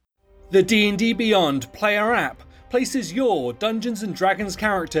The D&D Beyond player app places your Dungeons & Dragons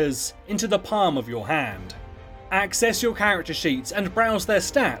characters into the palm of your hand. Access your character sheets and browse their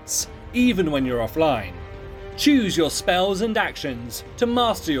stats, even when you're offline. Choose your spells and actions to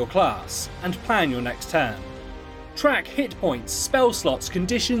master your class and plan your next turn. Track hit points, spell slots,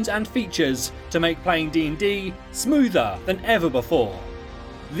 conditions and features to make playing D&D smoother than ever before.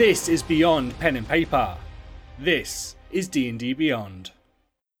 This is beyond pen and paper. This is D&D Beyond.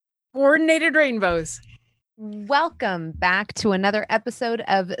 Coordinated rainbows. Welcome back to another episode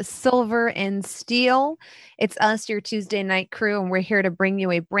of Silver and Steel. It's us, your Tuesday night crew, and we're here to bring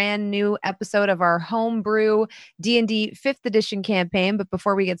you a brand new episode of our homebrew D&D 5th edition campaign. But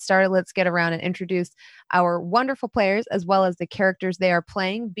before we get started, let's get around and introduce our wonderful players as well as the characters they are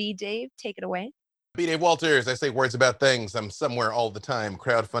playing. B. Dave, take it away. B. Dave Walters. I say words about things. I'm somewhere all the time.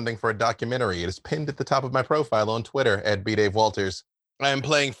 Crowdfunding for a documentary. It is pinned at the top of my profile on Twitter at B. Dave Walters. I am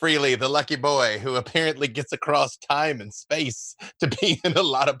playing Freely, the lucky boy who apparently gets across time and space to be in a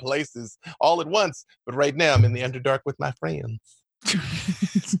lot of places all at once. But right now, I'm in the Underdark with my friends.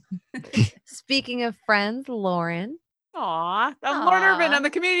 Speaking of friends, Lauren. Aw, I'm Lauren Urban. I'm the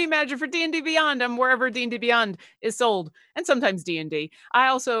community manager for D&D Beyond. I'm wherever D&D Beyond is sold, and sometimes D&D. I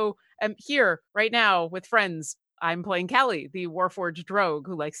also am here right now with friends. I'm playing Callie, the Warforged rogue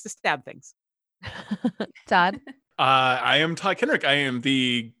who likes to stab things. Todd. I am Todd Kenrick. I am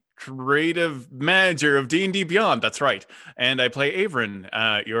the creative manager of D&D Beyond. That's right. And I play Averin,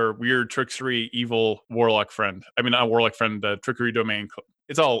 your weird trickstery evil warlock friend. I mean, not warlock friend, the trickery domain.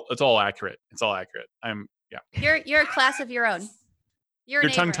 It's all accurate. It's all accurate. You're a class of your own. You're your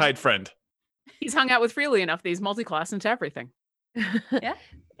tongue-tied friend. He's hung out with Freely enough that he's multi-class into everything. Yeah.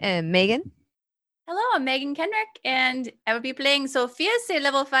 And Megan. Hello, I'm Megan Kenrick, and I will be playing Sophia's a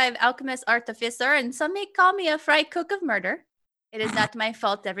level 5 alchemist artificer, and some may call me a fry cook of murder. It is not my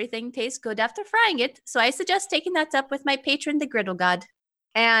fault everything tastes good after frying it, so I suggest taking that up with my patron, the Griddle God.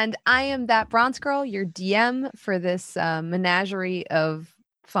 And I am that bronze girl, your DM for this menagerie of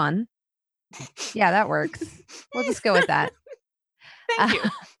fun. Yeah, that works. We'll just go with that. Thank you.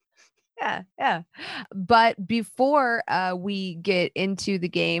 Yeah. But before we get into the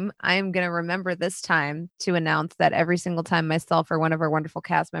game, I'm going to remember this time to announce that every single time myself or one of our wonderful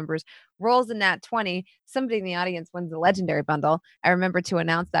cast members rolls a nat 20, somebody in the audience wins the legendary bundle. I remember to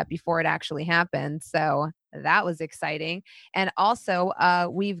announce that before it actually happened. So that was exciting. And also,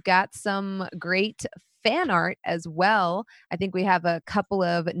 we've got some great fan art as well. I think we have a couple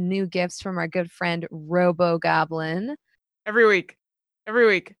of new gifts from our good friend Robo Goblin. Every week. Every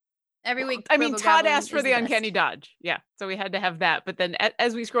week. I mean, Todd Robo-Goblin asked for is the best. uncanny dodge. Yeah. So we had to have that. But then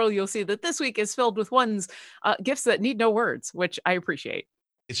as we scroll, you'll see that this week is filled with one's gifts that need no words, which I appreciate.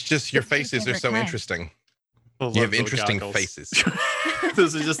 It's just your faces are so interesting. You have interesting faces.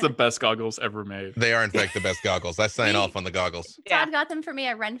 Those are just the best goggles ever made. They are, in fact, the best goggles. I sign off on the goggles. Todd got them for me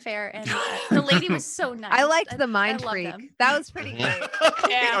at Ren Fair, and the lady was so nice. I liked the Mind I love Freak. them. That was pretty great.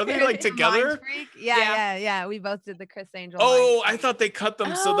 Yeah. Are they like together? Mind Freak? Yeah. We both did the Chris Angel. Oh, Mind I thought they cut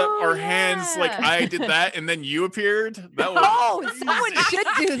them so that our hands, like yeah. I did that and then you appered. That was Oh, someone should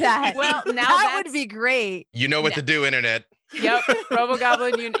do that. Well, now that would that's- be great. You know what to do, Internet. Yep. Robo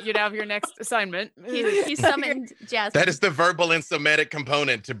Goblin, you'd have your next assignment. He summoned Jasmine. That is the verbal and somatic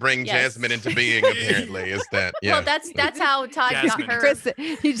component to bring Yes. Jasmine into being, apparently, is that. Yeah. Well, that's how Todd Jasmine. got her. Chris,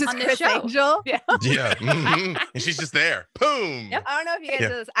 you just on the Chris show. Angel. Yeah. Yeah. Mhm. And she's just there. Boom. Yep. I don't know if you guys Yeah.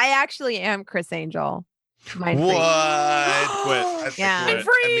 know this. I actually am Chris Angel. Mind Freak. What? Quit. Yeah. Quit.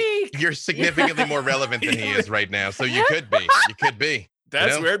 I mean, you're significantly more relevant than he is right now, so you could be. You could be.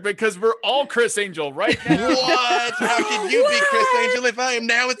 That's You know? weird because we're all Chris Angel right now. What? How can you be Chris Angel if I am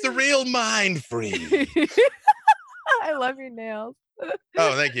now? It's a real mind freak. I love your nails.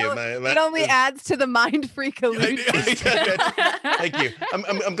 Oh, thank you. It only adds to the Mind Freak illusion. Thank you.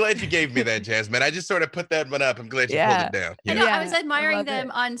 I'm glad you gave me that, Jasmine. I just sort of put that one up. I'm glad you Yeah. pulled it down. I Yeah. know. Yeah, I was I admiring love them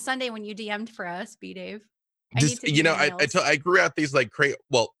it. on Sunday when you DM'd for us, B. Dave. Just, need to do my nails. I grew out these like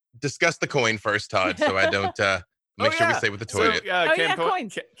well, discuss the coin first, Todd, so I don't make sure we stay with the toilet. So, yeah,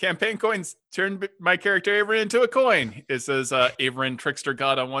 coins. campaign coins turned my character Averin into a coin. It says Averin Trickster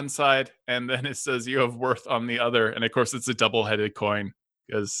God on one side, and then it says you have worth on the other. And of course, it's a double-headed coin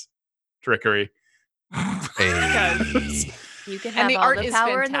because trickery. Hey. You can And have the all art the is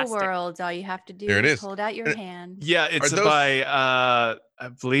power in the fantastic. world. All you have to do There it is is. hold out your hand. Yeah, it's Are those- by I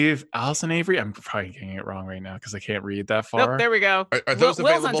believe Allison Avery. I'm probably getting it wrong right now because I can't read that far. Nope, there we go. Are those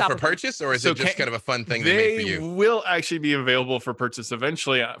Will's on available top for of it. purchase, or is So it just can- kind of a fun thing they make for They you? will actually be available for purchase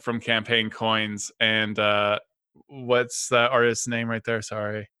eventually from Campaign Coins. And what's that artist's name right there?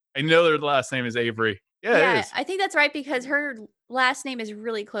 Sorry, I know their last name is Avery. Yeah, it is. I think that's right because her last name is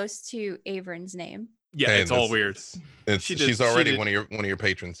really close to Avern's name. Yeah, Hey, it's all that's- weird. She's already one of your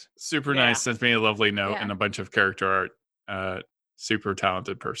patrons. Super Yeah. nice. Sent me a lovely note Yeah. and a bunch of character art. Super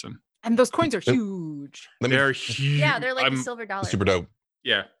talented person. And those coins are huge. Let me. They're huge. Yeah, they're like I'm- the silver dollar. Super dope.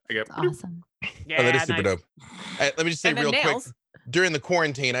 Yeah, I got. Awesome. Yeah, Oh, that is super nice. dope. Let me just say And then real quick. nails. During the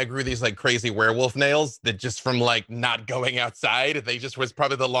quarantine, I grew these like crazy werewolf nails that just from like not going outside, they just was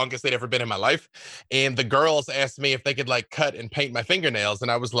probably the longest they'd ever been in my life. And the girls asked me if they could like cut and paint my fingernails.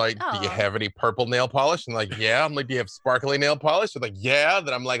 And I was like, do you Aw. have any purple nail polish? And like, yeah. I'm like, do you have sparkly nail polish? They're like, yeah.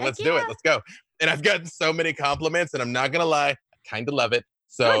 Then I'm like, Heck let's do it. yeah. Let's go. And I've gotten so many compliments and I'm not going to lie. I kind of love it.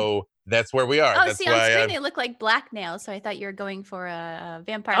 So that's where we are. Oh, That's see, on why screen they look like black nails, so I thought you were going for a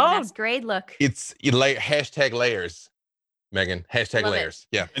Vampire the Oh. Masquerade look. it's hashtag layers, Megan. Hashtag Love it. layers.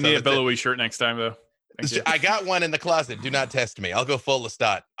 Yeah. I so need a that's it. billowy shirt next time, though. Thank you. I got one in the closet. Do not test me. I'll go full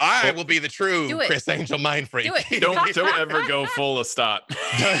Lestat. I will be the true Do it. Chris Angel mind freak. Do it. Don't ever go full of stot.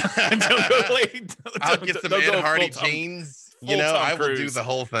 Don't go late. I'll get some Don't Ed go Hardy full Tom- jeans. full You know, Tom I will do Cruise. the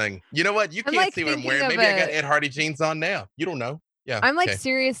whole thing. You know what? You I'm, can't like, see what I'm thinking wearing. of Maybe I got a- Ed Hardy jeans on now. You don't know. Yeah. I'm like okay.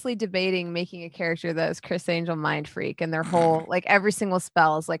 seriously debating making a character that is Chris Angel Mind Freak, and their whole like every single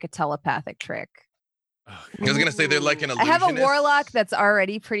spell is like a telepathic trick. Oh, I was gonna say they're like an I have a illusionist. warlock that's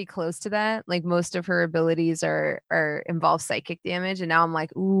already pretty close to that. Like most of her abilities are involve psychic damage, and now I'm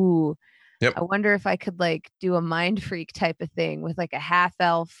like, ooh, Yep. I wonder if I could like do a mind freak type of thing with like a half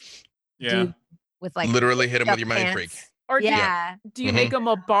elf yeah. dude with like Literally hit him with up your mind freak. pants. Or do you- Yeah, do you Mhm. make them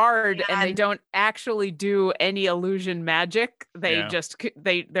a bard and they Yeah. don't actually do any illusion magic? They Yeah. just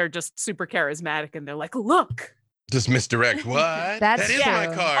they're just super charismatic and they're like, look, Just misdirect. What? That's That is my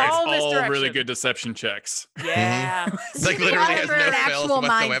true. card. All All really misdirection. good deception checks. yeah, Like Speaking literally of has for no an spells actual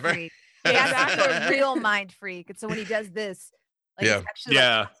mind whatsoever. freak. That's a real mind freak. And so when he does this, like Yeah. it's actually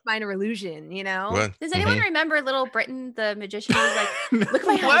Yeah. like minor illusion, you know? What? Does anyone Mhm. remember Little Britain, the magician? Who was like, look at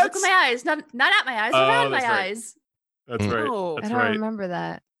my eyes, look at my eyes, not at my eyes, Oh, around my that's right. eyes. That's Mm. right. Oh. I That's don't right. remember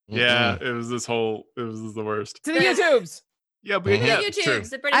that. Yeah, it was this whole. It was the worst. to the YouTubes. Yeah, but Mhm. yeah, The it's true. YouTubes,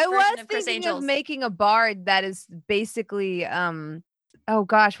 the British I version was of Chris thinking Angels. of making a bard that is basically oh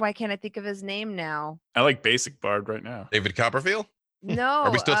gosh, why can't I think of his name now? I like basic bard right now. David Copperfield? No.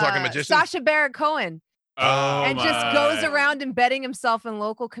 we still talking magicians? Sasha Baron Cohen. Oh And just goes my. around embedding himself in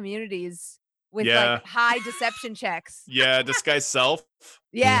local communities with Yeah. like high deception checks. Yeah, disguise self.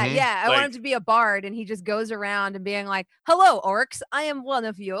 Yeah, Mhm. yeah. I want him Like- to be a bard and he just goes around and being like, hello, orcs, I am one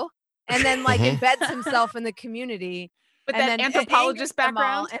of you. And then like Mhm. embeds himself in the community. With and that then anthropologist angers them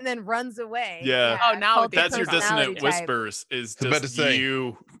all background. and then runs away. Yeah. Oh, now with the That's your personality dissonant type. whispers. Is I was about just to say,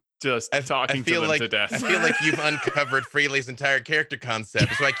 you just talking to feel them like to death. I feel like you've uncovered Freely's entire character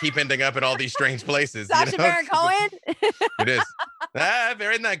concept. So I keep ending up at all these strange places. you Sasha know? Baron Cohen. It is.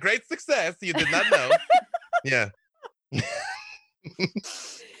 Very nice. Great success. You did not know. Yeah.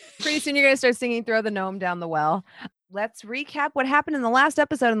 Pretty soon you're gonna start singing "Throw the Gnome Down the Well." Let's recap what happened in the last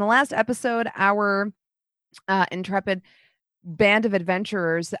episode. In the last episode, our intrepid band of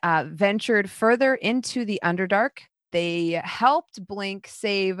adventurers ventured further into the Underdark. They helped Blink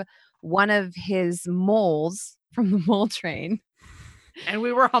save one of his moles from the mole train. And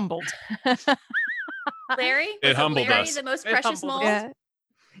we were humbled. Larry? It Was humbled Larry us. the most It precious humbled mole? us.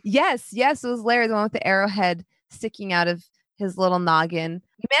 Yeah. Yes, it was Larry, the one with the arrowhead sticking out of his little noggin.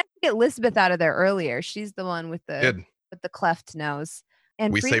 You managed to get Elizabeth out of there earlier. She's the one with Good. the cleft nose.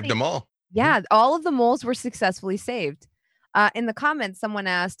 And We saved Freely- them all. Yeah, all of the moles were successfully saved. In the comments, someone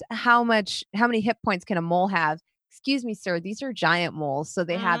asked, how many hit points can a mole have? Excuse me, sir, these are giant moles, so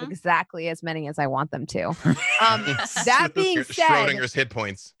they have Mhm. exactly as many as I want them to. That being said, Schrodinger's hit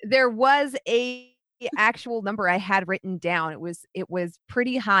points. there was a actual number I had written down. It was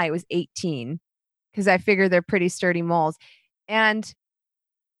pretty high. It was 18 because I figure they're pretty sturdy moles. And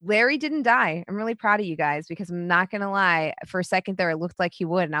Larry didn't die. I'm really proud of you guys because I'm not gonna lie. For a second there, it looked like he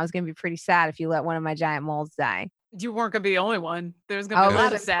would, and I was gonna be pretty sad if you let one of my giant moles die. You weren't gonna be the only one. There's Oh, gonna I be a lot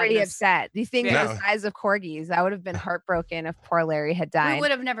would of have been pretty sadness. upset. These things are Yeah. the size of corgis. I would have been heartbroken if poor Larry had died. We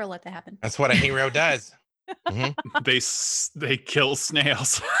would have never let that happen. That's what a hero does. Mhm. They kill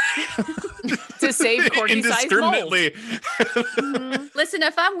snails To save corgi-sized moles. indiscriminately. Mhm. Listen,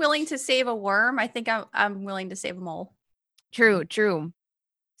 if I'm willing to save a worm, I think I'm willing to save a mole. True, true.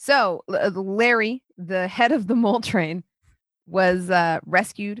 So Larry, the head of the mole train, was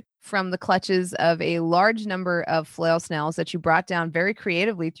rescued from the clutches of a large number of flail snails that you brought down very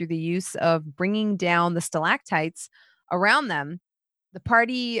creatively through the use of bringing down the stalactites around them. The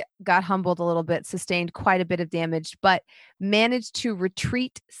party got humbled a little bit, sustained quite a bit of damage, but managed to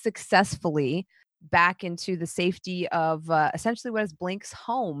retreat successfully back into the safety of essentially what is Blink's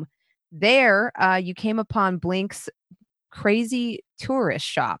home. There, you came upon Blink's crazy tourist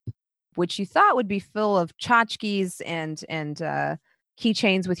shop, which you thought would be full of tchotchkes and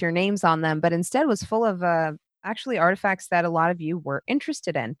keychains with your names on them, but instead was full of actually artifacts that a lot of you were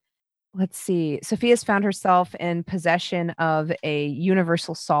interested in. Let's see. Sophia's found herself in possession of a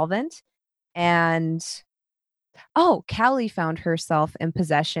universal solvent, and Callie found herself in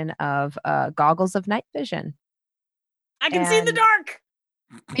possession of goggles of night vision. I can see in the And- dark.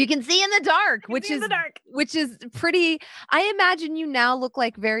 You can see in the dark, I can which see in is the dark. which is pretty. I imagine you now look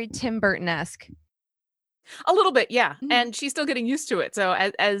like very Tim Burton-esque. A little bit, yeah. Mhm. And she's still getting used to it. So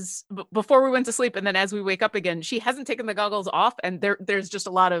before we went to sleep, and then as we wake up again, she hasn't taken the goggles off, and there's just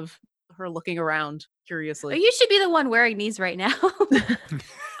a lot of her looking around curiously. Oh, you should be the one wearing these right now.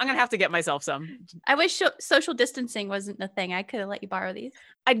 I'm gonna have to get myself some. I wish social distancing wasn't a thing. I could have let you borrow these.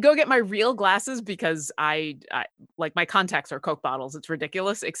 I'd go get my real glasses because I like my contacts are Coke bottles. It's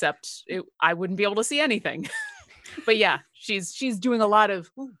ridiculous, except I wouldn't be able to see anything. But yeah, she's doing a lot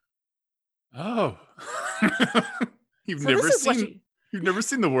of. "Ooh, Oh. You've so never this is what seen you've never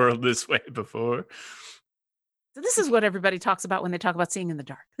seen the world this way before. So this is what everybody talks about when they talk about seeing in the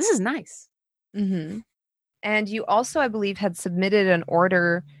dark. This is nice. Mm-hmm. And you also, I believe, had submitted an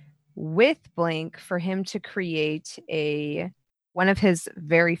order with Blink for him to create one of his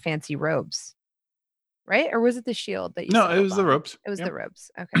very fancy robes, right? Or was it the shield that you? No, it settled was the on? ropes. It was Yep. the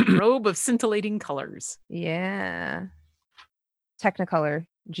robes. Okay. Robe of scintillating colors. Yeah. Technicolor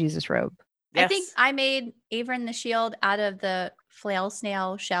Jesus robe. I think Yes. I made Averin the shield out of the flail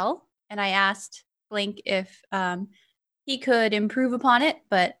snail shell, and I asked Blink if he could improve upon it,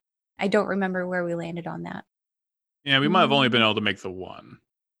 but I don't remember where we landed on that. Yeah, we might have only been able to make the one.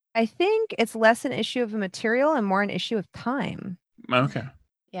 I think it's less an issue of a material and more an issue of time. Okay.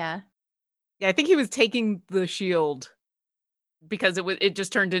 Yeah. Yeah, I think he was taking the shield because it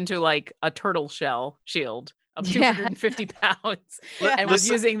just turned into like a turtle shell shield of Yeah. 250 pounds, Yeah. and was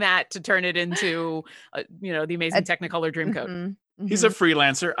Listen- using that to turn it into, the amazing Technicolor Dreamcoat. Mhm, He's a mhm.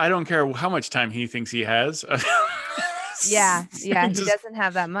 freelancer. I don't care how much time he thinks he has. Yeah, he Just- doesn't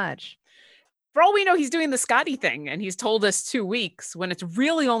have that much. For all we know, he's doing the Scotty thing, and he's told us 2 weeks when it's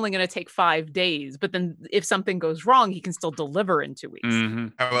really only going to take 5 days. But then, if something goes wrong, he can still deliver in 2 weeks.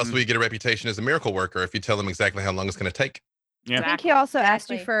 Mhm. How else will you get a reputation as a miracle worker if you tell them exactly how long it's going to take? Yeah. I think he also asked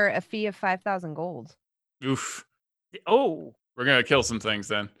you Exactly. for a fee of 5,000 gold. Oof. Oh, We're gonna kill some things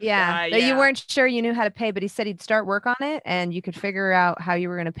then. Yeah, that yeah. you weren't sure you knew how to pay, but he said he'd start work on it, and you could figure out how you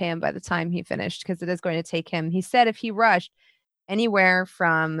were going to pay him by the time he finished, because it is going to take him. He said if he rushed, anywhere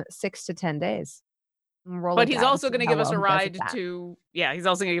from 6 to 10 days. Roll but a he's die also see going to how give us well a he does at ride that. to. Yeah, he's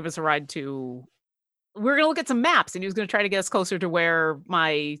also going to give us a ride to. We're going to look at some maps, and he was going to try to get us closer to where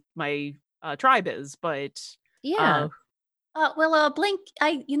my tribe is. But Yeah. Blink,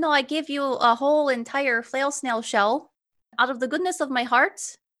 I gave you a whole entire flail snail shell out of the goodness of my heart.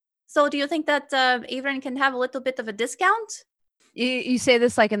 So do you think that Averin can have a little bit of a discount? You say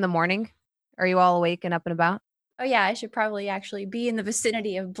this like in the morning? Are you all awake and up and about? Oh yeah, I should probably actually be in the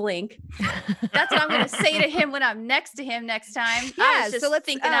vicinity of Blink. That's what I'm going to say to him when I'm next to him next time. I Yeah, was just so let's,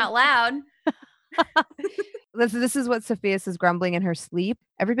 thinking out loud. This is what Sophia is grumbling in her sleep.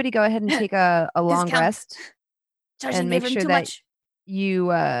 Everybody go ahead and take a long Discount. rest. Charging make Averin sure too that- much.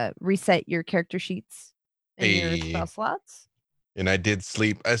 You reset your character sheets in your Hey. spell slots. And I did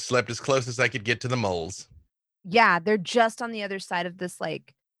sleep. I slept as close as I could get to the moles. Yeah, they're just on the other side of this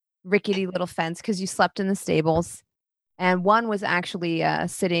like rickety little fence because you slept in the stables. And one was actually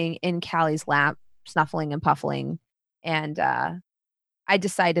sitting in Callie's lap, snuffling and puffling. And I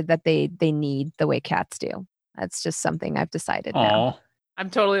decided that they need the way cats do. That's just something I've decided now. Aw. I'm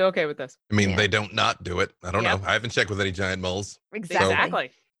totally okay with this. I mean, Yeah. they don't not do it. I don't Yep. know. I haven't checked with any giant moles.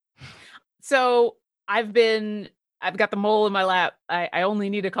 Exactly. So I've got the mole in my lap. I only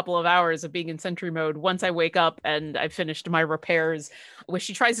need a couple of hours of being in sentry mode once I wake up and I've finished my repairs, which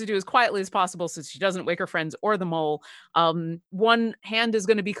she tries to do as quietly as possible so she doesn't wake her friends or the mole. One hand is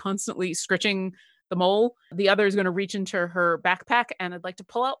going to be constantly scritching the mole. The other is going to reach into her backpack, and I'd like to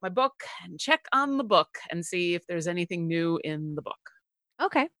pull out my book and check on the book and see if there's anything new in the book.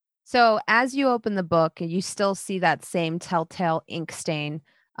 Okay. So as you open the book, you still see that same telltale ink stain.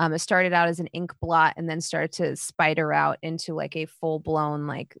 It started out as an ink blot and then started to spider out into like a full blown,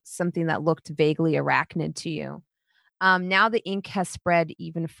 like something that looked vaguely arachnid to you. Now the ink has spread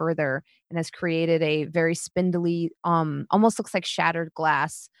even further and has created a very spindly, almost looks like shattered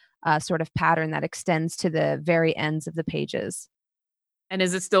glass sort of pattern that extends to the very ends of the pages. And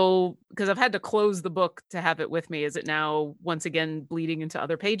is it still, because I've had to close the book to have it with me, is it now once again bleeding into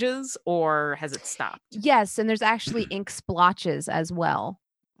other pages, or has it stopped? Yes, and there's actually ink splotches as well.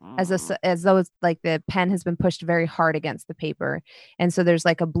 as though it's like the pen has been pushed very hard against the paper, and so there's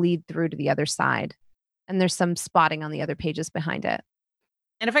like a bleed through to the other side, and there's some spotting on the other pages behind it.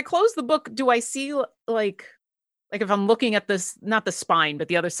 And if I close the book, do I see like if I'm looking at this, not the spine, but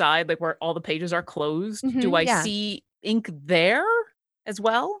the other side, like where all the pages are closed, do I yeah. see ink there as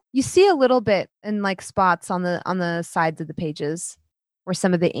well? You see a little bit in like spots on the sides of the pages where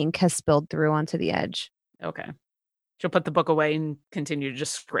some of the ink has spilled through onto the edge. Okay. She'll put the book away and continue to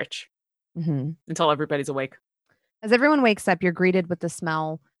just scritch Mm-hmm. until everybody's awake. As everyone wakes up, you're greeted with the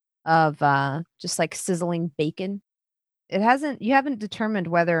smell of just like sizzling bacon. You haven't determined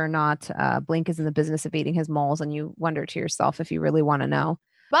whether or not Blink is in the business of eating his moles, and you wonder to yourself if you really want to know.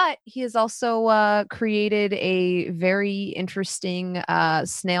 But he has also created a very interesting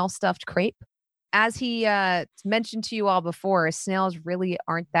snail stuffed crepe. As he mentioned to you all before, snails really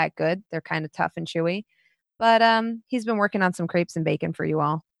aren't that good. They're kind of tough and chewy. But he's been working on some crepes and bacon for you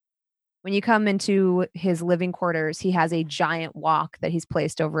all. When you come into his living quarters, he has a giant wok that he's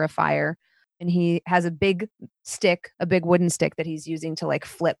placed over a fire. And he has a big wooden stick that he's using to like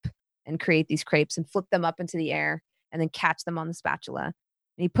flip and create these crepes and flip them up into the air and then catch them on the spatula. And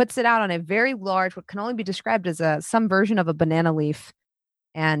he puts it out on a very large, what can only be described as some version of a banana leaf,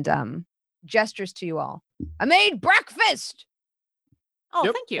 and gestures to you all. I made breakfast! Oh,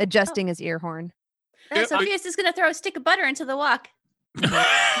 Yep. thank you. Adjusting his ear horn. Yeah, Sophia's just gonna throw a stick of butter into the wok.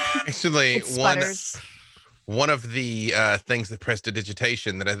 Actually, It sputters. one of the things that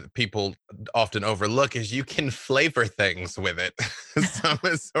prestidigitation that people often overlook is you can flavor things with it. So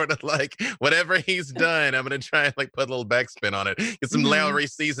it's sort of like whatever he's done, I'm gonna try and like put a little backspin on it. Get some Mhm. Lowry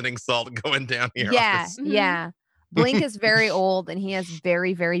seasoning salt going down here. Yeah, Mhm. yeah. Blink is very old and he has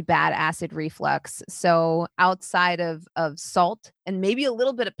very, very bad acid reflux. So outside of salt and maybe a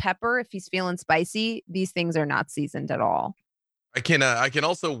little bit of pepper if he's feeling spicy, these things are not seasoned at all. I can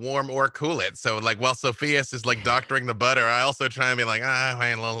also warm or cool it. So like while Sophia's is like doctoring the butter, I also try and be like,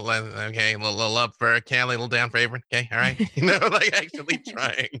 wait, a little okay, a little up for Callie, a little down for Averin. Okay, all right. Like actually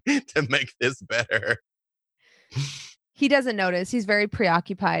trying to make this better. He doesn't notice. He's very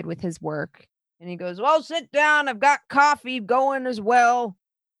preoccupied with his work. And he goes, well, sit down. I've got coffee going as well.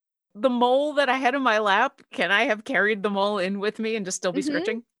 The mole that I had in my lap, can I have carried the mole in with me and just still be Mhm.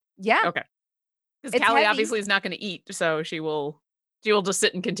 scritching? Yeah. Okay. Because It's Callie heavy. obviously is not going to eat, so she will just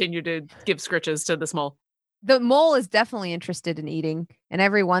sit and continue to give scritches to this mole. The mole is definitely interested in eating. And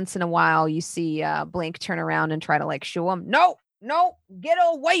every once in a while, you see Blink turn around and try to like shoo him. No, get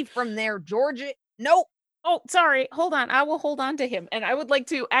away from there, Georgie. Nope. Oh, sorry. Hold on. I will hold on to him. And I would like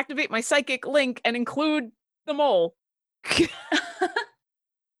to activate my psychic link and include the mole.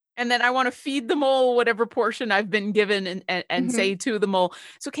 And then I want to feed the mole whatever portion I've been given and Mhm. say to the mole,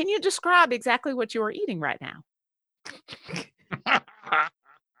 so can you describe exactly what you are eating right now?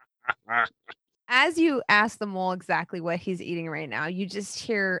 As you ask the mole exactly what he's eating right now, you just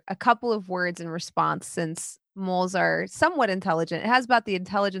hear a couple of words in response since moles are somewhat intelligent. It has about the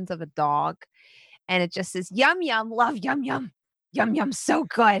intelligence of a dog. And it just says, yum, yum, love, yum, yum. Yum, yum, so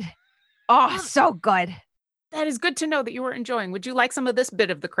good. Oh, so good. That is good to know that you are enjoying. Would you like some of this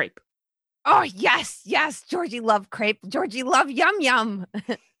bit of the crepe? Oh, yes, yes. Georgie love crepe. Georgie love yum, yum.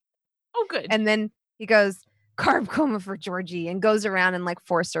 Oh, good. And then he goes, carb coma for Georgie, and goes around in like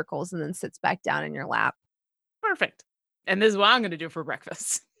 4 circles and then sits back down in your lap. Perfect. And this is what I'm going to do for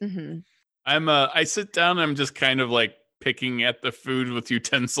breakfast. Mm-hmm. I sit down and I'm just kind of like picking at the food with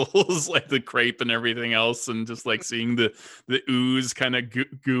utensils, like the crepe and everything else, and just like seeing the ooze kind of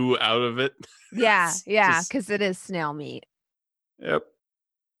goo out of it. Yeah, It's yeah, just- because it is snail meat. Yep.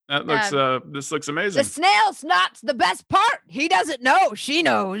 That looks this looks The amazing. snail snot's the best part. He doesn't know. She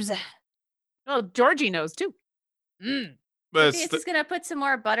knows. Oh, Georgie knows too. Mm. But Sophia's just gonna put some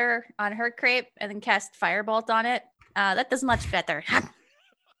more butter on her crepe and then cast firebolt on it. That does much better.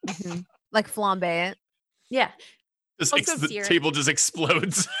 Mhm. Like flambe it. Yeah, Also the sear it. table just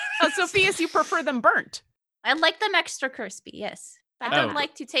explodes. Oh, Sophia's, you prefer them burnt. I like them extra crispy. Yes, I Oh. don't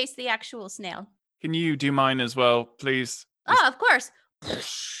like to taste the actual snail. Can you do mine as well, please? Oh, of course.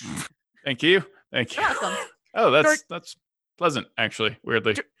 Thank you. Thank you. You're welcome. Oh, that's pleasant, actually,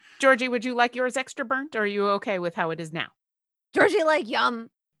 weirdly. Georgie, would you like yours extra burnt, or are you okay with how it is now? Georgie like yum.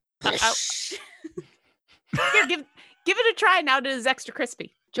 Here, give it a try now that it is extra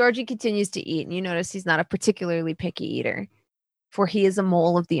crispy. Georgie continues to eat, and you notice he's not a particularly picky eater, for he is a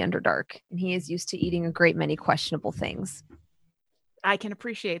mole of the Underdark, and he is used to eating a great many questionable things. I can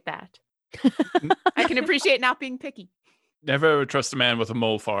appreciate that. I can appreciate not being picky. Never ever trust a man with a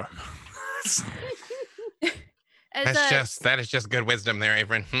mole farm. That is just good wisdom there,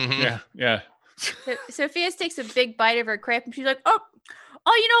 Averin. Yeah. Sophia takes a big bite of her crepe and she's like, "Oh,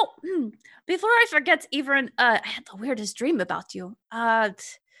 Oh, before I forget, Everin, I had the weirdest dream about you.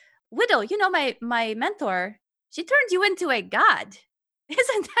 Widow, my mentor, she turned you into a god.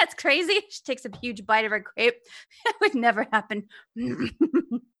 Isn't that crazy? She takes a huge bite of her grape. That would never happen.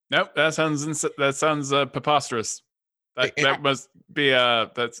 Nope, that sounds preposterous. That must be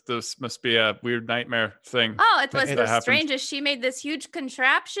this must be a weird nightmare thing. Oh, it was that the happened. strangest. She made this huge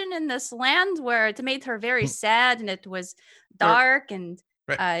contraption in this land where it made her very sad, and it was dark, and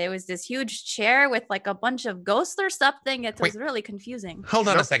it was this huge chair with like a bunch of ghosts or something. It was really confusing. Hold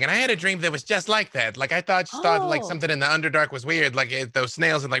on a second. I had a dream that was just like that. Like I thought like Oh. something in the Underdark was weird. Like those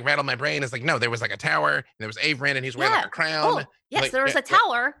snails would like rattle my brain. It's like, no, there was like a tower and there was Averin and he's wearing like a crown. Oh, yes, Like, there was yeah, a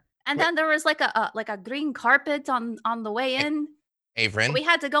tower, and then there was like a green carpet on the way in. Averin. We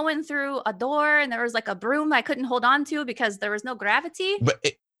had to go in through a door, and there was like a broom I couldn't hold on to because there was no gravity. But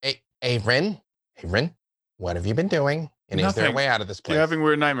Averin, what have you been doing? And is there a Nothing. way out of this place? You're having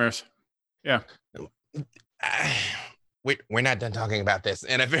weird nightmares. We're not done talking about this,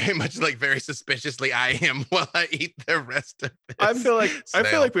 and I very suspiciously I am while I eat the rest of this. I feel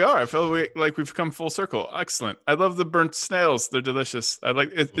snail. like we are. I feel like we've come full circle. Excellent. I love the burnt snails. They're delicious. I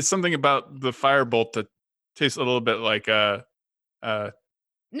like it's something about the firebolt that tastes a little bit like Napalm.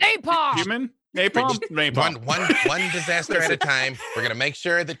 human napalm. One disaster at a time. We're gonna make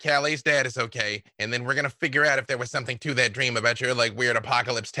sure that Callie's dad is okay, and then we're gonna figure out if there was something to that dream about your like weird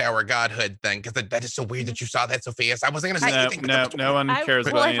apocalypse tower godhood thing. Because that is so weird that you saw that, Sophia. I wasn't gonna say anything. No one cares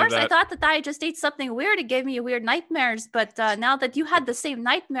Well, about at any of first I that. thought that I just ate something weird. It gave me weird nightmares. But now that you had the same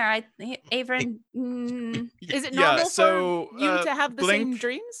nightmare, Averin, Is it Yeah, normal so, for you to have the same Blink-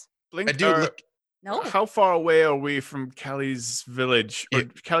 dreams? Blink, I do look. no. How far away are we from Callie's village? Or,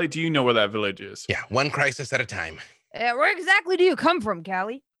 Callie, do you know where that village is? Yeah, one crisis at a time. Where exactly do you come from,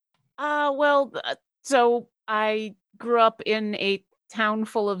 Callie? So I grew up in a town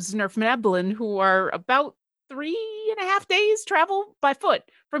full of Znurfneblin who are about 3.5 days travel by foot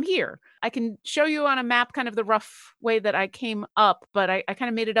from here. I can show you on a map kind of the rough way that I came up, but I kind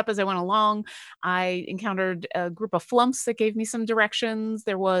of made it up as I went along. I encountered a group of flumps that gave me some directions.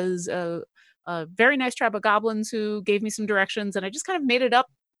 There was a very nice tribe of goblins who gave me some directions, and I just kind of made it up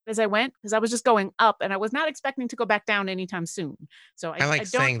as I went because I was just going up and I was not expecting to go back down anytime soon. So I like don't,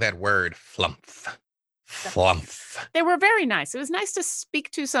 saying that word, flumph. Flumph. They were very nice. It was nice to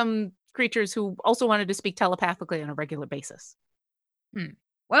speak to some creatures who also wanted to speak telepathically on a regular basis.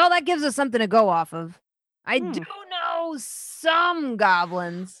 Well, that gives us something to go off of. I Hmm. do know some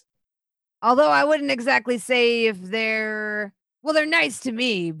goblins. Although I wouldn't exactly say if they're nice to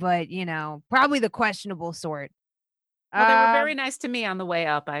me, but probably the questionable sort. Well, they were very nice to me on the way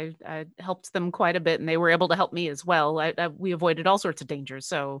up. I helped them quite a bit, and they were able to help me as well. We avoided all sorts of dangers,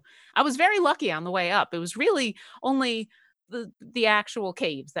 so I was very lucky on the way up. It was really only the actual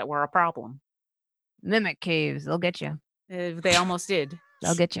caves that were a problem. Mimic caves. They'll get you. They almost did.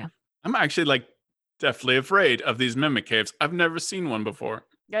 They'll get you. I'm actually deathly afraid of these mimic caves. I've never seen one before.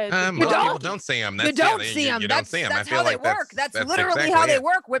 Most don't? people don't see them. You don't see them. You don't see them. I That's feel how they like work. That's literally exactly how they it.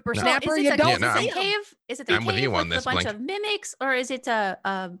 work, whippersnapper. Is You it don't a, no, see is it a 'em. cave? Is it a I'm with cave you on with this, a bunch Blink. of mimics, or is it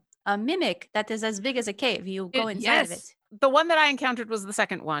a mimic that is as big as a cave? You go inside of yes. it. The one that I encountered was the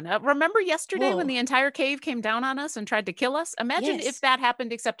second one. Remember yesterday when Whoa. the entire cave came down on us and tried to kill us? Imagine Yes. if that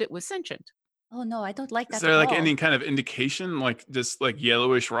happened, except it was sentient. Oh no, I don't like that Is there at all. any kind of indication, like just like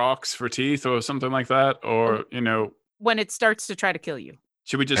yellowish rocks for teeth or something like that? Or, When it starts to try to kill you.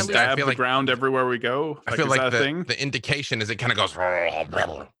 should we just I stab feel the like- ground everywhere we go? I feel is like that a thing? the indication is it kind of goes.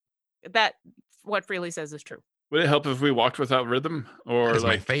 That what Freely says is true. Would it help if we walked without rhythm? Or That is my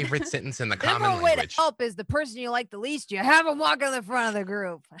like favorite sentence in the The common number one way to language. help is the person you like the least. You have them walk in the front of the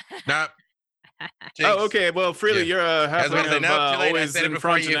group. No. Oh, okay. Well, Freely, Yeah. you're I was halfway gonna say, of nope, too late. I always said it in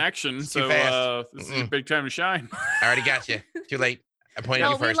before front in you. action. It's So too fast. this is your big time to shine. I already got you. Too late. I pointed No,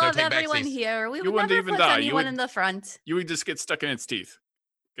 you we first. No love take everyone backsies. here. We You would wouldn't never even put die. You anyone would- in the front. You would just get stuck in its teeth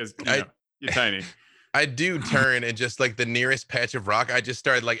because I- you're tiny. I do turn and just like the nearest patch of rock, I just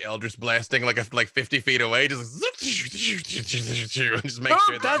started like Eldritch blasting like 50 feet away, just just make Oh,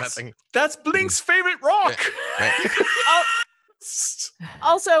 sure that that's- nothing. That's Blink's favorite rock.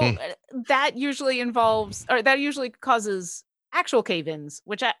 Also, Hmm. that usually causes actual cave-ins,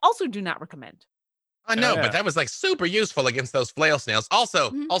 which I also do not recommend. I know, Yeah. but that was like super useful against those flail snails.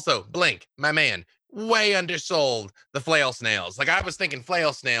 Also, Mhm. Blink, my man, way undersold the flail snails. Like I was thinking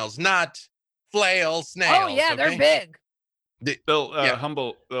flail snails, not flail snails. Oh yeah, they're okay? big. They'll Yeah.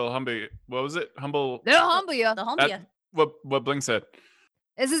 humble. What was it? Humble. They'll humble you. The home That- yeah. What Blink said.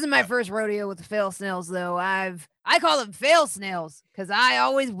 This isn't my first rodeo with the fail snails, though. I call them fail snails because I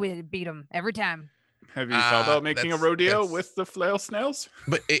always beat them every time. Have you thought about making a rodeo that's- with the flail snails?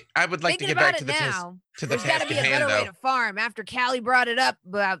 But I would like to Thinking get about back it to the now, to the there's got to task be at a hand, better way though. to farm. After Callie brought it up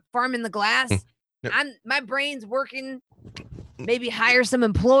about farming the glass, Yep. my brain's working. Maybe hire some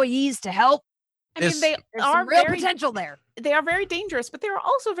employees to help. I mean, This- they There's are some real very potential there. they are very dangerous, but they're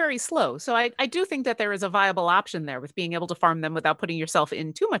also very slow. So I do think that there is a viable option there with being able to farm them without putting yourself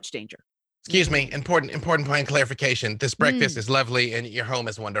in too much danger. Excuse me, important point of clarification. This breakfast Mm. is lovely and your home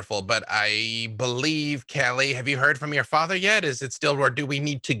is wonderful, but I believe, Callie, have you heard from your father yet? Is it still, or do we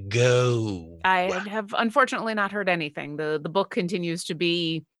need to go? I have unfortunately not heard anything. The book continues to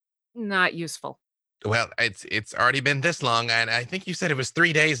be not useful. Well, it's already been this long, and I think you said it was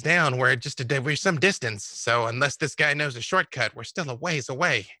 3 days down. We're some distance, so unless this guy knows a shortcut, we're still a ways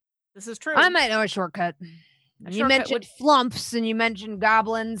away. This is true. I might know a shortcut. A You shortcut mentioned would- flumps and you mentioned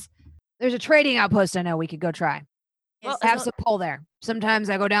goblins. There's a trading outpost I know we could go try. Yes, Have so- some pull there. Sometimes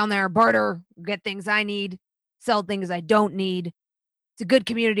I go down there, barter, get things I need, sell things I don't need. It's a good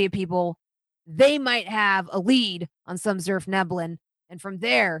community of people. They might have a lead on some Zerf Neblin, and from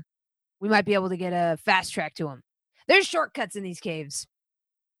there, we might be able to get a fast track to them. There's shortcuts in these caves.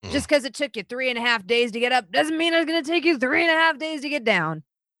 Mm. Just because it took you 3.5 days to get up doesn't mean it's going to take you 3.5 days to get down.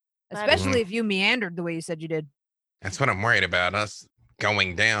 That is- Especially if you meandered the way you said you did. That's what I'm worried about. Us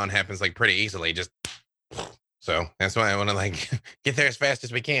going down happens like pretty easily. Just so that's why I want to like get there as fast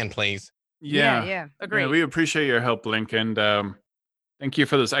as we can, please. Yeah. Yeah. Agreed. We appreciate your help, Link, and thank you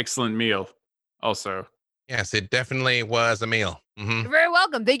for this excellent meal. Also, Yes, it definitely was a meal. You're very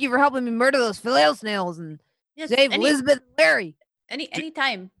welcome. Thank you for helping me murder those flail snails and Yes, save any Elizabeth and Larry.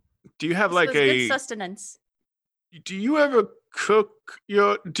 time. do you have This like was good a? sustenance. Do you ever cook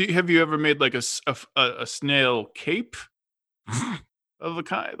your? Have you ever made like a snail cape of a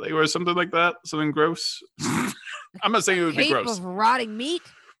kind, like or something like that? Something gross. I'm not saying it would be Cape gross. of rotting meat.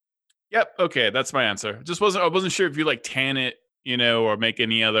 Yep. Okay, that's my answer. I wasn't sure if you like tan it, or make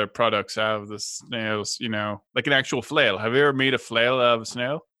any other products out of the snails, like an actual flail. Have you ever made a flail out of a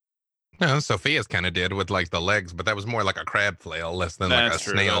snail? No, Sophia's kind of did with like the legs, but that was more like a crab flail, less than like a That's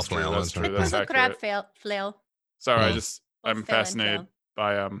true, snail that's true, flail. that's true, It that's was a accurate. crab flail. Sorry, Hmm. I'm Flail and fascinated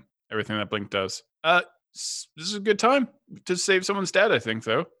flail. by everything that Blink does. This is a good time to save someone's dad, I think,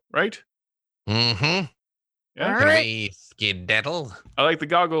 though, right? Mm-hmm. Yeah. All Can right. we skedaddle? I like the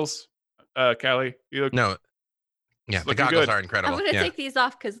goggles, Callie. You look No. Yeah, It's the looking goggles good. are I'm incredible. gonna Yeah. take these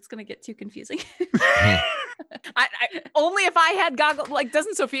off because it's gonna get too confusing. I only if I had goggles. Like,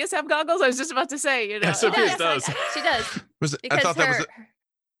 doesn't Sophia's have goggles? I was just about to say, Yeah, Sophia's does. She does Was it, I because thought that was.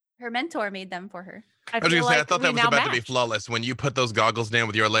 her mentor made them for her. I was feel gonna say, I like thought we that was now about to be match. flawless when you put those goggles down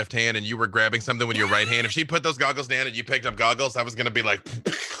with your left hand and you were grabbing something with your right hand. If she put those goggles down and you picked up goggles, I was gonna be like,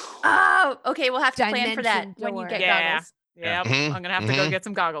 Oh, okay. We'll have to plan for that Dimension when you door. get Yeah. goggles. Yeah, Mhm, I'm gonna have to go mhm. get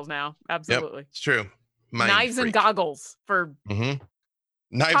some goggles now. Absolutely. it's true. Mind Knives and freak. goggles for Mhm.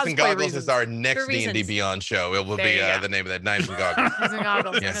 Knives Cosplay and goggles reasons. is our next For D&D reasons. Beyond show. It will There be you go. the name of that. Knives and goggles. knives and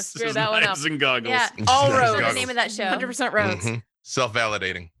goggles. I'm gonna Yes, screw that one up. knives and goggles. Yeah, All Knives and roads. the goggles. name of that show. 100% roads. Mhm.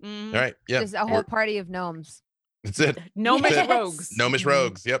 Self-validating. Mhm. All right. Yeah. Just a whole party of gnomes. That's it. Gnomish Yes. rogues. Gnomish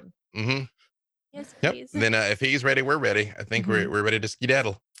rogues. Yep. Mm-hmm. Yes, Yep. please. Then if he's ready, we're ready. I think we're ready to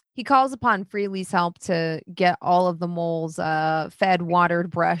skedaddle. He calls upon Freely's help to get all of the moles fed, watered,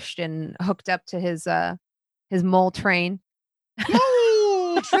 brushed, and hooked up to his mole train.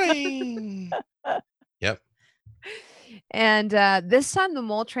 Mole train. Yep. And this time the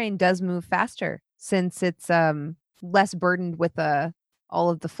mole train does move faster since it's less burdened with all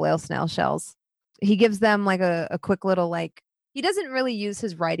of the flail snail shells. He gives them like a quick little he doesn't really use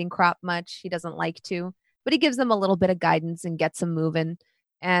his riding crop much. He doesn't like to, but he gives them a little bit of guidance and gets them moving.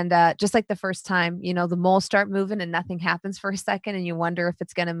 And just like the first time, the moles start moving and nothing happens for a second and you wonder if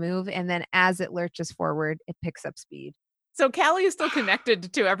it's going to move. And then as it lurches forward, it picks up speed. So Callie is still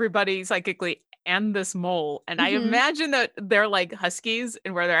connected to everybody psychically and this mole. And I Mhm. imagine that they're like huskies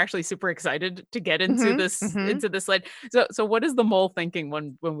and where they're actually super excited to get into Mhm, this mhm. into this sled. So what is the mole thinking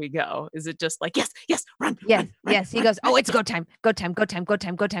when we go? Is it just like, yes, run? Yes, run, run, yes. He run." goes, oh, it's go time, go time, go time, go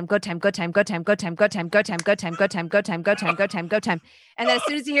time, go time, go time, go time, go time, go time, go time, go time, go time, go time, go time, go time, go time, go time. And then as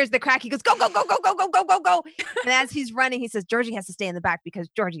soon as he hears the crack, he goes, go, go, go, go, go, go, go, go, go. And as he's running, he says, Georgie has to stay in the back because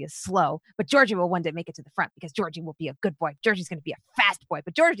Georgie is slow, but Georgie will one day make it to the front because Georgie will be a good boy. Georgie's going to be a fast boy,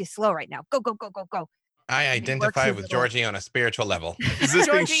 but Georgie's slow right now. Go, go, go, go, go. I he works identify his with little- Georgie on a spiritual level. Is this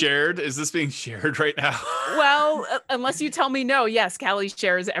being Georgie- shared? Is this being shared right now? Well, unless you tell me no, yes, Callie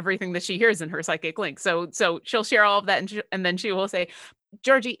shares everything that she hears in her psychic link. So she'll share all of that, and then she will say,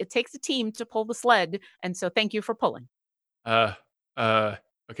 Georgie, it takes a team to pull the sled, and so thank you for pulling.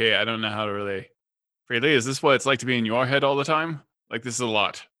 Okay, I don't know how to really. Freely, is this what it's like to be in your head all the time? Like this is a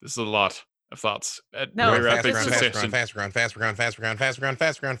lot. This is a lot. of thoughts at No, very it's rapid just- succession. Faster, fast.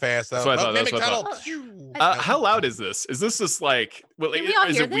 That's what I thought, Mimic that's what I tunnel. How loud is this? Is this just like, well, Can we all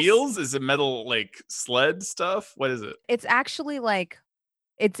is hear it this? wheels? Is it metal like sled stuff? What is it? It's actually like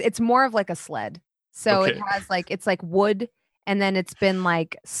it's more of like a sled. So it Okay. has like it's like wood, and then it's been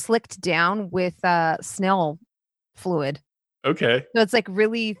like slicked down with snail fluid. Okay. So it's like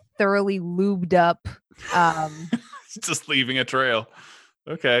really thoroughly lubed up. Just leaving a trail.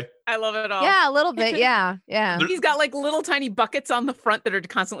 Okay. I love it all. Yeah, a little bit. Yeah, yeah. There- He's got like little tiny buckets on the front that are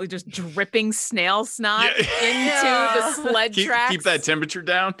constantly just dripping snail snot Yeah. into the sled tracks. Keep that temperature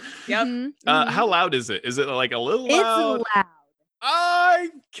down. Yep. Mhm, mhm. How loud is it? Is it like a little It's loud? loud. I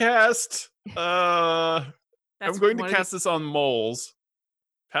cast. That's I'm going to one of the- cast this on moles.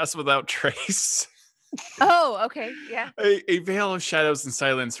 Pass without trace. Oh, okay. Yeah. A veil of shadows and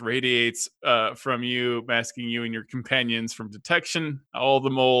silence radiates from you, masking you and your companions from detection. All the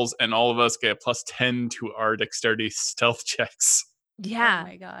moles and all of us get plus 10 to our dexterity stealth checks Yeah. Oh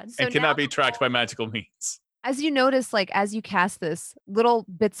my god. So and cannot now be tracked by magical means. as you notice, like as you cast this, little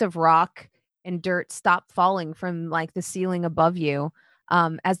bits of rock and dirt stop falling from like the ceiling above you.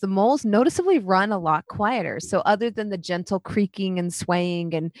 As the moles noticeably run a lot quieter. So other than the gentle creaking and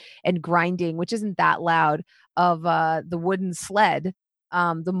swaying and grinding, which isn't that loud, of the wooden sled,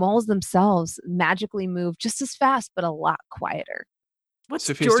 the moles themselves magically move just as fast, but a lot quieter. What's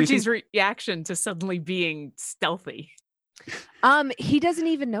Sophia, do you Georgie's reaction to suddenly being stealthy? He doesn't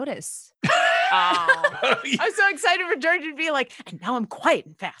even notice. Oh. I'm so excited for Georgie to be like, and now I'm quiet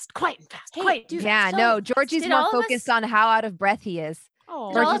and fast, Hey, quiet. dude, Yeah, so no, Georgie's did more all of focused us- on how out of breath he is.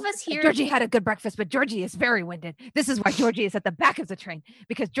 Oh, Did all of us hear? Georgie had a good breakfast, but Georgie is very winded. This is why Georgie is at the back of the train,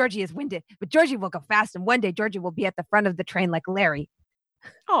 because Georgie is winded. But Georgie will go fast, and one day Georgie will be at the front of the train like Larry.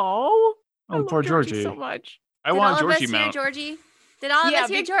 oh, I Oh, love poor Georgie Georgie. so much. I Did want all Georgie of us hear mount. Georgie? Did all of Yeah, us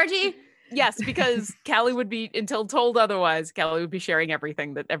hear be- Georgie? Yes, because Callie would be, until told otherwise, Callie would be sharing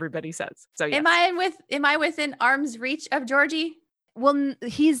everything that everybody says. So yes. Am I within arm's reach of Georgie? Well,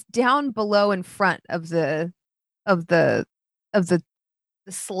 he's down below in front of the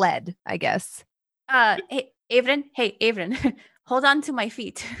sled, I guess. Hey, Avren, hold on to my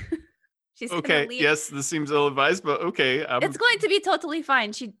feet. She's gonna Okay, leave. yes, this seems ill-advised, but okay. It's going to be totally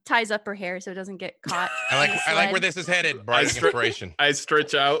fine. She ties up her hair so it doesn't get caught. I in the like where sled. this is headed. Bright stri- inspiration. I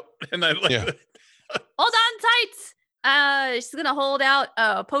stretch out and I like Yeah. Hold on tight. She's gonna hold out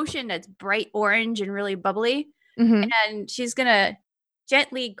a potion that's bright orange and really bubbly, Mhm. and she's gonna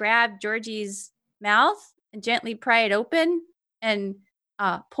gently grab Georgie's mouth and gently pry it open and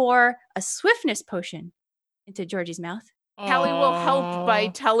pour a swiftness potion into Georgie's mouth. Callie will help by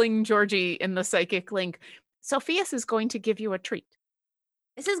Aw. telling Georgie in the psychic link, Sophia's is going to give you a treat.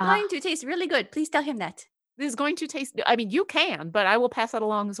 This is Ah. going to taste really good. Please tell him that. This is going to taste, I mean, you can, but I will pass that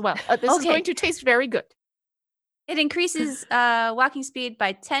along as well. This is Okay. going to taste very good. It increases walking speed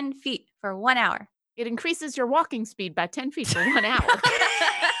by 10 feet for 1 hour. It increases your walking speed by 10 feet for 1 hour.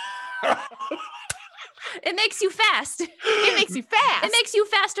 It makes you fast. It makes you fast. It makes you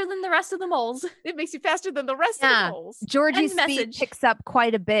faster than the rest of the moles. It makes you faster than the rest of Yeah. the moles. Georgie's End speed message. picks up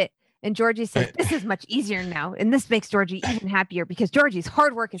quite a bit. And Georgie says, this is much easier now. And this makes Georgie even happier because Georgie's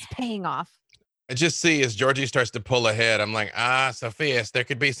hard work is paying off. I just see as Georgie starts to pull ahead, I'm like, Sophias, there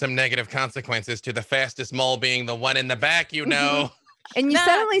could be some negative consequences to the fastest mole being the one in the back, you know. And you Nah.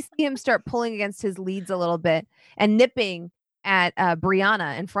 suddenly see him start pulling against his leads a little bit and nipping at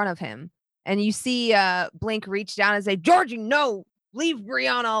Brianna in front of him. And you see Blink reach down and say, Georgie, no, leave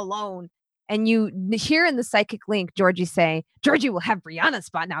Brianna alone. And you hear in the psychic link, Georgie say, Georgie will have Brianna's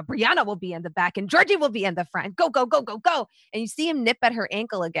spot now. Brianna will be in the back and Georgie will be in the front. Go, go, go, go, go. And you see him nip at her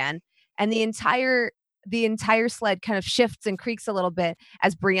ankle again. And the entire sled kind of shifts and creaks a little bit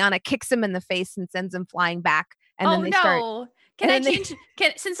as Brianna kicks him in the face and sends him flying back. And oh then they no. start. Can I and then they-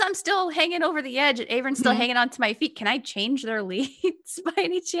 change? Since I'm still hanging over the edge and Avron's still Mhm. hanging onto my feet, can I change their leads by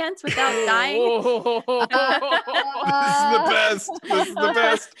any chance without dying? This is the best. This is the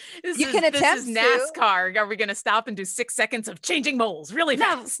best. You can This attempt is to. NASCAR. Are we going to stop and do 6 seconds of changing moles really No,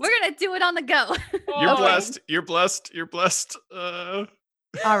 fast? we're gonna do it on the go. You're Oh. blessed. You're blessed. You're blessed.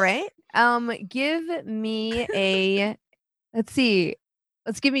 All right. Give me a. Let's see.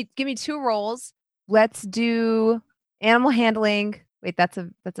 Let's give me 2 rolls. Let's do animal handling. Wait, that's a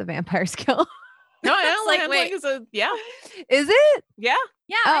vampire skill. No, I It's don't like, like wait. is a yeah. Is it? Yeah.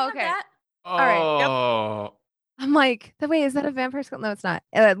 Yeah, Oh, I have okay. that. right, yep. Oh, I'm like, wait, is that a vampire skill? No, it's not.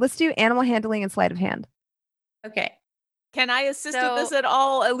 Let's do animal handling and sleight of hand. Okay. Can I assist with So- this at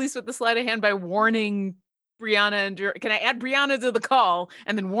all? At least with the sleight of hand by warning Brianna and can I add Brianna to the call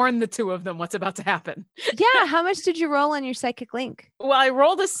and then warn the two of them what's about to happen? Yeah. How much did you roll on your psychic link? Well, I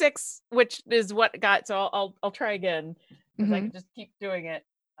rolled a 6, which is what got. So I'll try again. 'Cause I Mhm. can just keep doing it.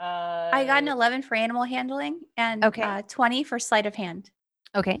 I got an 11 for animal handling and Okay. 20 for sleight of hand.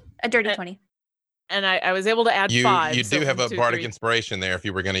 Okay. A dirty Uh, 20. And I was able to add You 5. you so do have a 1, 2, bardic 3. inspiration there if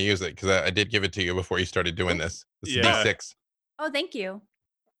you were going to use it, because I did give it to you before you started doing this. This is Yeah. D6. Oh, thank you.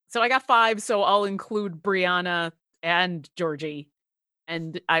 So I got 5, so I'll include Brianna and Georgie.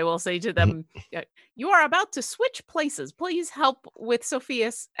 And I will say to them, you are about to switch places. Please help with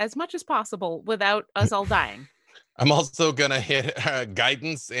Sophia's as much as possible without us all dying. I'm also going to hit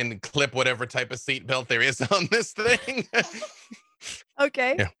guidance and clip whatever type of seatbelt there is on this thing.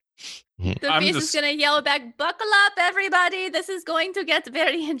 Okay. Yeah. Sophia's just- is going to yell back, buckle up, everybody. This is going to get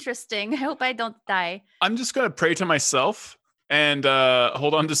very interesting. I hope I don't die. I'm just gonna pray to myself and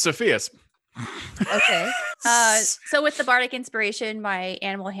hold on to Sophia's. Okay. So with the bardic inspiration, my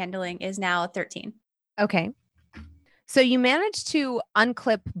animal handling is now 13. Okay. So you manage to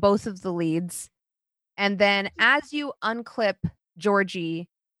unclip both of the leads. And then as you unclip Georgie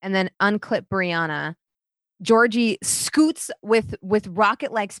and then unclip Brianna, Georgie scoots with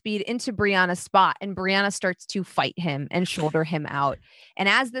rocket-like speed into Brianna's spot, and Brianna starts to fight him and shoulder him out. And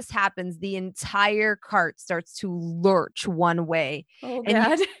as this happens, the entire cart starts to lurch one way. Oh, And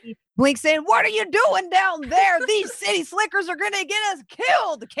God. you see Blink saying, "What are you doing down there? These city slickers are gonna get us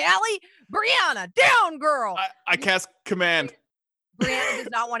killed, Callie. Brianna, down, girl." I cast command. Brianna does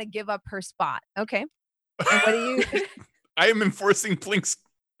not want to give up her spot. Okay. And what do you? I am enforcing Blink's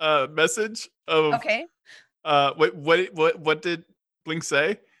message of Okay. what did Blink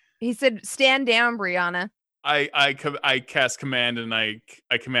say? He said, "Stand down, Brianna." I cast command and I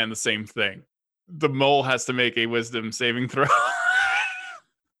command the same thing. The mole has to make a wisdom saving throw.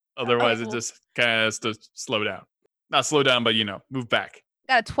 Otherwise, it Oh. just kind of has to slow down. Not slow down, but move back.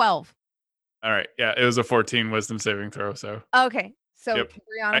 Got a 12. All right. Yeah, it was a 14 wisdom saving throw. So Okay. So Yep.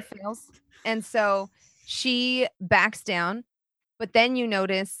 Brianna I- fails. And so she backs down, but then you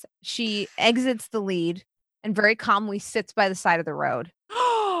notice she exits the lead and very calmly sits by the side of the road.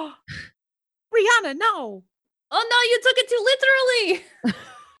 Brianna, no. Oh, no, you took it too literally.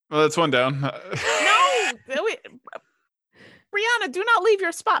 well, that's one down. No. Wait. Brianna, do not leave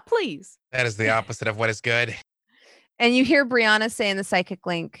your spot, please. That is the opposite of what is good. And you hear Brianna say in the psychic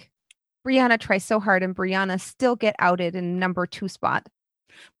link, "Brianna tries so hard and Brianna still get outed in number 2 spot."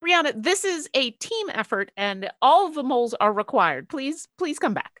 Brianna, this is a team effort and all of the moles are required. Please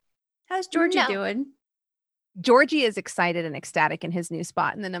come back. How's Georgie No. doing? Georgie is excited and ecstatic in his new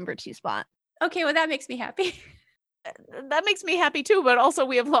spot in the number 2 spot. Okay, well, that makes me happy. That makes me happy too, but also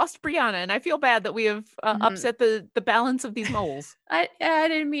we have lost Brianna and I feel bad that we have Mhm. upset the balance of these moles. I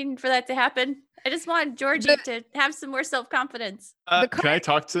didn't mean for that to happen. I just wanted Georgie to have some more self-confidence. The Can I cart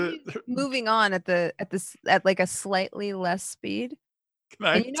talk to? Moving on at like a slightly less speed. Can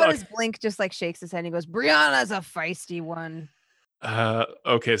I And you talk? notice Blink just like shakes his head and he goes, "Brianna's a feisty one."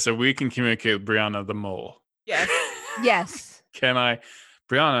 Okay, so we can communicate with Brianna the mole. Yes. Yes. Can I,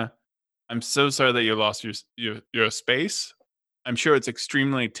 Brianna? I'm so sorry that you lost your space. I'm sure it's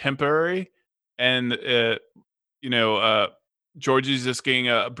extremely temporary, and Georgie's just getting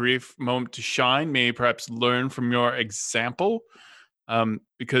a brief moment to shine. Maybe perhaps learn from your example,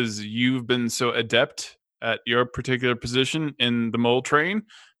 because you've been so adept at your particular position in the mole train,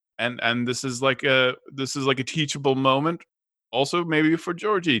 and this is like a teachable moment. Also, maybe for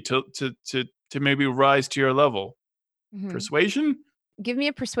Georgie to maybe rise to your level. Mhm. Persuasion. Give me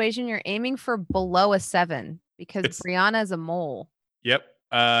a persuasion. You're aiming for below a 7 because It's- Brianna is a mole. Yep.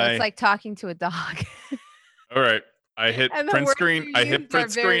 So it's like talking to a dog. All right. I hit And the print words screen. you I used hit are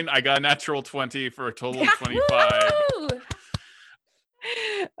print very- screen. I got a natural 20 for a total of 25. Woo!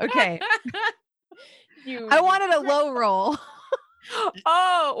 Okay. You- I wanted a low roll.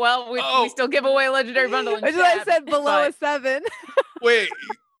 Oh, well, Oh. we still give away a legendary bundle. in Which is why I chat, said below a but 7. Wait.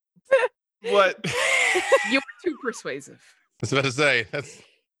 What? You were too persuasive. I was about to say, that's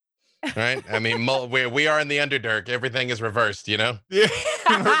right. I mean, we are in the Underdark. Everything is reversed, Yeah.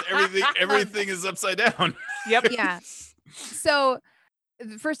 Everything is upside down. Yep. Yeah. So,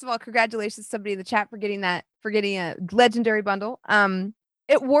 first of all, congratulations to somebody in the chat for getting a legendary bundle.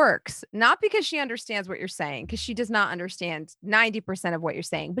 It works not because she understands what you're saying, because she does not understand 90% of what you're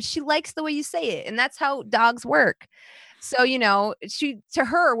saying, but she likes the way you say it, and that's how dogs work. So, to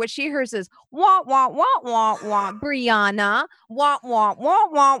her, what she hears is wah wah wah wah wah Brianna, wah wah wah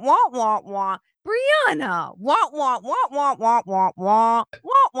wah wah wah wah Brianna, wah wah wah wah wah wah wah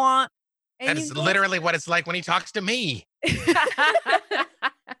wah wah. And That you is know- literally what it's like when he talks to me.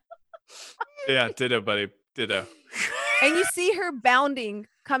 Yeah, ditto, buddy. Ditto. And you see her bounding,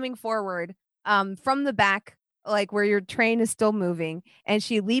 coming forward from the back, like where your train is still moving. And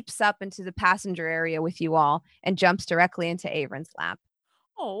she leaps up into the passenger area with you all and jumps directly into Avron's lap.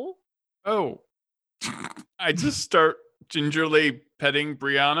 Oh. Oh. I just start gingerly petting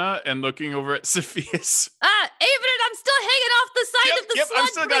Brianna and looking over at Sophia's. Avon, I'm still hanging off the side of the Yep, sled. I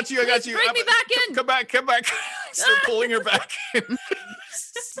still got you. I got Please you. Bring me back in. Come back. Start pulling her back in.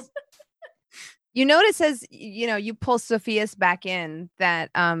 You notice as you pull Sophia's back in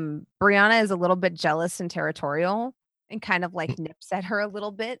that Brianna is a little bit jealous and territorial and kind of like nips at her a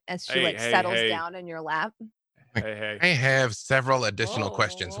little bit as she settles down in your lap. Hey. I have several additional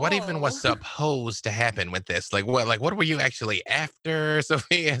questions. What even was Whoa. supposed to happen with this? Like what were you actually after,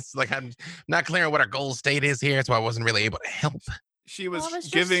 Sophia? It's like I'm not clear on what our goal state is here, so I wasn't really able to help. She was, I was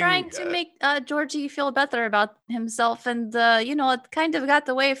just giving trying to make Georgie feel better about himself, and it kind of got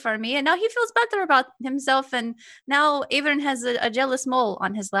away from me, and now he feels better about himself, and now Avon has a jealous mole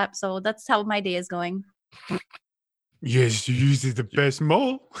on his lap, so that's how my day is going. Yes, you're usually the best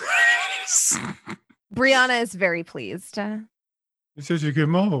mole. Brianna is very pleased. You're such a good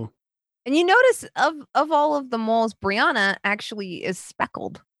mole. And you notice of all of the moles, Brianna actually is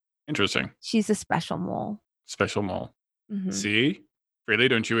speckled. Interesting. She's a special mole. Special mole. Mhm. See? Really,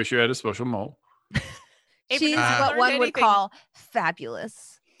 don't you wish you had a special mole? She's hasn't what learned one would anything. call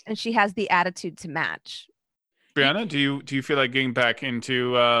fabulous. And she has the attitude to match. Brianna, do you feel like getting back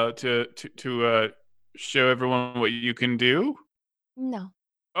into to show everyone what you can do? No.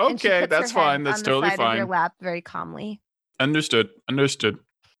 And she Okay, puts her that's head fine. That's on the totally side of your fine. lap very calmly. Understood. I'm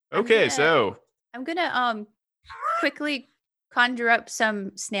Okay, gonna- so I'm gonna quickly conjure up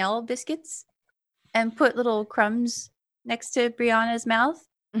some snail biscuits and put little crumbs next to Brianna's mouth.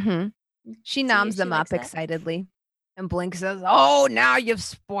 Mm-hmm. She See noms if she them up likes that. excitedly. And Blink says, "Oh, now you've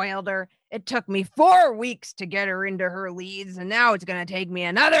spoiled her. It took me 4 weeks to get her into her leads, and now it's going to take me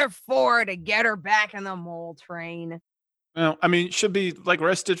another 4 to get her back in the mole train. well, I mean, should be like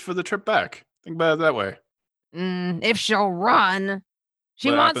rested for the trip back. Think about it that way. If she'll run. She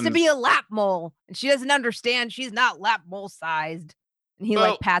What wants to be happens- a lap mole, and she doesn't understand she's not lap mole sized." And he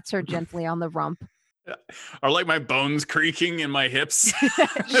Well- pats her gently on the rump. Are like my bones creaking in my hips?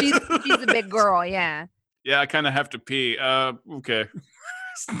 she's a big girl, yeah. Yeah, I kind of have to pee. Okay.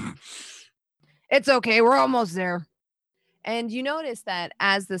 It's okay. We're almost there. And you notice that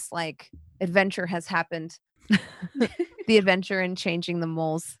as this adventure has happened, the adventure in changing the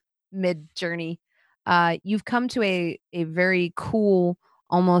moles mid journey, you've come to a very cool,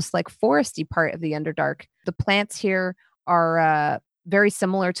 almost like foresty part of the Underdark. The plants here are very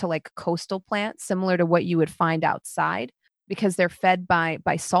similar to coastal plants, similar to what you would find outside, because they're fed by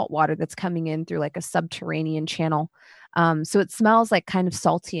salt water that's coming in through a subterranean channel. So it smells kind of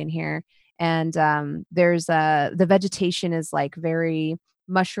salty in here. And there's the vegetation is very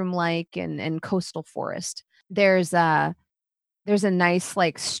mushroom-like and coastal forest. There's a nice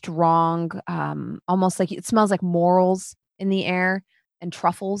strong, almost it smells like morels in the air and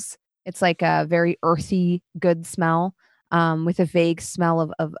truffles. It's a very earthy, good smell, with a vague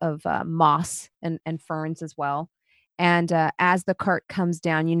smell of moss and ferns as well. And as the cart comes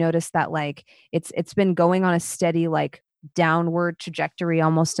down, you notice that it's been going on a steady downward trajectory,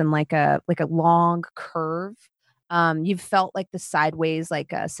 almost in a long curve. You've felt the sideways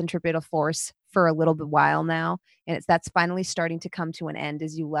centripetal force for a little bit while now, and that's finally starting to come to an end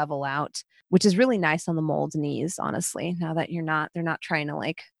as you level out, which is really nice on the mold's knees, honestly, now that they're not trying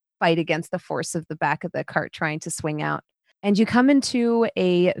to fight against the force of the back of the cart trying to swing out. And you come into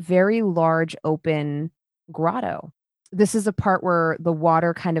a very large open grotto. This is a part where the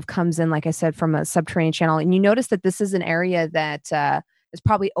water kind of comes in, like I said, from a subterranean channel. And you notice that this is an area that is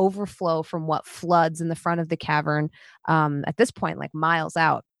probably overflow from what floods in the front of the cavern at this point, miles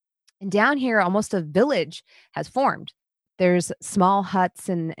out. And down here, almost a village has formed. There's small huts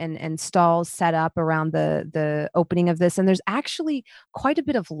and stalls set up around the opening of this. And there's actually quite a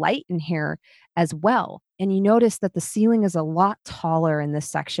bit of light in here as well. And you notice that the ceiling is a lot taller in this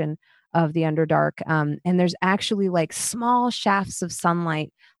section of the Underdark. And there's actually small shafts of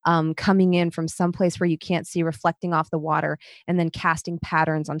sunlight coming in from someplace where you can't see, reflecting off the water and then casting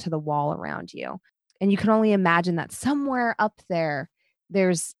patterns onto the wall around you. And you can only imagine that somewhere up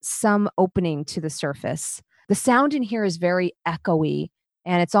there's some opening to the surface. The sound in here is very echoey,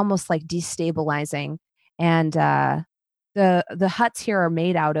 and it's almost destabilizing. And the huts here are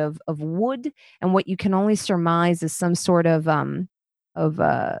made out of wood, and what you can only surmise is some sort of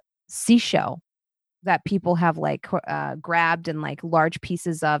seashell that people have grabbed and large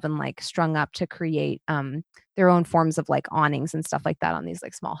pieces of and strung up to create their own forms of awnings and stuff like that on these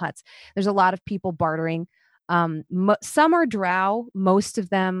small huts. There's a lot of people bartering Some are drow. Most of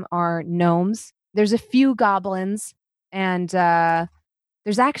them are gnomes. There's a few goblins, and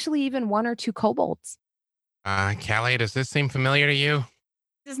there's actually even 1 or 2 kobolds. Callie, does this seem familiar to you?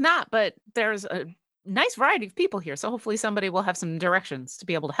 It's not, but there's a nice variety of people here, so hopefully somebody will have some directions to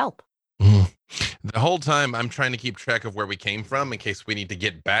be able to help. The whole time I'm trying to keep track of where we came from in case we need to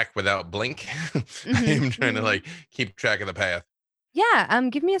get back without Blink. I'm trying to like keep track of the path. Yeah,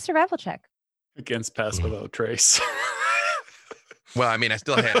 give me a survival check. Against Pass Without Trace. Well, I mean, I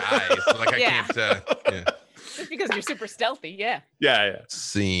still had eyes. So like I Yeah. can't. Yeah. Just because you're super stealthy, yeah. Yeah. Let's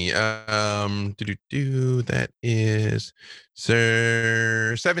see. That is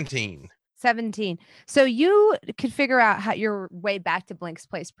Sir 17. 17. So you could figure out how your way back to Blink's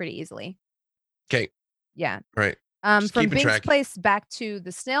place pretty easily. Okay. Yeah. Right. From Just keeping Blink's track. place back to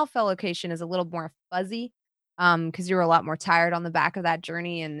the Snailfell location is a little more fuzzy. Because you were a lot more tired on the back of that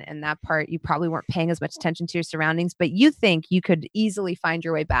journey, and that part you probably weren't paying as much attention to your surroundings, but you think you could easily find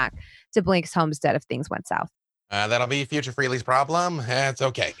your way back to Blink's homestead if things went south. That'll be future Freely's problem. That's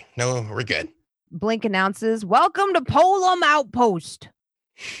okay. No, we're good. Blink announces, "Welcome to Polum Outpost."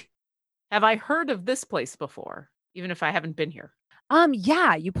 Have I heard of this place before, even if I haven't been here?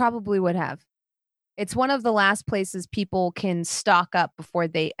 Yeah, you probably would have. It's one of the last places people can stock up before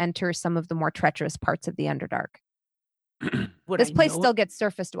they enter some of the more treacherous parts of the Underdark. Would This I place know- still gets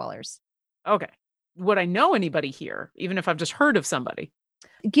surface dwellers. Okay. Would I know anybody here, even if I've just heard of somebody?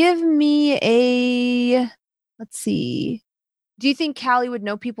 Give me a, let's see. Do you think Callie would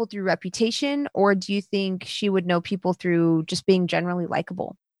know people through reputation, or do you think she would know people through just being generally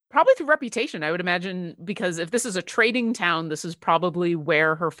likable? Probably through reputation, I would imagine, because if this is a trading town, this is probably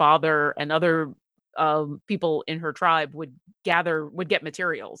where her father and other people in her tribe would get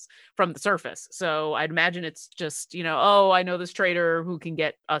materials from the surface. So I'd imagine it's just, oh, I know this trader who can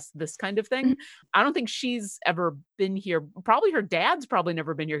get us this kind of thing. I don't think she's ever been here. Probably her dad's probably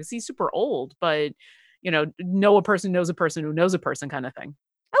never been here because he's super old, but know a person knows a person who knows a person kind of thing.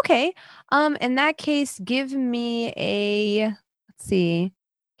 Okay. In that case, give me a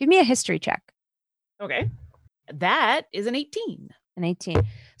history check. Okay. That is an 18. An 18.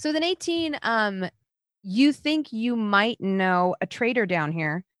 So with an 18, you think you might know a trader down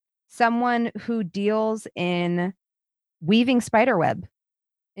here, someone who deals in weaving spiderweb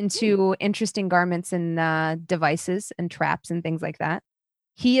into interesting garments and devices and traps and things like that.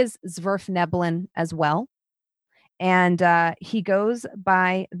 He is Zwerfneblin as well. And he goes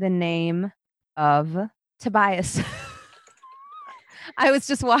by the name of Tobias. I was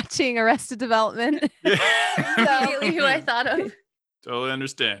just watching Arrested Development. Immediately who I thought of. Totally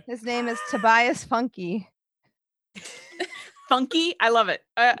understand. His name is Tobias Funky. Funky? I love it.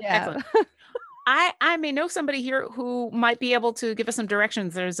 Yeah. Excellent. I may know somebody here who might be able to give us some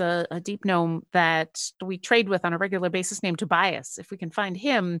directions. There's a deep gnome that we trade with on a regular basis named Tobias. If we can find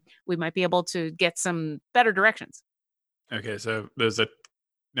him, we might be able to get some better directions. Okay, so there's a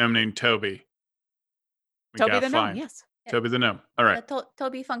gnome named Toby. Toby the gnome, yes. Toby the gnome. All right.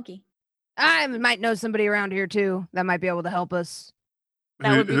 Toby Funky. I might know somebody around here too that might be able to help us.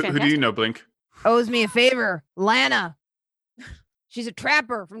 That would be Who do you fantastic. know, Blink? Owes me a favor. Lana. She's a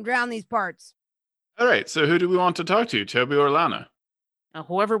trapper from down these parts. All right, so who do we want to talk to, Toby or Lana?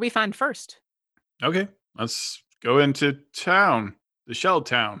 Whoever we find first. Okay, let's go into town, the Shell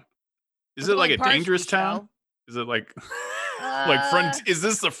Town. Is it like a dangerous town? Is it like Is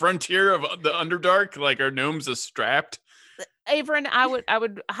this the frontier of the Underdark? Like, are gnomes strapped? Averin, I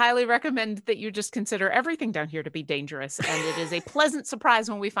would highly recommend that you just consider everything down here to be dangerous, and it is a pleasant surprise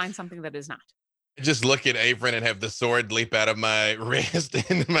when we find something that is not. I just look at Averin and have the sword leap out of my wrist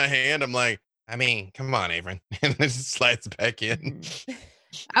into my hand. I'm like, I mean, come on, Averin. And it just slides back in.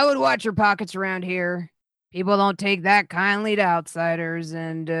 I would watch your pockets around here. People don't take that kindly to outsiders,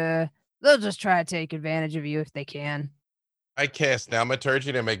 and they'll just try to take advantage of you if they can. I cast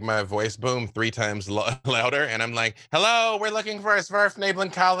Thaumaturgy to make my voice boom 3 times louder, and I'm like, hello, we're looking for a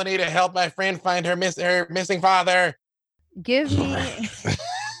Zwerfneblin colony to help my friend find her missing father. Give me...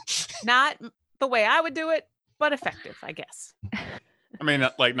 Not the way I would do it, but effective, I guess. I mean,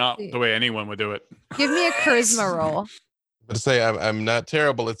 not the way anyone would do it. Give me a charisma roll. But to say I'm not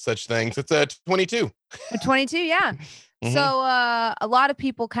terrible at such things. It's a 22. A 22, yeah. Mhm. So a lot of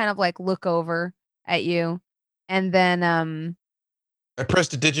people kind of like look over at you, and then I press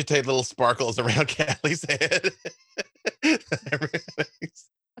to digitate little sparkles around Callie's head.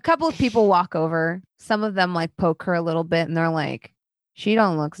 a couple of people walk over. Some of them like poke her a little bit, and they're like, "She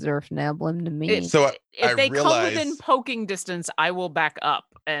don't look Zwerfneblin to me." So If I they come within realize- poking distance, I will back up,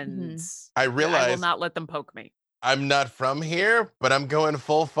 and I I will realize not let them poke me. I'm not from here, but I'm going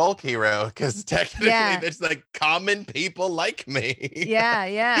full folk hero because technically Yeah. there's like common people like me.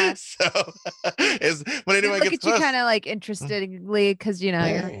 Yeah. So is when They anyone look gets at you close, kind of like interestedly because you're a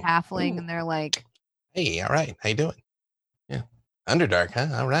Hey. halfling, Ooh. and they're like, hey, all right, how you doing? Yeah, Underdark, huh?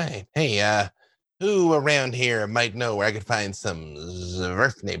 All right. Hey, who around here might know where I could find some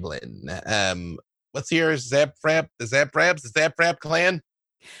Zwerfnablin? What's your Zaprap? The Zaprap clan?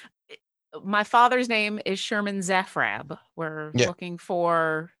 My father's name is Sherman Zafrab. We're Yeah. looking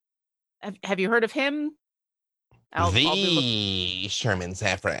for. Have you heard of him? I'll be looking. The Sherman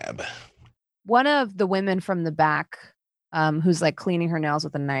Zaprab. one of the women from the back, who's like cleaning her nails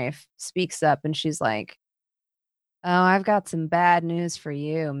with a knife, speaks up and she's like, "Oh, I've got some bad news for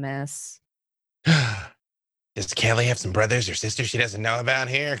you, miss." Does Kelly have some brothers or sisters she doesn't know about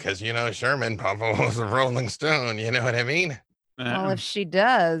here? Because, Sherman Papa was a Rolling Stone. You know what I mean? Well, if she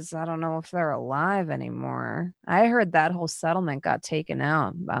does, I don't know if they're alive anymore. I heard that whole settlement got taken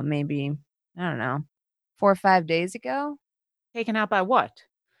out about maybe, I don't know, 4 or 5 days ago. Taken out by what?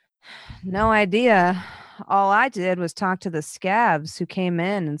 No idea. All I did was talk to the scabs who came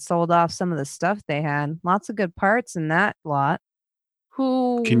in and sold off some of the stuff they had. Lots of good parts in that lot.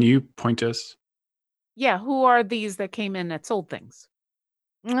 Who? Can you point us? Yeah, who are these that came in that sold things?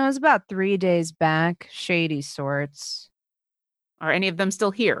 It was about 3 days back. Shady sorts. Are any of them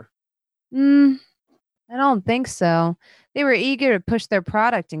still here? I don't think so. They were eager to push their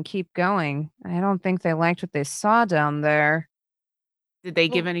product and keep going. I don't think they liked what they saw down there. Did they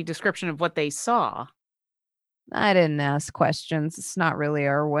give any description of what they saw? I didn't ask questions. It's not really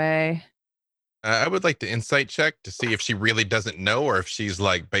our way. I would like to insight check to see if she really doesn't know or if she's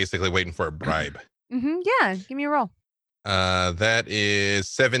like basically waiting for a bribe. Yeah, give me a roll. That is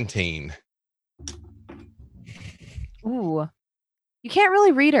 17. Ooh. You can't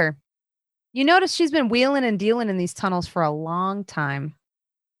really read her. You notice she's been wheeling and dealing in these tunnels for a long time.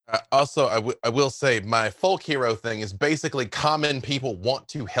 Also, I will say my folk hero thing is basically common people want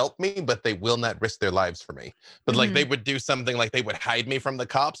to help me, but they will not risk their lives for me. But like they would do something like they would hide me from the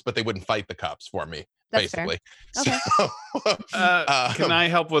cops, but they wouldn't fight the cops for me. That's basically. fair. Okay. So, Can I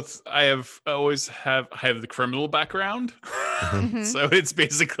help with? I have the criminal background, so it's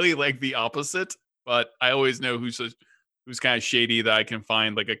basically like the opposite. But I always know who's kind of shady that I can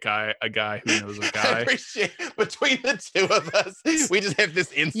find, like a guy who knows a I guy. appreciate between the two of us, we just have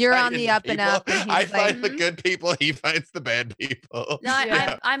this insight. You're on the into up and up, people. and I he's like, find the good people. He finds the bad people. No,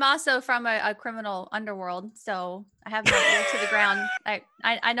 Yeah. I'm also from a criminal underworld, so I have my ear to the ground.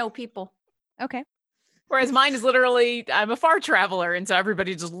 I know people. Okay. Whereas mine is literally, I'm a far traveler, and so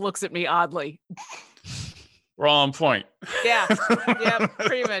everybody just looks at me oddly. We're all on point. Yeah, yeah,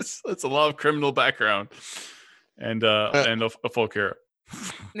 pretty much. It's a lot of criminal background, and a folk hero.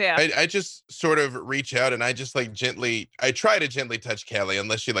 Yeah. I just sort of reach out and I just like I try to gently touch Kelly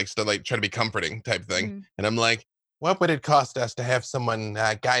unless she likes to like try to be comforting type thing. And I'm like, what would it cost us to have someone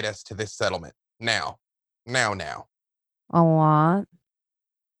guide us to this settlement? Now. A lot.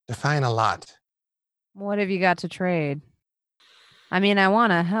 Define a lot. What have you got to trade? I mean, I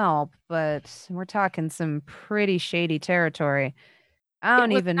want to help, but we're talking some pretty shady territory. I don't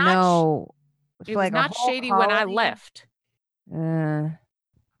was even not know. It was not shady when I left. Sophia,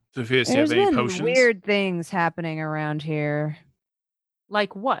 do you There's have any been potions? weird things happening around here.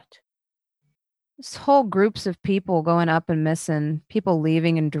 Like what? This whole groups of people going up and missing, people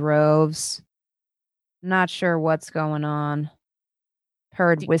leaving in droves. Not sure what's going on.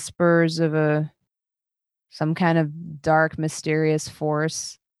 Heard whispers of some kind of dark, mysterious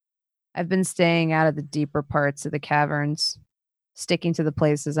force. I've been staying out of the deeper parts of the caverns, sticking to the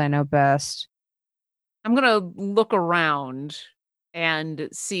places I know best. I'm going to look around and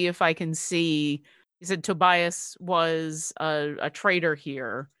see if I can see. You said Tobias was a trader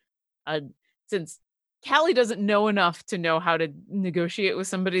here. Since Callie doesn't know enough to know how to negotiate with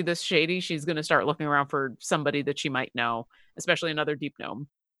somebody this shady, she's going to start looking around for somebody that she might know, especially another deep gnome.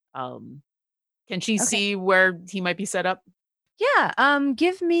 Can she see where he might be set up? Yeah,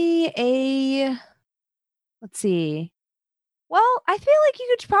 give me a, let's see. Well, I feel like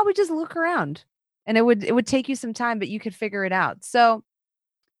you could probably just look around and it would take you some time, but you could figure it out. So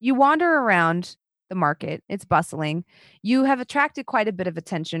you wander around the market. It's bustling. You have attracted quite a bit of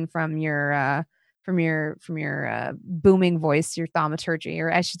attention from your booming voice, your thaumaturgy, or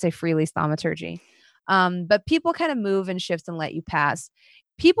I should say Freely's thaumaturgy. But people kind of move and shift and let you pass.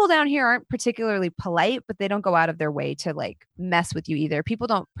 People down here aren't particularly polite, but they don't go out of their way to like mess with you either. People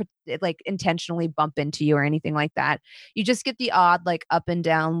don't like intentionally bump into you or anything like that. You just get the odd like up and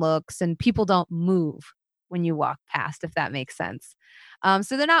down looks, and people don't move. when you walk past, if that makes sense.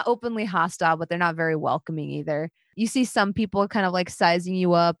 So they're not openly hostile, but they're not very welcoming either. You see some people kind of like sizing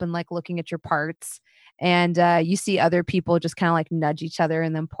you up and like looking at your parts. And you see other people just kind of like nudge each other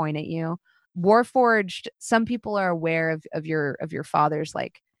and then point at you. Warforged, some people are aware of your father's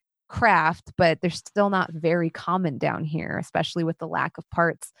like craft, but they're still not very common down here, especially with the lack of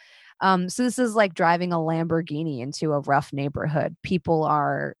parts. So this is like driving a Lamborghini into a rough neighborhood. People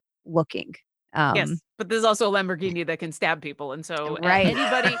are looking. Yes, but there's also a Lamborghini that can stab people, and so Right.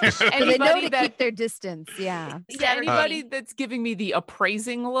 anybody They know to that keep their distance. Yeah. anybody that's giving me the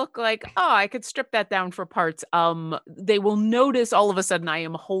appraising look, like, oh, I could strip that down for parts. They will notice all of a sudden I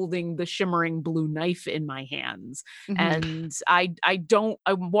am holding the shimmering blue knife in my hands, Mhm. and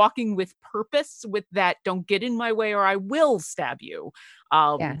I'm walking with purpose with that. Don't get in my way, or I will stab you.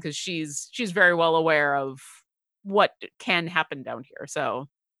 Yeah. Because she's very well aware of what can happen down here. So.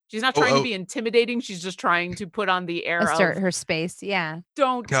 She's not trying to be intimidating. She's just trying to put on the air Assert of her space. Yeah.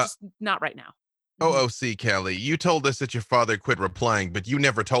 just not right now. OOC, Kelly, you told us that your father quit replying, but you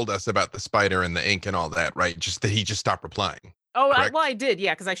never told us about the spider and the ink and all that, right? Just that he just stopped replying. Oh, correct? I did,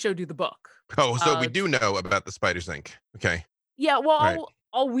 yeah, because I showed you the book. Oh, so we do know about the spider's ink. Okay. Yeah, well, Right.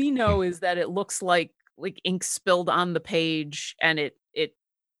 all we know is that it looks like ink spilled on the page and it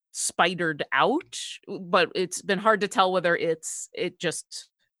spidered out, but it's been hard to tell whether that's just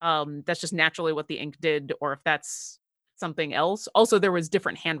naturally what the ink did, or if that's something else. Also, there was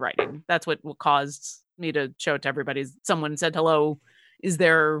different handwriting. That's what caused me to show it to everybody. Someone said, hello,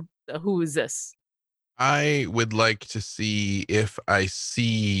 who is this? I would like to see if I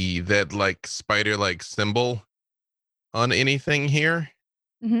see that like spider-like symbol on anything here.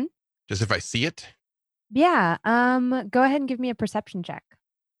 Mhm. Just if I see it. Yeah. Go ahead and give me a perception check.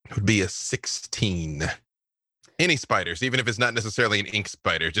 It would be a 16. Any spiders, even if it's not necessarily an ink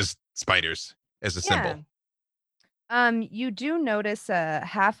spider, just spiders as a symbol. You do notice a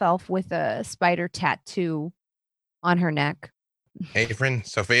half elf with a spider tattoo on her neck. Avrin,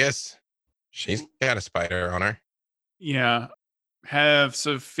 Sophia's, she's got a spider on her. Yeah. Have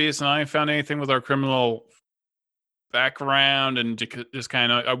Sophia's and I found anything with our criminal background and just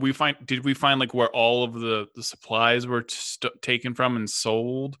kind of did we find like where all of the supplies were taken from and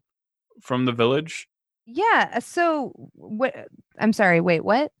sold from the village? Yeah. So what? I'm sorry. Wait,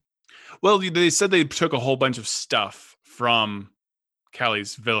 what? Well, they said they took a whole bunch of stuff from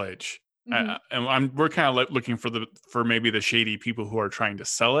Callie's village. Mhm. And we're kind of looking for maybe the shady people who are trying to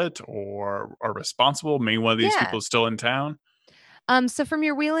sell it or are responsible. Maybe one of these people is still in town. So from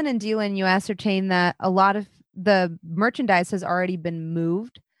your wheeling and dealing, you ascertain that a lot of the merchandise has already been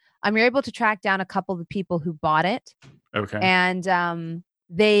moved. You're able to track down a couple of the people who bought it. Okay. And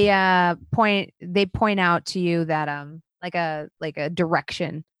they point out to you that like a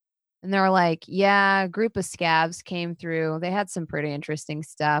direction. And they're like, yeah, a group of scavs came through. They had some pretty interesting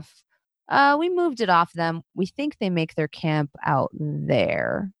stuff. We moved it off them. We think they make their camp out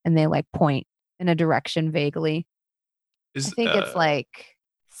there. And they like point in a direction vaguely. I think it's like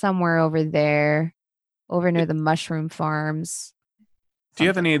somewhere over there, over near the mushroom farms. Do you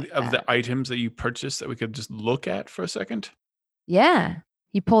have any something of like the that. items that you purchased that we could just look at for a second? Yeah.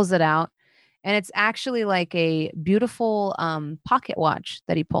 He pulls it out. And it's actually like a beautiful pocket watch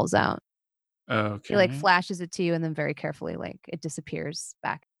that he pulls out. Okay. He like flashes it to you and then very carefully like it disappears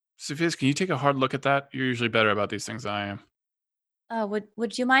back. Sophia's, can you take a hard look at that? You're usually better about these things than I am.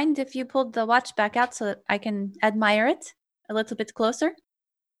 Would you mind if you pulled the watch back out so that I can admire it a little bit closer?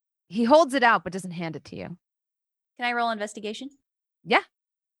 He holds it out but doesn't hand it to you. Can I roll investigation? Yeah.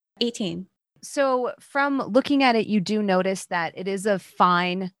 18. So from looking at it, you do notice that it is a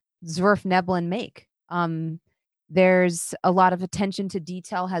fine Zwerfneblin make. There's a lot of attention to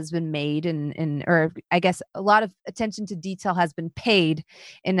detail has been made or I guess a lot of attention to detail has been paid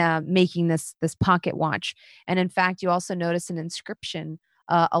in making this pocket watch. And in fact, you also notice an inscription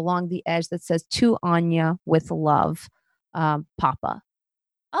along the edge that says to Anya with love, Papa.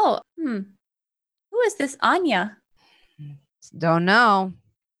 Oh, who is this Anya? Don't know.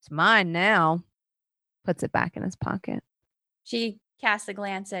 It's mine now. Puts it back in his pocket. She casts a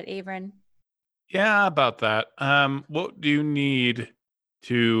glance at Avrin. Yeah, about that. What do you need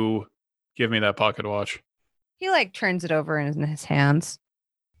to give me that pocket watch? He like turns it over in his hands.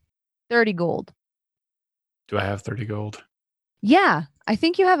 30 gold. Do I have 30 gold? Yeah, I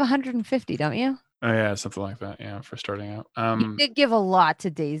think you have 150, don't you? Oh yeah, something like that. Yeah, for starting out. You did give a lot to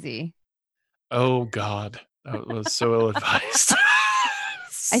Daisy. Oh God, that was so ill advised.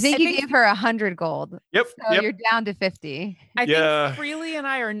 I think I you think- gave her 100 gold. Yep. So Yep. you're down to 50. I Yeah. think Freely and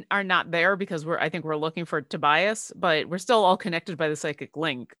I are not there because I think we're looking for Tobias, but we're still all connected by the psychic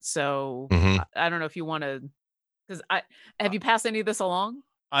link. So Mhm. I don't know if you want to, because have you passed any of this along?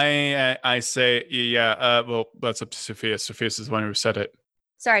 I say, yeah. Well, that's up to Sophia. Sophia's is the one who said it.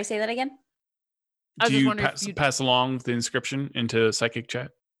 Sorry, say that again. I was Do just you wondering if pass, you'd- pass along the inscription into psychic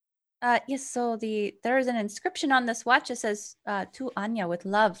chat? Yes, so there is an inscription on this watch that says to Anya with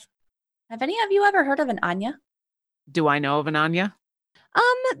love. Have any of you ever heard of an Anya? Do I know of an Anya?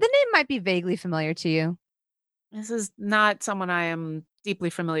 The name might be vaguely familiar to you. This is not someone I am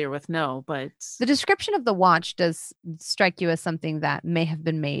deeply familiar with, no, but The description of the watch does strike you as something that may have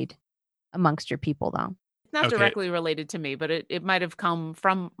been made amongst your people, though. it's not Okay. directly related to me, but it might have come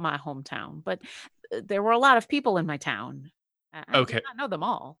from my hometown. But there were a lot of people in my town. I Okay. did not know them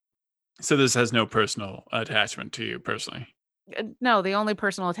all. So this has no personal attachment to you personally. No, the only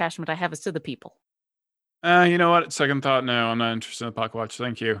personal attachment I have is to the people. You know what? Second thought, no, I'm not interested in the pocket watch.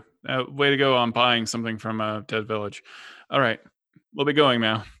 Thank you. Way to go on buying something from a dead village. All right, we'll be going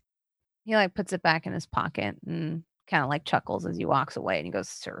now. He like puts it back in his pocket and kind of like chuckles as he walks away and he goes,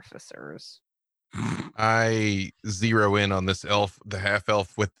 surfacers. I zero in on this elf, the half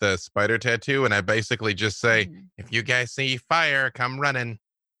elf with the spider tattoo, and I basically just say, Mhm. if you guys see fire, come running.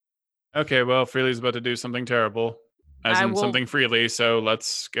 Okay, well, Freely's about to do something terrible, as I in will- something Freely. So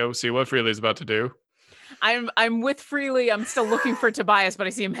let's go see what Freely's about to do. I'm with Freely. I'm still looking for Tobias, but I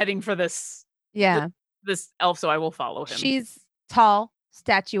see him heading for this Yeah. elf, so I will follow him. She's tall,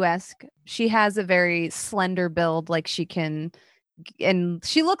 statuesque. She has a very slender build, like she can, and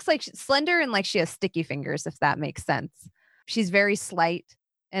she looks like she's slender and like she has sticky fingers, if that makes sense. She's very slight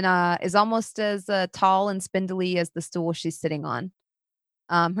and is almost as tall and spindly as the stool she's sitting on.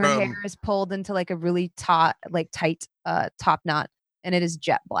 Her hair is pulled into like a really tight top knot, and it is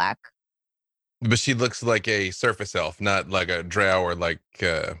jet black. But she looks like a surface elf, not like a drow or like.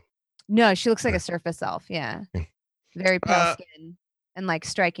 No, she looks like a surface elf. Yeah, Mm. very pale Uh, skin and like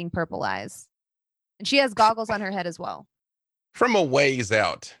striking purple eyes, and she has goggles on her head as well. From a ways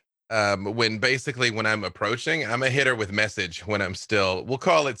out, when I'm approaching, I'm a hitter with message when I'm still, we'll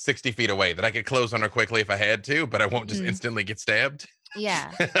call it 60 feet away, that I could close on her quickly if I had to, but I won't just Mhm. instantly get stabbed.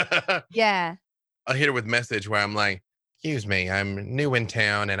 Yeah, yeah. I'll hit her with message where I'm like, excuse me, I'm new in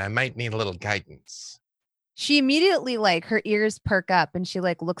town and I might need a little guidance. She immediately like her ears perk up and she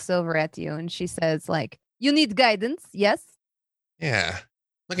like looks over at you and she says like, "You need guidance, yes?" Yeah.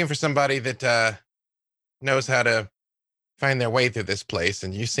 Looking for somebody that knows how to find their way through this place.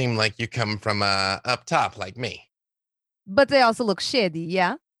 And you seem like you come from up top like me. But they also look shady,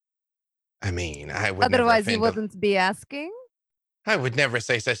 yeah? I mean, I would Otherwise never you wouldn't be asking. I would never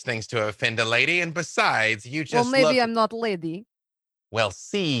say such things to offend a lady. And besides, you Well, just maybe look I'm not lady. well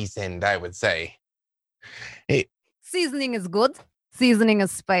seasoned, I would say. Seasoning is good. Seasoning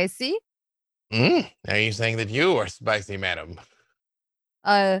is spicy. Are you saying that you are spicy, madam?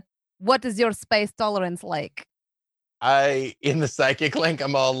 What is your spice tolerance like? In the psychic link,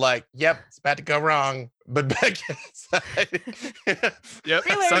 I'm all like, yep, it's about to go wrong. But back inside. Yep.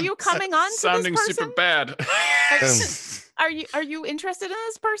 Freely, are you coming on to this sounding super person? bad? Are you interested in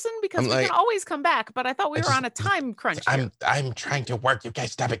this person? Because I'm we like- can always come back, but I thought we I were just- on a time crunch here. I'm trying to work. You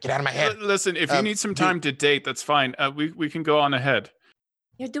guys stop it. Get out of my head. Listen, if you need some time to date, that's fine. We can go on ahead.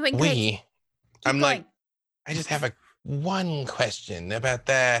 You're doing great. Keep I'm like, going. I just have one question about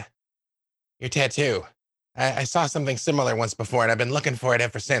your tattoo. I saw something similar once before and I've been looking for it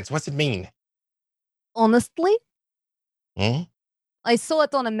ever since. What's it mean? Honestly, Hmm? I saw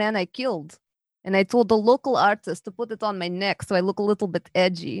it on a man I killed. And I told the local artist to put it on my neck so I look a little bit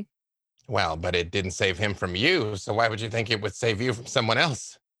edgy. Well, but it didn't save him from you. So why would you think it would save you from someone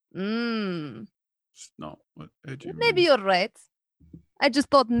else? Mm, It's not what edgy maybe means. you're right. I just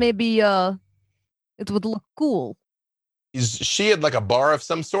thought maybe it would look cool. Is she at like a bar of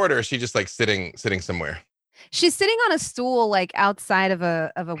some sort, or is she just like sitting somewhere? She's sitting on a stool like outside of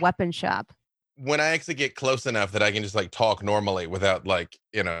a weapon shop. When I actually get close enough that I can just like talk normally without like,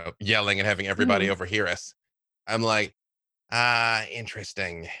 yelling and having everybody overhear us, I'm like,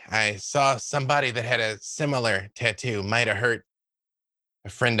 interesting. I saw somebody that had a similar tattoo, might have hurt a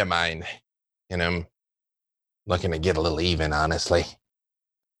friend of mine. And I'm looking to get a little even, honestly.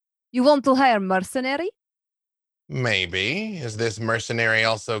 You want to hire mercenary? Maybe. Is this mercenary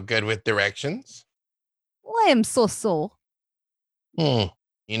also good with directions? I am so.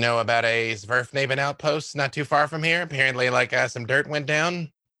 You know about a Zwerfnaven outpost not too far from here? Apparently, like some dirt went down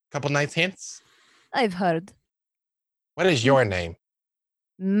a couple nights hence. I've heard. What is your name?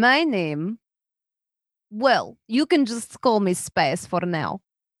 My name? Well, you can just call me Spice for now.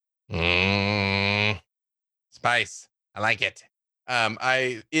 Spice. I like it.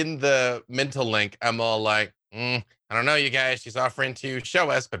 I in the mental link, I'm all like, I don't know, you guys. She's offering to show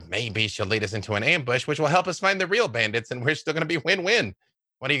us, but maybe she'll lead us into an ambush, which will help us find the real bandits, and we're still going to be win-win.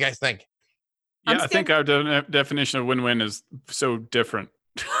 What do you guys think? Yeah, I think our definition of win-win is so different.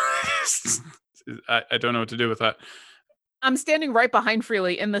 I don't know what to do with that. I'm standing right behind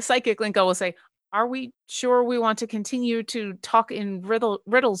Freely. In the psychic link, I will say, are we sure we want to continue to talk in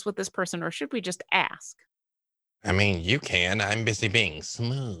riddles with this person, or should we just ask? I mean, you can. I'm busy being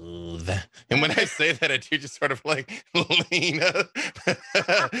smooth. And when I say that, I do just sort of like lean up.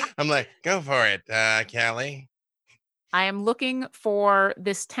 I'm like, go for it, Callie. I am looking for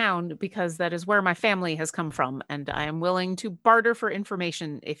this town because that is where my family has come from, and I am willing to barter for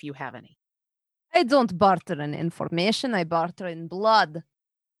information if you have any. I don't barter in information. I barter in blood.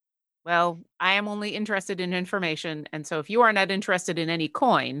 Well, I am only interested in information, and so if you are not interested in any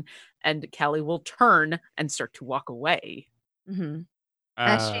coin, and Callie will turn and start to walk away. Mm-hmm.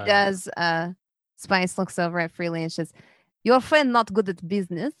 As she does, Spice looks over at Freely and says, "Your friend not good at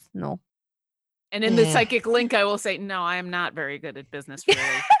business, no." And in the psychic link, I will say, no, I am not very good at business, really.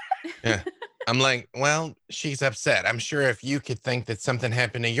 Yeah. I'm like, well, she's upset. I'm sure if you could think that something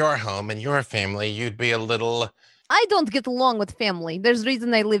happened to your home and your family, you'd be a little... I don't get along with family. There's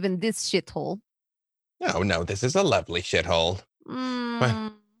reason I live in this shithole. No, this is a lovely shithole.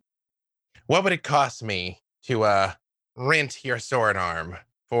 What would it cost me to rent your sword arm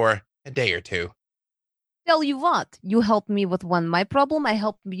for a day or two? Tell you what, you helped me with one my problem, I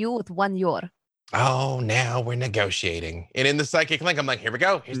helped you with one your. Oh, now we're negotiating. And in the psychic link, I'm like, here we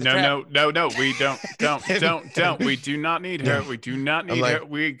go. Here's the trap. No. We don't. We do not need her. We do not need her.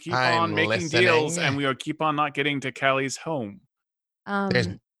 We keep on making deals, and we will keep on not getting to Callie's home.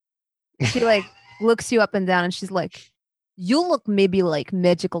 She like looks you up and down, and she's like, "You look maybe like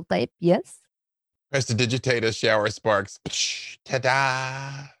magical type, yes?" Prestidigitator shower sparks.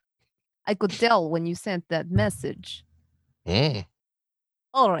 Ta-da! I could tell when you sent that message.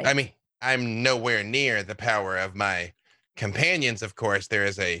 All right. I mean, I'm nowhere near the power of my companions, of course. There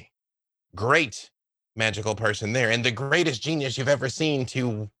is a great magical person there, and the greatest genius you've ever seen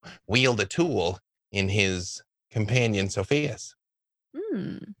to wield a tool in his companion, Sophia's.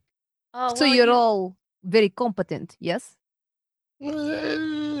 So you're all very competent, yes?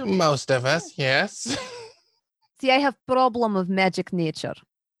 Most of us, yes. See, I have problem of magic nature.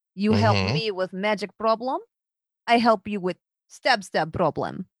 You help me with magic problem. I help you with stab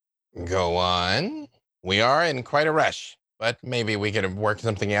problem. Go on. We are in quite a rush, but maybe we could work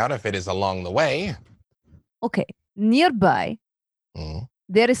something out if it is along the way. Okay. Nearby,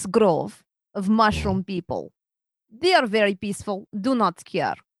 there is grove of mushroom people. They are very peaceful, do not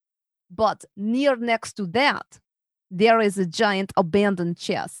care. But near next to that, there is a giant abandoned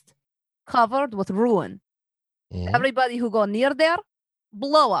chest covered with ruin. Everybody who go near there,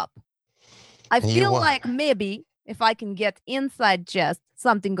 blow up. I feel like maybe if I can get inside chest,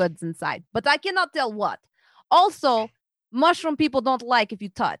 something good's inside, but I cannot tell what. Also, mushroom people don't like if you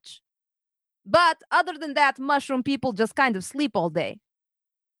touch. But other than that, mushroom people just kind of sleep all day.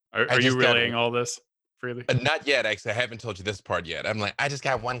 Are you relaying all this, Freely? Not yet, actually. I haven't told you this part yet. I'm like, I just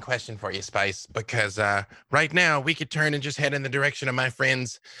got one question for you, Spice, because right now we could turn and just head in the direction of my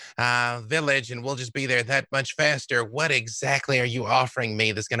friend's village, and we'll just be there that much faster. What exactly are you offering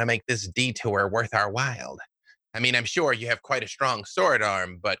me that's going to make this detour worth our while? I mean, I'm sure you have quite a strong sword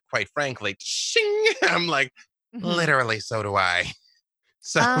arm, but quite frankly, shing, I'm like, literally, so do I.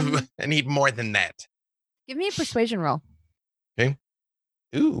 So I need more than that. Give me a persuasion roll. Okay.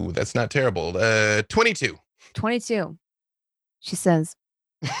 Ooh, that's not terrible. 22. 22. She says,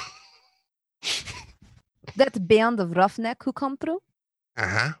 that band of roughneck who come through?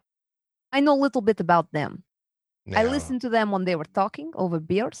 I know a little bit about them. No. I listened to them when they were talking over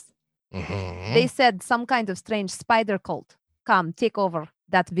beers. They said some kind of strange spider cult come take over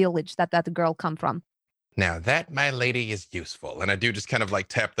that village that girl come from. Now that, my lady, is useful. And I do just kind of like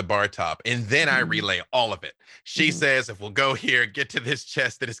tap the bar top, and then I relay all of it. She says if we'll go here, get to this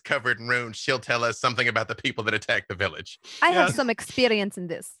chest that is covered in runes, she'll tell us something about the people that attacked the village. I have some experience in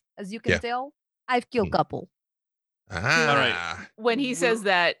this. As you can tell, I've killed a couple. All right. When he says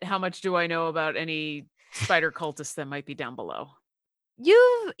that, how much do I know about any spider cultists that might be down below?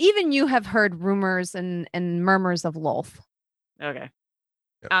 You have heard rumors and murmurs of Lolth. Okay.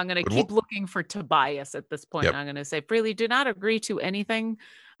 Yep. I'm going to keep looking for Tobias at this point. Yep. I'm going to say, Freely, do not agree to anything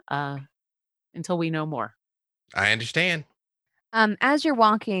until we know more. I understand. As you're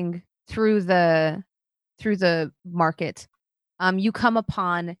walking through the market, you come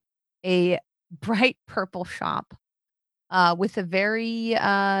upon a bright purple shop with a very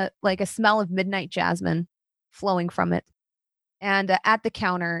like a smell of midnight jasmine flowing from it. And at the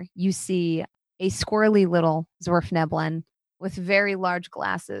counter, you see a squirrely little Zwerfneblin with very large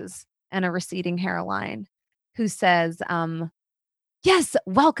glasses and a receding hairline who says, yes,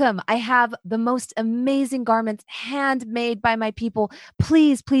 welcome. I have the most amazing garments handmade by my people.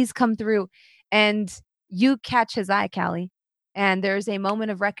 Please, please come through. And you catch his eye, Callie. And there's a moment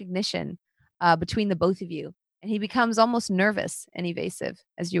of recognition between the both of you. And he becomes almost nervous and evasive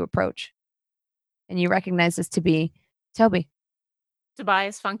as you approach. And you recognize this to be Toby.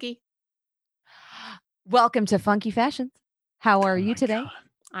 Tobias Funky. Welcome to Funky Fashions. How are Oh you my today? God.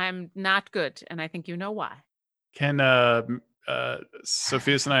 I'm not good, and I think you know why. Can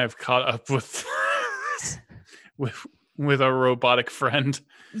Sophia's and I have caught up with with our robotic friend?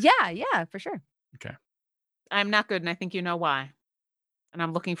 Yeah, for sure. I'm not good, and I think you know why. And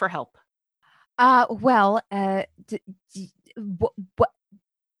I'm looking for help.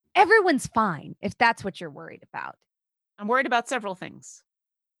 Everyone's fine if that's what you're worried about. I'm worried about several things.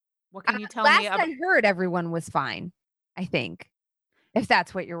 What can you tell Last me about? I heard, everyone was fine. I think, if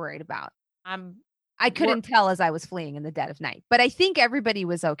that's what you're worried about. I couldn't tell as I was fleeing in the dead of night, but I think everybody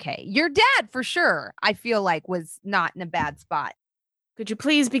was okay. Your dad, for sure, I feel like was not in a bad spot. Could you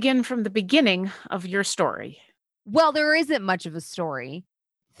please begin from the beginning of your story? Well, there isn't much of a story.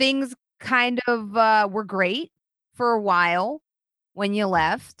 Things kind of were great for a while when you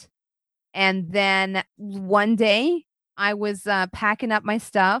left. And then one day I was packing up my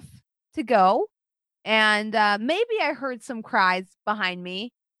stuff to go. And maybe I heard some cries behind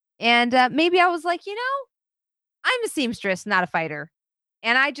me. And maybe I was like, I'm a seamstress, not a fighter.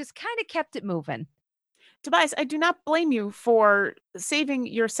 And I just kind of kept it moving. Tobias, I do not blame you for saving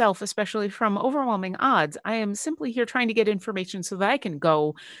yourself, especially from overwhelming odds. I am simply here trying to get information so that I can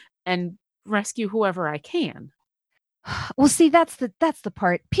go and rescue whoever I can. Well, see, that's the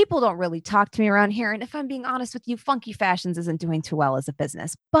part. People don't really talk to me around here. And if I'm being honest with you, Funky Fashions isn't doing too well as a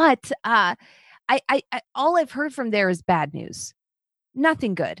business. But I all I've heard from there is bad news.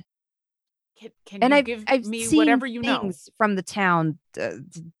 Nothing good. Can you give me whatever you know? Things from the town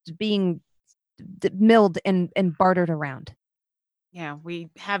being milled and bartered around. Yeah, we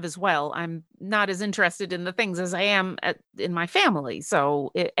have as well. I'm not as interested in the things as I am in my family.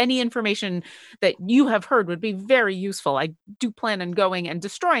 So any information that you have heard would be very useful. I do plan on going and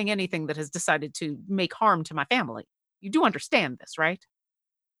destroying anything that has decided to make harm to my family. You do understand this, right?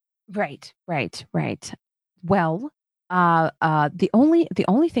 Right. Well, the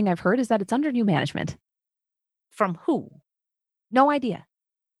only thing I've heard is that it's under new management. From who? No idea.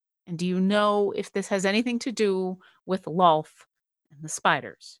 And do you know if this has anything to do with Lolth and the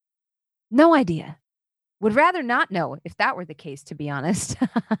spiders? No idea. Would rather not know if that were the case, to be honest.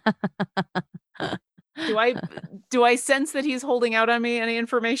 Do I sense that he's holding out on me any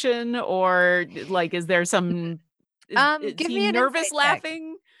information, or like is there some is give he me an nervous insight check.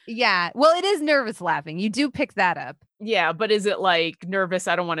 laughing? Yeah. Well, it is nervous laughing. You do pick that up. Yeah, but is it like nervous,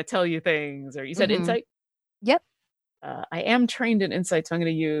 I don't want to tell you things, or you said Mhm. insight? Yep. I am trained in insight, so I'm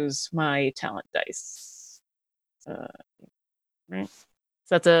going to use my talent dice. Right.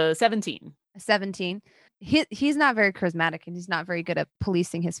 So that's a 17. 17. He's not very charismatic and he's not very good at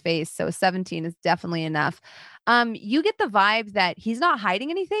policing his face. So a 17 is definitely enough. You get the vibe that he's not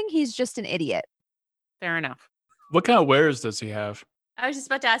hiding anything. He's just an idiot. Fair enough. What kind of wares does he have? I was just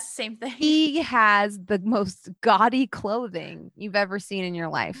about to ask the same thing. He has the most gaudy clothing you've ever seen in your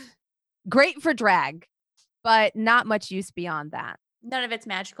life. Great for drag, but not much use beyond that. None of it's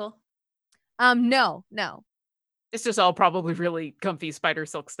magical. No. It's just all probably really comfy spider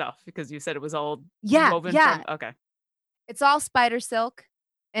silk stuff because you said it was all Yeah, woven yeah. from. Okay. It's all spider silk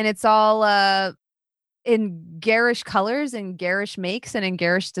and it's all in garish colors and garish makes and in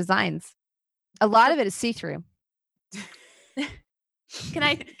garish designs. A lot of it is see-through. Can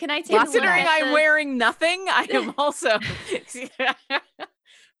I take a look Considering at I'm the- wearing nothing, I am also.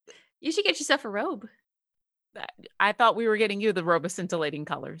 You should get yourself a robe. I thought we were getting you the robe of scintillating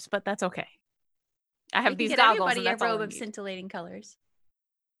colors, but that's okay. I You have can these get goggles, everybody and that's a all robe I of need. scintillating colors.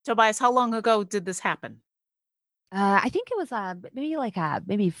 Tobias, how long ago did this happen? I think it was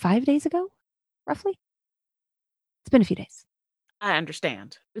maybe 5 days ago, roughly. It's been a few days. I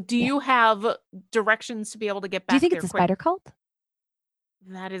understand. Do Yeah. you have directions to be able to get back Do you think there it's a quick? spider cult?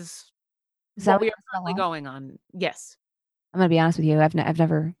 That is Is that what we what are it's currently about? going on. Yes. I'm gonna be honest with you. I've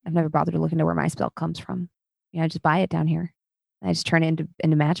never bothered to look into where my spell comes from. I just buy it down here. And I just turn it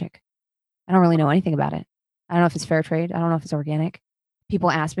into magic. I don't really know anything about it. I don't know if it's fair trade. I don't know if it's organic.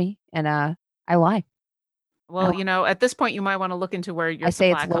 People ask me, and I lie. Well, at this point, you might want to look into where your I say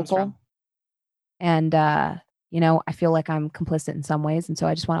supply it's comes local, from. and I feel like I'm complicit in some ways. And so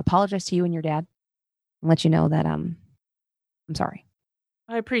I just want to apologize to you and your dad and let you know that I'm sorry.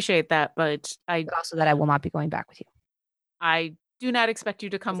 I appreciate that, but But also that I will not be going back with you. I do not expect you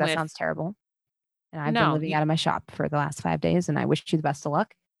to 'Cause come that with. sounds terrible. And I've been No, living out of my shop for the last 5 days, and I wish you the best of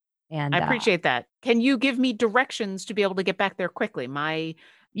luck. And I appreciate that. Can you give me directions to be able to get back there quickly?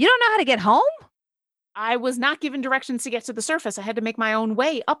 you don't know how to get home? I was not given directions to get to the surface. I had to make my own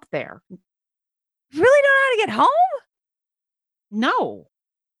way up there. You really don't know how to get home? No.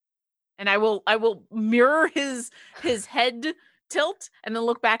 And I will mirror his head tilt and then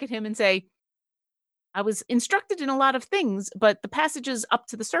look back at him and say, I was instructed in a lot of things, but the passages up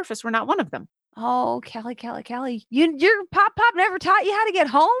to the surface were not one of them. Oh, Kelly. Your pop never taught you how to get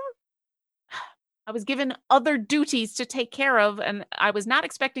home? I was given other duties to take care of, and I was not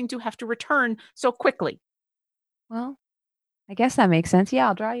expecting to have to return so quickly. Well, I guess that makes sense. Yeah,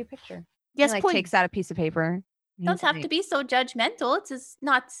 I'll draw you a picture. Yes, He please. takes out a piece of paper. Don't have to be so judgmental. It's just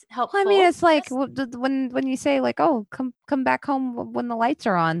not helpful. Well, I mean, it's like Just- when you say like, "Oh, come back home when the lights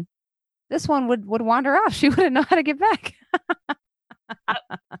are on." This one would wander off. She wouldn't know how to get back.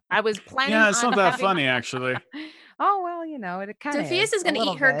 I was planning. Yeah, it's on not that having- funny actually. Oh well, it kind of. Sophia's is going to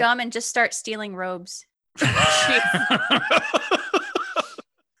eat her gum and just start stealing robes.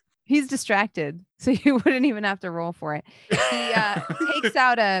 He's distracted, so you wouldn't even have to roll for it. He takes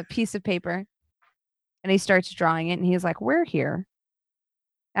out a piece of paper and he starts drawing it. And he's like, "We're here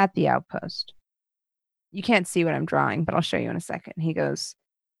at the outpost. You can't see what I'm drawing, but I'll show you in a second." He goes,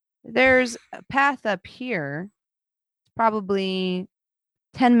 "There's a path up here. It's probably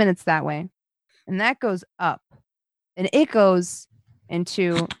 10 minutes that way. And that goes up. And it goes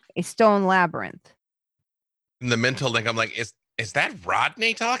into a stone labyrinth." In the mental link, I'm like, is that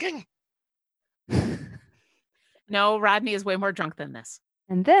Rodney talking? No, Rodney is way more drunk than this.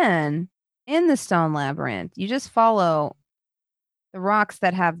 And then in the stone labyrinth, you just follow the rocks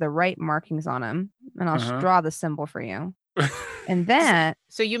that have the right markings on them. And I'll Uh-huh. draw the symbol for you. And that,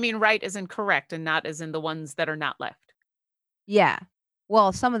 So you mean right as in correct and not as in the ones that are not left. yeah.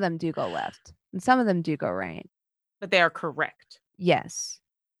 Well, some of them do go left and some of them do go right. But they are correct. Yes.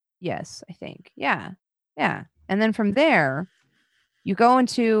 Yes, I think. Yeah. Yeah. And then from there, you go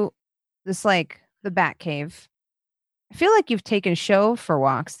into this like the Bat Cave. I feel like you've taken Show for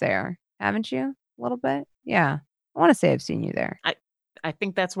walks there, haven't you? A little bit? Yeah. I want to say I've seen you there. I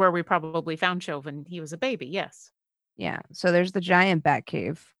think that's where we probably found Chauvin. He was a baby, yes. Yeah. So there's the giant Bat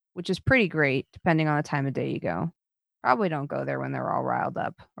Cave, which is pretty great depending on the time of day you go. Probably don't go there when they're all riled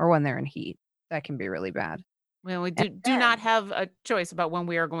up or when they're in heat. That can be really bad. Well, we And do not then- have a choice about when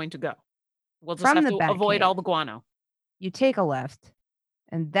we are going to go. We'll just From have the to Bat avoid all Cave. the guano. You take a left,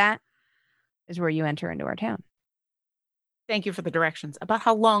 and that is where you enter into our town. Thank you for the directions. About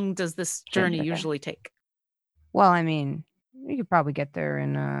how long does this journey okay. usually take? Well, I mean, you could probably get there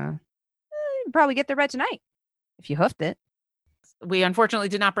in you could probably get there by tonight if you hoofed it. We unfortunately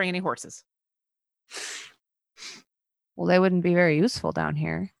did not bring any horses. Well, they wouldn't be very useful down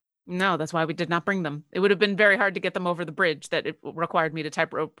here. No, that's why we did not bring them. It would have been very hard to get them over the bridge that it required me to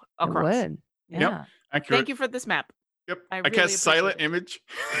tightrope across. It would. Yep. Yeah. Accurate. Thank you for this map. Yep. I I, really cast silent appreciate image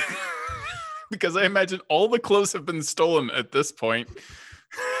because I imagine all the clothes have been stolen at this point.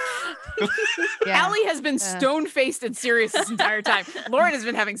 Yeah. Allie has been stone faced and serious this entire time. Lauren has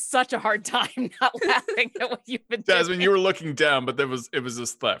been having such a hard time not laughing at what you've been doing. Jasmine, you were looking down, but it was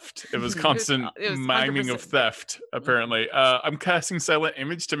just theft. It was constant it was miming of 100% theft, apparently. I'm casting silent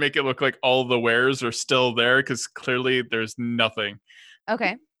image to make it look like all the wares are still there because clearly there's nothing.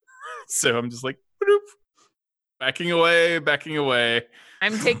 Okay. So I'm just like, bloop, backing away.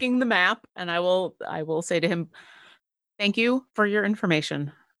 I'm taking the map and I will say to him, thank you for your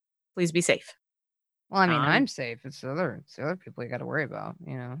information. Please be safe. Well, I mean, Um, I'm safe. It's the other people you got to worry about,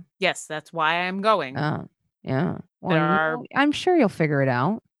 Yes, that's why I'm going. Yeah. Well, There are- I'm sure you'll figure it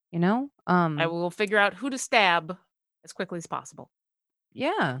out, I will figure out who to stab as quickly as possible.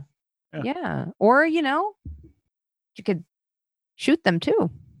 Yeah. Yeah. Yeah. Or, you could shoot them too.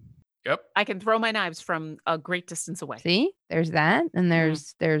 Yep. I can throw my knives from a great distance away. See? There's that. And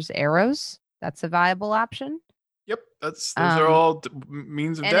Mm-hmm. there's arrows. That's a viable option. Yep. Those are all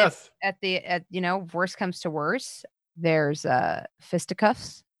means of and death. Worst comes to worse, there's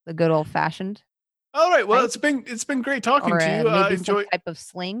fisticuffs, the good old fashioned, All right. Well, right? it's been great talking or to you. maybe Enjoy. some type of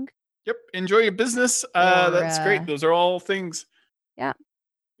sling. Yep. Enjoy your business. Or, That's great. Those are all things. Yeah.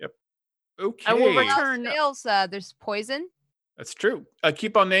 Yep. Okay. I will What else return. fails? There's poison, That's true.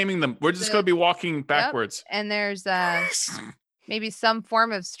 Keep on naming them. We're just The- going to be walking backwards. and there's maybe some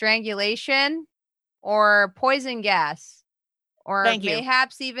form of strangulation or poison gas, or Thank you.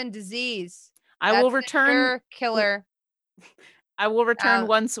 mayhaps even disease. I will That's return. your killer. I will return Uh,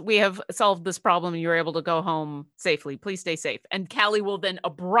 once we have solved this problem and you're able to go home safely. Please stay safe. And Callie will then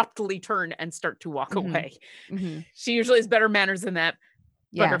abruptly turn and start to walk Mhm. away. Mhm. She usually has better manners than that,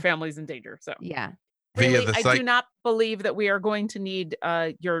 but Yeah. her family's in danger. So Yeah. Via really, the I psych- do not believe that we are going to need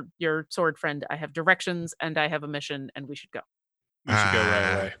your sword friend. I have directions and I have a mission and we should go. We should go right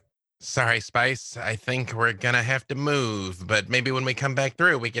Ah. away. Sorry, Spice. I think we're gonna have to move, but maybe when we come back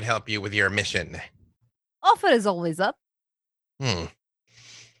through, we could help you with your mission. Offer is always up.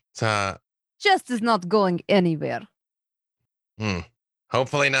 So, Just is not going anywhere.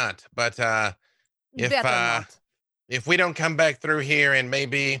 hopefully not. But If, Better not. if we don't come back through here in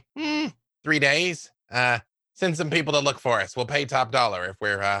maybe 3 days, send some people to look for us. We'll pay top dollar if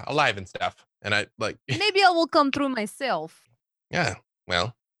we're alive and stuff. And I like, Maybe I will come through myself. yeah,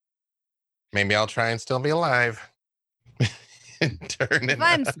 well, maybe I'll try and still be alive. Turn it If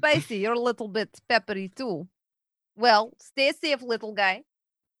I'm up. spicy, you're a little bit peppery too. Well, stay safe, little guy.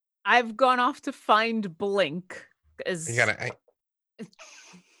 I've gone off to find Blink as You gotta.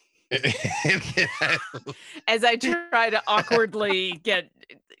 as I try to awkwardly get,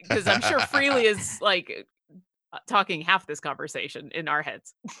 because I'm sure Freely is like talking half this conversation in our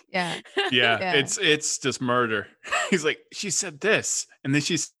heads. Yeah. Yeah, Yeah. it's just murder. He's like, she said this, and then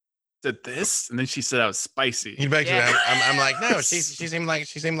she said this, and then she said I was spicy. You'd back to Yeah. that. I'm like, no, she seemed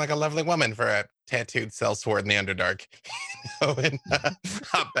like a lovely woman for a tattooed sellsword in the Underdark. And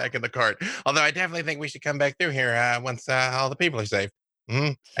hop back in the cart. Although I definitely think we should come back through here once all the people are safe.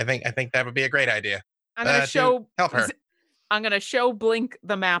 I think that would be a great idea. I'm gonna to show help her. I'm gonna show Blink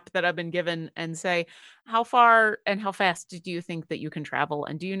the map that I've been given and say, how far and how fast do you think that you can travel?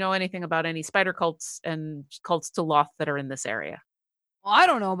 And do you know anything about any spider cults and cults to Loth that are in this area? Well, I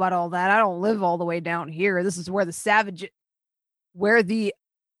don't know about all that. I don't live all the way down here. This is where the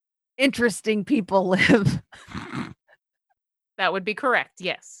interesting people live. That would be correct.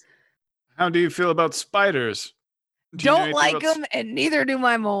 Yes. How do you feel about spiders? Do you know Don't anything like about them, and neither do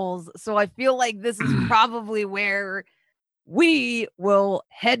my moles. So I feel like this is probably where we will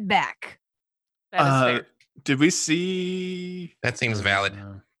head back. That is fair. Did we see? That seems valid.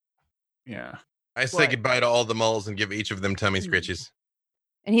 Yeah. I say What? goodbye to all the moles and give each of them tummy Hmm. scritches.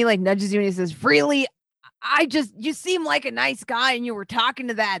 And he like nudges you and he says, Freely, you seem like a nice guy, and you were talking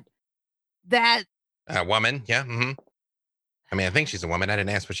to that Woman, yeah. I mean, I think she's a woman. I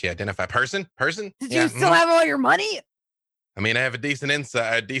didn't ask what she identified. Person. did Yeah, you still have all your money? I mean, I have a decent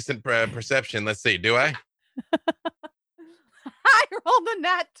insight, a decent perception. Let's see. Do I? I rolled a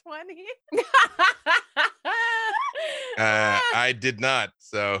nat 20. I did not.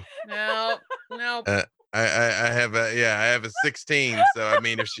 So No. I have a 16. So I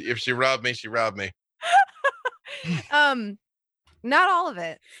mean, if she robbed me, she robbed me. Not all of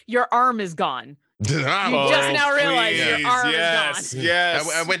it. Your arm is gone. You You just now realize your please, arm is yes, gone.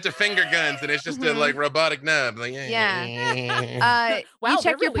 Yes. I went to finger guns and it's just a like robotic nub. Like, Yeah. Wow, You check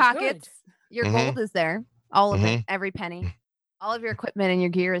they're your really pockets. good. Your Mhm. gold is there. All of it. Mhm. Every penny. All of your equipment and your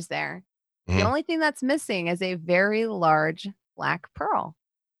gear is there. The Mhm. only thing that's missing is a very large black pearl.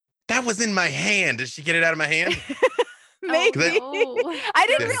 That was in my hand. Did she get it out of my hand? Maybe. no. I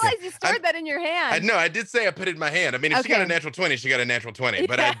didn't Yeah. realize you stored that in your hand. I did say I put it in my hand. I mean, if she got a Okay. natural 20, she got a natural 20.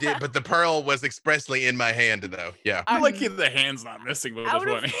 But I did. But the pearl was expressly in my hand, though. Yeah. I like the hand's not missing with Out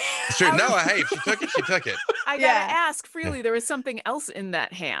this of- one. It's true. out No, of- hey, if she took it, she took it. I gotta Yeah. ask freely. There was something else in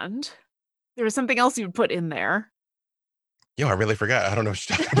that hand. There was something else you'd put in there. Yo, I really forgot. I don't know what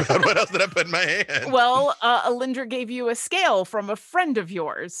you're talking about. What else did I put in my hand? Well, Alindra gave you a scale from a friend of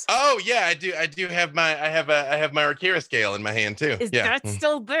yours. Oh yeah, I do have my I have my Rakira scale in my hand too. Is Yeah. that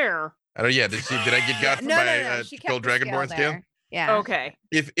still there? I don't. Yeah. Did I get got from No, my no, no. She kept gold the dragonborn scale? there. Yeah. Okay.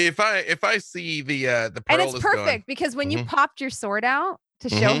 If I see the pearl And it's is perfect gone. because when you Mhm. popped your sword out to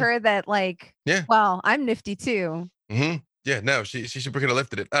show Mhm. her that, like, Yeah. well, I'm nifty too. Yeah, no, she could have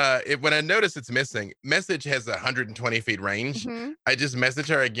lifted it. When I notice it's missing, message has 120 feet range. Mhm. I just message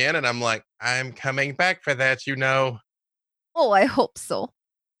her again, and I'm like, I'm coming back for that, you know. Oh, I hope so.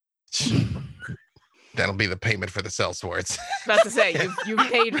 That'll be the payment for the cell swords. About to say you've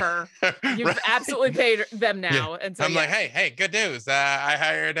paid her. You've Right? absolutely paid them now. And so I'm like, yes. hey, good news. I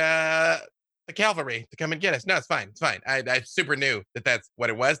hired the cavalry to come and get us. No, it's fine. It's fine. I super knew that's what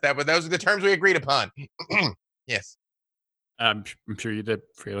it was. Those are the terms we agreed upon. Yes. I'm sure you did,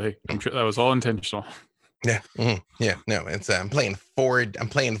 Freely. I'm sure that was all intentional. Yeah. Yeah. No, it's I'm playing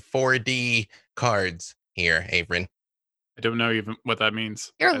 4D cards here, Averin. I don't know even what that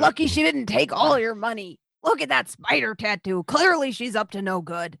means. You're I don't- lucky she didn't take all your money. Look at that spider tattoo. Clearly, she's up to no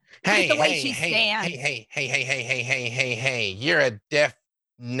good. Look at the way she stands. Hey. You're a deaf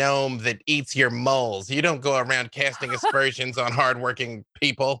gnome that eats your moles. You don't go around casting aspersions on hardworking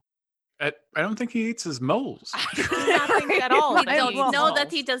people. I don't think he eats his moles. I do not think at all. We that he don't eats know moles.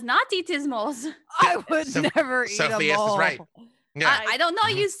 that he does not eat his moles. I would So- never eat Sophia a is mole. right. Yeah. I don't know.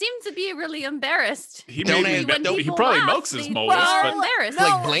 You seem to be really embarrassed. He Don't maybe ask- that- don't- he people probably laugh, milks his they- moles, Well, but embarrassed. No,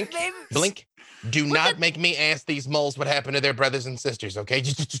 Like blink, maybe- blink. Do not make me ask these moles what happened to their brothers and sisters, okay?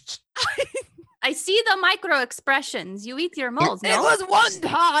 I see the micro expressions. You eat your moles, It no? was one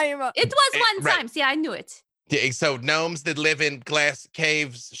time. It was one right. time. See, I knew it. Yeah, so gnomes that live in glass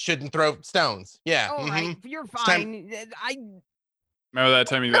caves shouldn't throw stones. Yeah. All mhm. right, you're time- fine. I remember that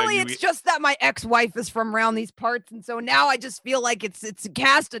time you really, you it's just that my ex-wife is from around these parts, and so now I just feel like it's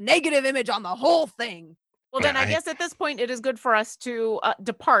cast a negative image on the whole thing. Well, then Yeah, I I- guess at this point it is good for us to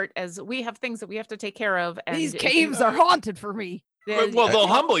depart, as we have things that we have to take care of. And These if you- caves are haunted for me. well, they'll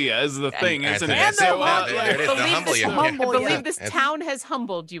humble you is the thing, I isn't think it? And they'll So, humble you. there it is. I They'll believe humble this- you. They'll humble I you. believe this That's- town has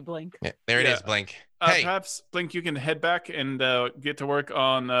humbled you, Blink. Yeah, there it Yeah. is, Blink. Hey, Perhaps Blink, you can head back and get to work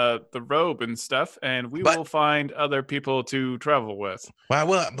on the robe and stuff, and we But- will find other people to travel with.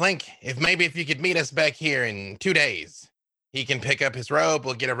 well, Blink, if you could meet us back here in 2 days, he can pick up his robe.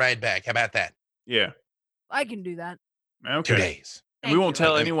 We'll get a ride back. How about that? Yeah. I can do that. 2 Okay. days. And we won't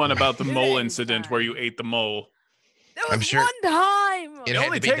tell you. anyone about the mole Today's incident where time. you ate the mole. That I'm was sure- one time. It It had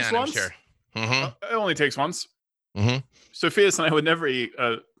only to be takes done, I'm once. sure. Mm-hmm. It only takes once. Mhm. Sophia's and I would never eat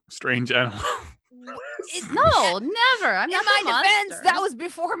a strange animal. No, never. I'm In not my a defense, monster. that was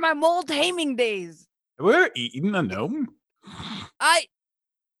before my mole taming days. We're eating a gnome. I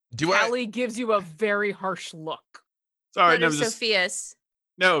Do I? Callie gives you a very harsh look. Sorry, Go no, to just, Sophia's.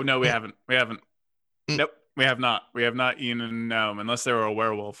 no, we haven't. We haven't. Mm. Nope, we have not. We have not eaten a gnome unless they were a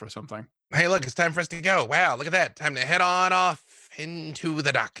werewolf or something. Hey, look, it's time for us to go. Wow, look at that. Time to head on off into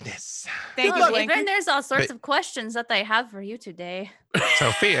the darkness. Thank Oh, you, Blink. Avon, there's all sorts But- of questions that I have for you today.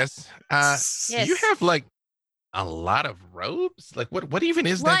 Sophia's, you Yes. have like a lot of robes? Like what even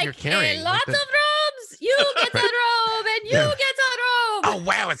is that Like you're carrying? a Like lot the- of robes. You get a robe and you Yeah. get a robe. Oh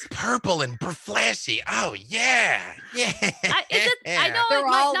wow, it's purple and flashy. Oh yeah. Yeah. I know They're it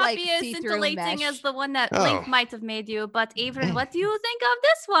might all, not like, be as see-through scintillating mesh. as the one that Oh. Link might have made you, but Avon, what do you think of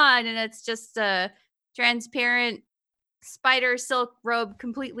this one? And it's just a transparent spider silk robe,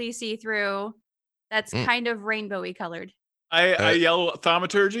 completely see-through. That's Mm. kind of rainbowy colored. I Uh, yell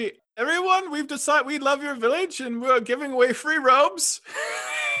thaumaturgy. Everyone, we've decided we love your village and we're giving away free robes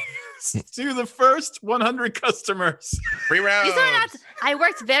to the first 100 customers. Free robes. These are not. I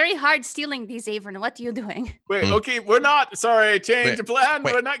worked very hard stealing these, Avon. What are you doing? Wait, Mm. okay, we're not. Sorry, I changed Wait, the plan.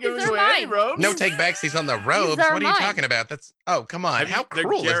 wait. We're not giving These are away any mine. robes. No take backsies on the robes. are What are you mine. talking about? That's come on. Have you- How they're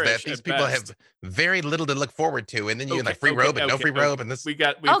cruel is that? garish These at people best. have very little to look forward to, and then you Okay, like free okay, robe and no okay, free okay. robe, and this. We've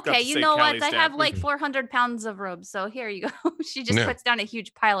got to Okay, you save know what? Callie's I stat. have like 400 pounds of robes, so here you go. She just Yeah. puts down a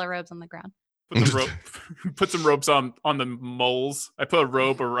huge pile of robes on the ground. Put, the rope, put some ropes on the moles. I put a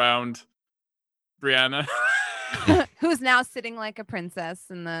rope around Brianna. who's now sitting like a princess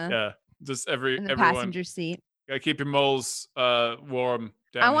in the Yeah, just in the everyone. passenger seat. Gotta keep your moles warm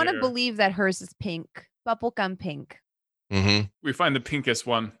down I want to here. believe that hers is pink, bubblegum pink. Mm-hmm. We find the pinkest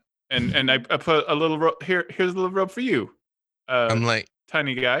one, and I put a little rope here. Here's a little rope for you, I'm like,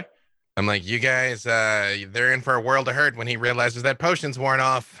 tiny guy. you guys, they're in for a world of hurt when he realizes that potion's worn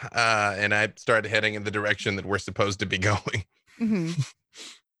off. And I start heading in the direction that we're supposed to be going. Mhm.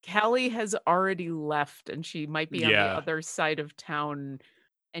 Callie has already left and she might be on the Yeah. other side of town.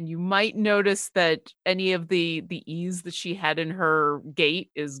 And you might notice that any of the ease that she had in her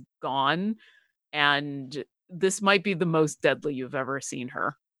gait is gone. And this might be the most deadly you've ever seen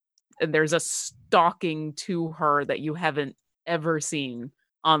her. And there's a stalking to her that you haven't ever seen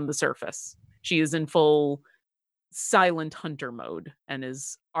on the surface. She is in full silent hunter mode and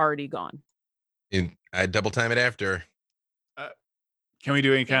is already gone. And I double time it after. Can we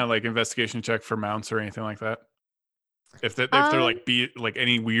do any kind of like investigation check for mounts or anything like that? If they're like like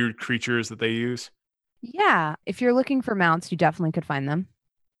any weird creatures that they use. Yeah, if you're looking for mounts, you definitely could find them.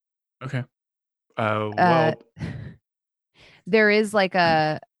 Okay. Well, There is like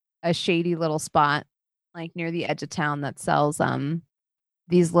a shady little spot like near the edge of town that sells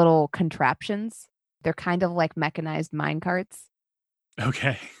these little contraptions. They're kind of like mechanized mine carts.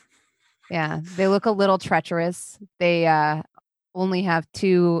 okay. Yeah, they look a little treacherous. They only have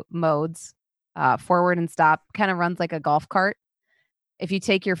 2 modes, forward and stop. Kind of runs like a golf cart. If you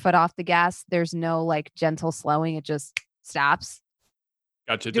take your foot off the gas, there's no like gentle slowing. It just stops.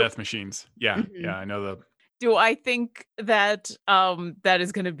 Gotcha. Do- Death machines. Yeah. Mhm. Yeah. I know the. Do I think that that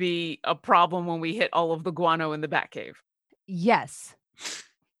is going to be a problem when we hit all of the guano in the Batcave? Yes.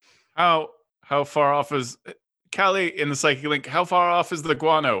 How far off is? Callie, in the psychic link, how far off is the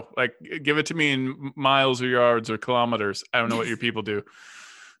guano? Like, give it to me in miles or yards or kilometers. I don't know what your people do.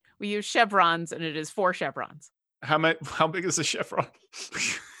 We use chevrons, and it is 4 chevrons. How big is the chevron?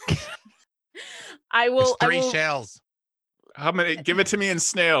 I will. It's 3 shells. How many? Give it to me in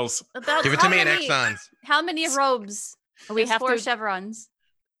snails. About Give it to me in exons. How many robes? We have 4 to. chevrons.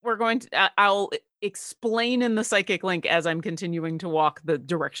 We're going to. I'll explain in the psychic link as I'm continuing to walk the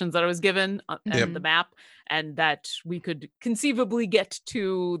directions that I was given and the map, and that we could conceivably get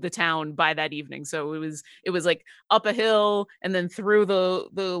to the town by that evening. So it was like up a hill and then through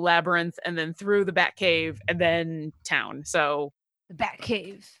the labyrinth and then through the Bat Cave and then town. So The Bat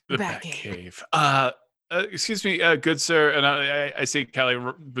Cave. The Bat Cave. Excuse me, good sir, and I see Callie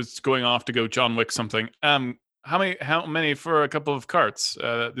was going off to go John Wick something. How many for a couple of carts?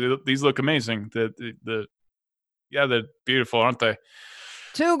 These look amazing. They're beautiful, aren't they?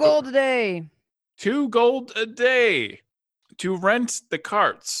 2 gold a day. 2 gold a day to rent the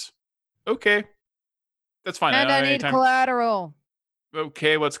carts. Okay, that's fine. And I need collateral.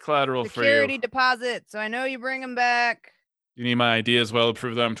 Okay, what's collateral for you? Security deposit. So I know you bring them back. You need my ID as well to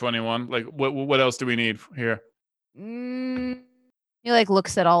prove that I'm 21. Like, what else do we need here? He like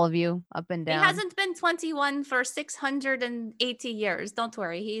looks at all of you up and down. He hasn't been 21 for 680 years. Don't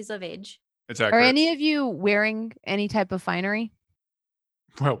worry, he's of age. It's accurate. Are any of you wearing any type of finery?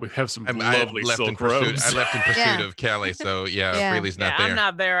 Well, we have some I lovely left in silk pursuit. robes. I left in pursuit of Callie, so Yeah. Freely's not yeah, there. I'm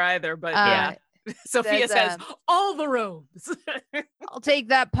not there either, but yeah. Sophia there's, says all the robes. I'll take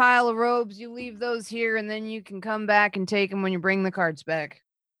that pile of robes. You leave those here, and then you can come back and take them when you bring the cards back.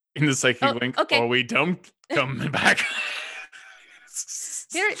 In the psychic Oh, link, okay. or we don't come back.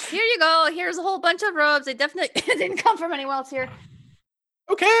 Here you go. Here's a whole bunch of robes. They definitely didn't come from anyone else here.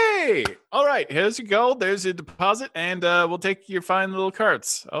 Okay. All right. Here's your gold. There's your deposit, and we'll take your fine little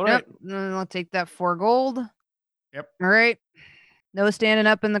carts. All right. Yep. Then I'll take that 4 gold. Yep. All right. No standing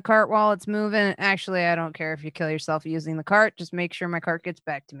up in the cart while it's moving. Actually, I don't care if you kill yourself using the cart. Just make sure my cart gets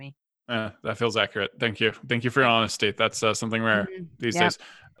back to me. That feels accurate. Thank you. Thank you for your honesty. That's something rare these days.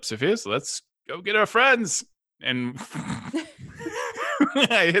 Sophia, so let's go get our friends. And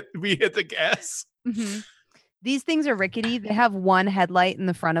we hit the gas. Mm-hmm. These things are rickety. They have 1 headlight in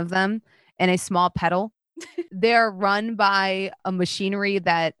the front of them and a small pedal. They're run by a machinery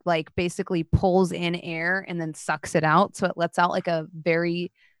that like basically pulls in air and then sucks it out. So it lets out like a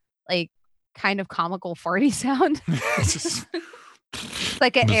very like kind of comical farty sound. It's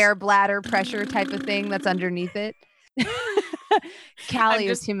like an air bladder pressure type of thing that's underneath it. Callie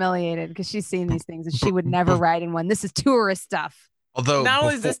is humiliated because she's seen these things and she would never ride in one. This is tourist stuff. Although not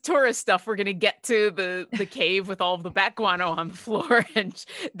only is this tourist stuff, we're gonna get to the cave with all of the bat guano on the floor, and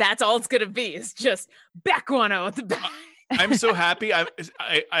that's all it's gonna be is just bat guano at the back. I'm so happy. I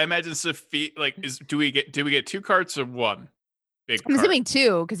imagine Sophie do we get 2 carts or 1? Big I'm cart? assuming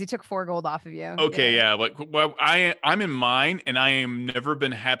 2 because he took 4 gold off of you. Okay, yeah. Like, well, I'm in mine, and I am never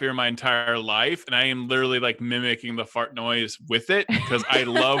been happier in my entire life, and I am literally like mimicking the fart noise with it because I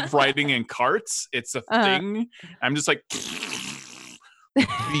love riding in carts. It's a thing. I'm just like.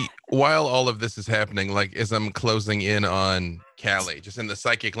 While all of this is happening, like as I'm closing in on Callie, just in the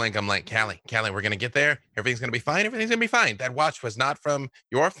psychic link, I'm like, Callie, we're gonna get there. Everything's gonna be fine. Everything's gonna be fine. That watch was not from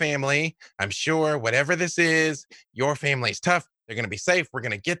your family. I'm sure whatever this is, your family's tough. They're gonna be safe. We're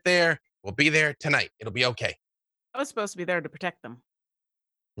gonna get there. We'll be there tonight. It'll be okay. I was supposed to be there to protect them.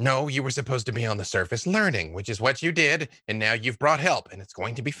 No, you were supposed to be on the surface learning, which is what you did, and now you've brought help, and it's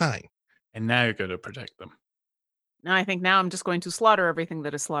going to be fine. And now you're going to protect them. No, I think now I'm just going to slaughter everything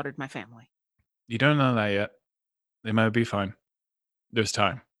that has slaughtered my family. You don't know that yet. They might be fine. There's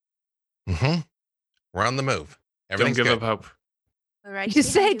time. Mm-hmm. We're on the move. Don't give up hope. All right, You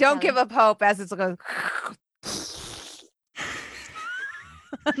say don't give up hope as it's going.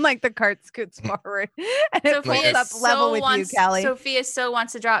 Like the cart scoots forward and it pulls up level with you, Callie. Sophia so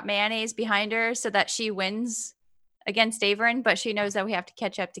wants to drop mayonnaise behind her so that she wins against Averin, but she knows that we have to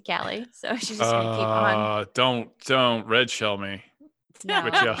catch up to Callie, so she's just gonna keep on. Don't red shell me. No.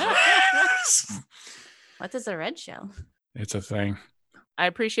 What is a red shell? It's a thing. I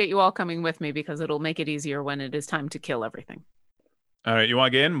appreciate you all coming with me because it'll make it easier when it is time to kill everything. All right, you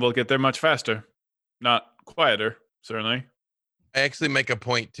want to get in? We'll get there much faster. Not quieter, certainly. I actually make a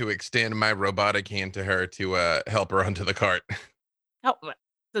point to extend my robotic hand to her to help her onto the cart. How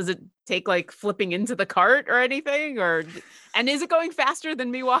does it take like flipping into the cart or anything? And is it going faster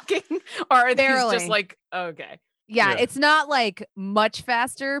than me walking? Or are these just like okay? Yeah, it's not like much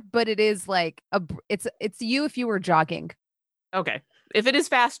faster, but it is like it's you if you were jogging. Okay. If it is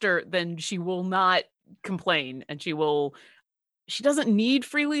faster, then she will not complain and she will she doesn't need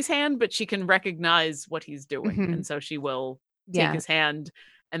Freely's hand, but she can recognize what he's doing. Mhm. And so she will take Yeah. his hand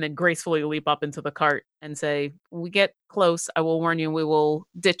and then gracefully leap up into the cart and say, when we get close, I will warn you, we will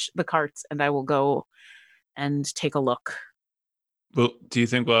ditch the carts and I will go and take a look. Well, do you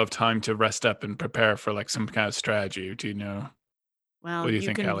think we'll have time to rest up and prepare for like some kind of strategy? Do you know? Well, What do you you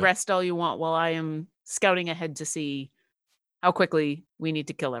think, can Callie? rest all you want while I am scouting ahead to see how quickly we need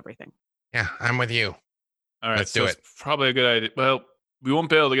to kill everything. Yeah, I'm with you. All right, Let's so do it's probably a good idea. Well, we won't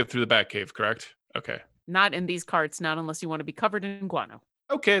be able to get through the Batcave, correct? Okay. Not in these carts, not unless you want to be covered in guano.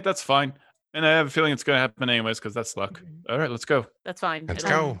 Okay, that's fine. And I have a feeling it's going to happen anyways because that's luck. All right, let's go. That's fine. Let's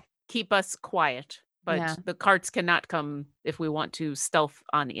It'll go. keep us quiet, but Yeah. the carts cannot come if we want to stealth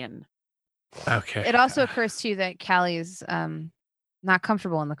on in. Okay. It also occurs to you that Callie is not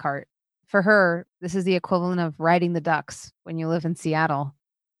comfortable in the cart. For her, this is the equivalent of riding the ducks when you live in Seattle.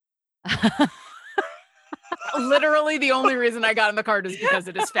 Literally, the only reason I got in the cart is because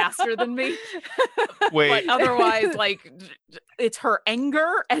it is faster than me. Wait. But otherwise, like, it's her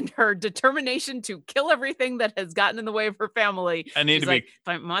anger and her determination to kill everything that has gotten in the way of her family. I need She's to be- like, if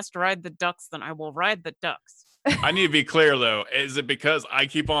I must ride the ducks, then I will ride the ducks. I need to be clear though. Is it because I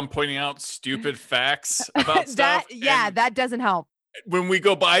keep on pointing out stupid facts about stuff? That yeah, and that doesn't help. when we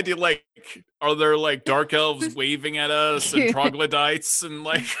go by, do like are there like dark elves waving at us and troglodytes and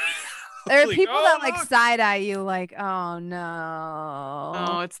like There are like, people "Oh, that like look." side eye you, like, oh no.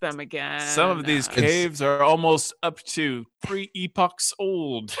 Oh, it's them again. Some of these caves are almost up to 3 epochs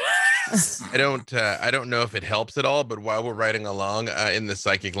old. I don't know if it helps at all, but while we're riding along in the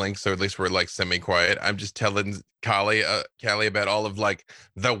psychic link, so at least we're like semi-quiet, I'm just telling Callie about all of like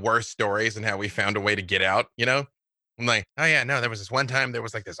the worst stories and how we found a way to get out, you know? I'm like, oh yeah, no, there was this one time there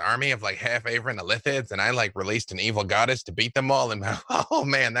was like this army of like half Aver and Elithids, and I like released an evil goddess to beat them all, and oh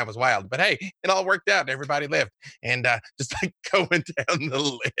man, that was wild. But hey, it all worked out, and everybody lived. And just like going down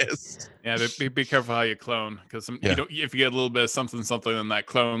the list. Yeah, be careful how you clone, because Yeah. you don't, if you get a little bit of something in that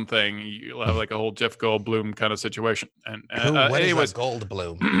clone thing, you'll have like a whole Jeff Goldblum kind of situation. And What is anyways, a gold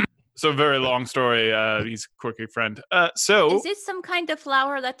bloom? so very long story. He's a quirky friend. So Is it some kind of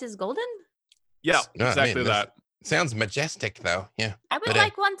flower that is golden? yeah, No, I mean, exactly this- that. Sounds majestic though. Yeah. I would But,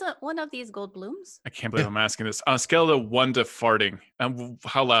 like one of these gold blooms. I can't believe I'm asking this. On a scale of 1 to farting,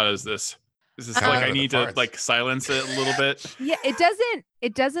 how loud is this? Is this How like loud I are the need to farts? like silence it a little bit? Yeah,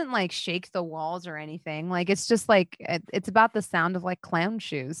 it doesn't like shake the walls or anything. Like it's just like it's about the sound of like clown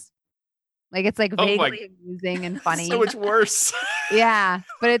shoes. Like it's like Oh my- vaguely amusing and funny. So much worse. Yeah,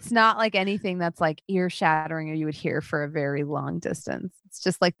 but it's not like anything that's like ear shattering or you would hear for a very long distance. It's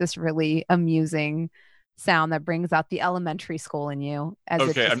just like this really amusing sound that brings out the elementary school in you as it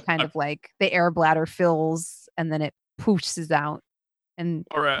Okay, just kind of like the air bladder fills and then it poofs out and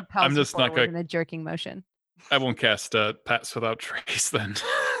All right, propels I'm you just not forward gonna. in a jerking motion. I won't cast Pass Without Trace then.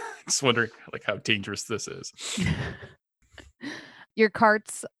 Just wondering like how dangerous this is. Your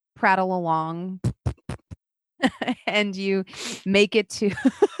carts prattle along and you make it to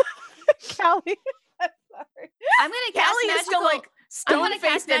Callie. I'm sorry. I'm gonna cast Callie magical. is still like I'm gonna stone-faced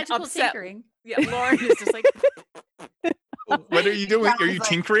cast and magical upset. tinkering. Yeah, Lauren is just like, What are you doing? Are Callie's you like-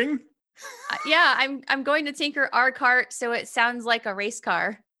 tinkering? Yeah, I'm going to tinker our cart so it sounds like a race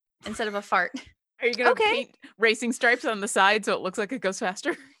car instead of a fart. are you gonna Okay. paint racing stripes on the side so it looks like it goes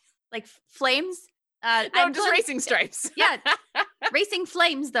faster? Like flames. No, I'm just going- racing stripes. Yeah, racing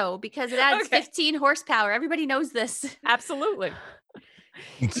flames though, because it adds Okay. 15 horsepower. Everybody knows this. Absolutely. The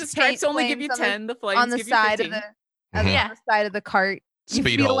Paint stripes only give you flames on the- 10. The flames on the give side you of 15. the Yeah. other side of the cart. You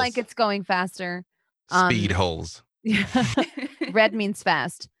Speed feel holes. like it's going faster. Speed holes. Red means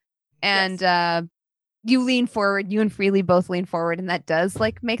fast. And you lean forward, you and Freely both lean forward, and that does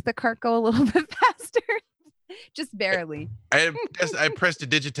like make the cart go a little bit faster. Just barely. I pressed to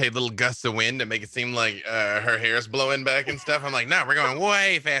digitate little gusts of wind to make it seem like her hair's blowing back and stuff. I'm like, no, we're going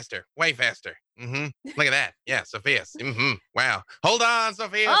way faster, way faster. Look at that. Yeah, Sophia. Wow. Hold on,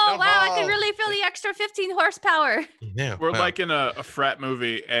 Sophia. Oh don't wow, I fall. can really feel the extra 15 horsepower. Yeah, We're wow. like in a frat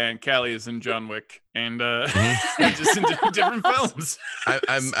movie, and Callie is in John Wick, and Mhm. just in different films.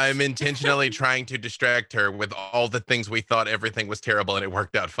 I'm intentionally trying to distract her with all the things we thought everything was terrible, and it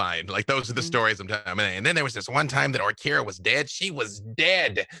worked out fine. Like those are the Mhm. stories I'm telling. And then there was this one time that Orkira was dead. She was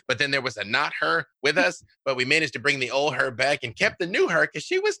dead, but then there was a not her with us, but we managed to bring the old her back and kept the new her because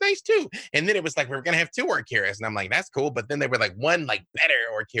she was nice too. And then it was like we were gonna have 2 Orkiras, and I'm like, that's cool. But then they were like one like better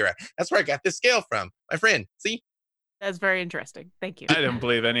Orkira. That's where I got this scale from, my friend. See. That's very interesting. Thank you. I don't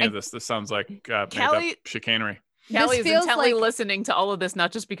believe any of And this. This sounds like made up Callie- chicanery. Callie This is feels intently like- listening to all of this,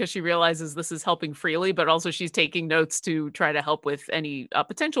 not just because she realizes this is helping Freely, but also she's taking notes to try to help with any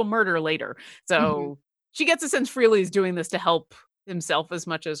potential murder later. So she gets a sense Freely is doing this to help himself as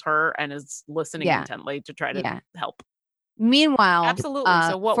much as her and is listening Yeah. intently to try to Yeah. help. Meanwhile, Absolutely.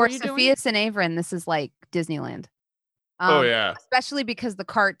 So what for were you doing? Sophias and Averin, this is like Disneyland. Oh, yeah. Especially because the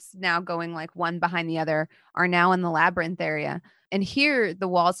carts now going like one behind the other are now in the labyrinth area. And here the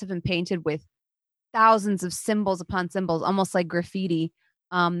walls have been painted with thousands of symbols upon symbols, almost like graffiti,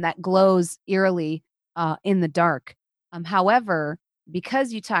 that glows eerily in the dark. However,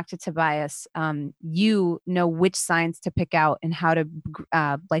 because you talked to Tobias, you know which signs to pick out and how to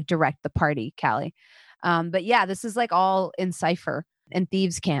like direct the party, Callie. But yeah, this is like all in cipher, and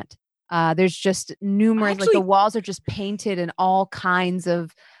thieves can't. There's just numerous, like the Actually- walls are just painted in all kinds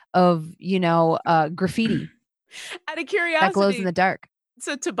of graffiti Out of curiosity, that glows in the dark.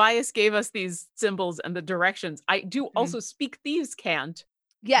 so Tobias gave us these symbols and the directions. I do also speak thieves can't.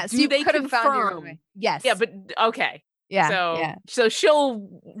 Yes, Do you they could have found your own confirm? way. Yes. Yeah, but okay. yeah, so yeah. so she'll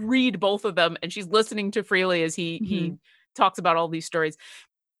read both of them and she's listening to Freely as he talks about all these stories.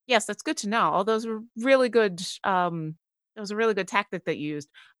 Yes, that's good to know. All those were really good. That was a really good tactic that you used.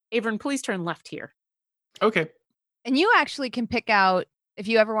 Averin, please turn left here. Okay. And you actually can pick out, if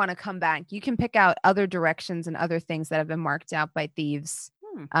you ever want to come back, you can pick out other directions and other things that have been marked out by thieves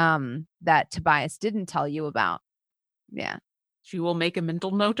that Tobias didn't tell you about. Yeah. She will make a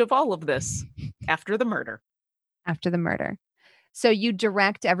mental note of all of this after the murder. After the murder. So you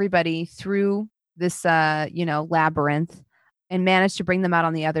direct everybody through this labyrinth and manage to bring them out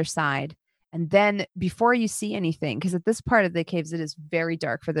on the other side. And then before you see anything, because at this part of the caves, it is very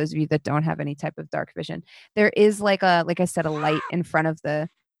dark for those of you that don't have any type of dark vision. There is like I said, a light in front of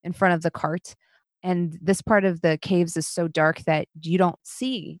the cart. And this part of the caves is so dark that you don't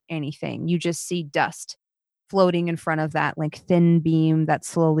see anything. You just see dust floating in front of that like thin beam that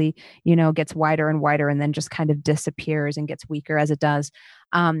slowly, gets wider and wider and then just kind of disappears and gets weaker as it does.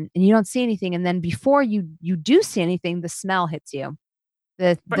 And you don't see anything. And then before you do see anything, the smell hits you.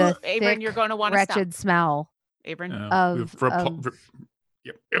 The Averin, thick, you're going to want to stop. wretched smell. Averin,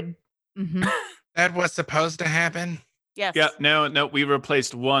 Mhm. That was supposed to happen. yes. Yeah, no, we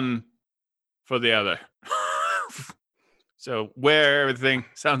replaced one for the other. So where everything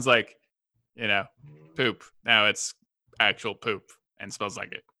sounds like, poop, now it's actual poop and smells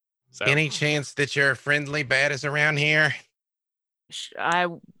like it. So Any chance that your friendly bat is around here? I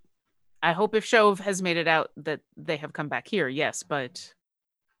hope if Shove has made it out that they have come back here, yes, but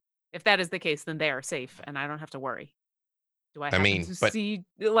if that is the case, then they are safe and I don't have to worry. Do I happen to see,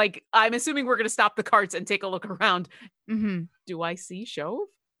 like, I'm assuming we're going to stop the carts and take a look around. Mhm. Do I see Shove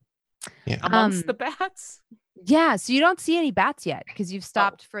Yeah. amongst the bats? Yeah, so you don't see any bats yet because you've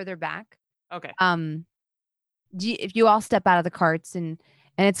stopped further back. Okay. If you all step out of the carts and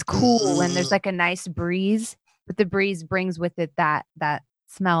it's cool and there's like a nice breeze, but the breeze brings with it that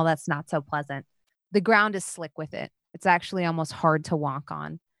smell that's not so pleasant. The ground is slick with it. It's actually almost hard to walk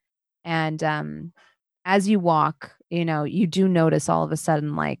on. And as you walk, you do notice all of a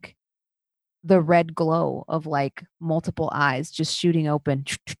sudden like the red glow of like multiple eyes just shooting open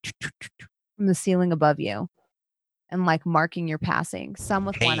from the ceiling above you and like marking your passing, some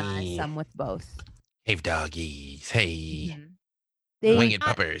with one eye, Hey. some with both. Cave doggies. Hey. Mhm. They, Winged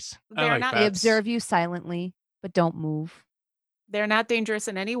puppers. I They're like not they bats. observe you silently, but don't move. they're not dangerous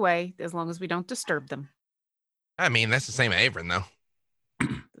in any way as long as we don't disturb them. I mean, that's the same Averin, though.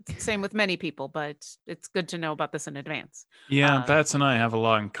 It's the same with many people, but it's good to know about this in advance. Yeah, bats and I have a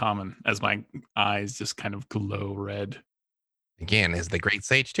lot in common as my eyes just kind of glow red. Again, as the great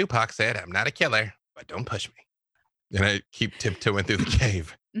sage Tupac said, I'm not a killer, but don't push me. And I keep tiptoeing through the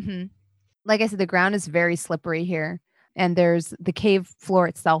cave. Mm-hmm. Like I said, the ground is very slippery here, and the cave floor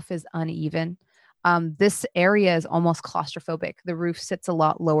itself is uneven. This area is almost claustrophobic. The roof sits a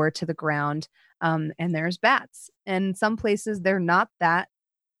lot lower to the ground, and there's bats. And some places they're not that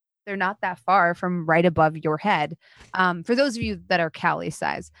far from right above your head. For those of you that are Callie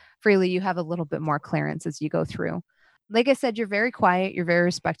size, Freely, you have a little bit more clearance as you go through. Like I said, you're very quiet, you're very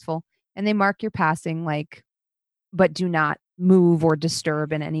respectful, and they mark your passing, like, but do not move or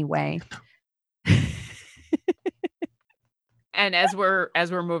disturb in any way. And as we're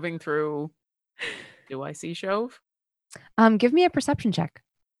moving through, do I see Shove? Give me a perception check.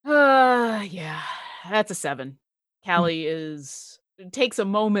 Yeah, that's a 7. Callie takes a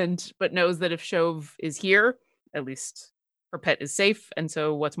moment, but knows that if Shove is here, at least her pet is safe. And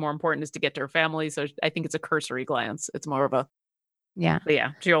so what's more important is to get to her family. So I think it's a cursory glance. It's more of a, Yeah. but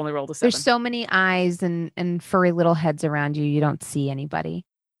yeah, she only rolled a 7. There's so many eyes and furry little heads around you. You don't see anybody.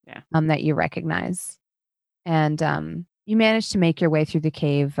 Yeah. That you recognize. And you manage to make your way through the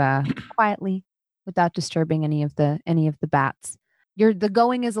cave quietly without disturbing any of the bats. The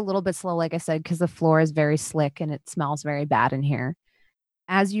going is a little bit slow, like I said, because the floor is very slick and it smells very bad in here.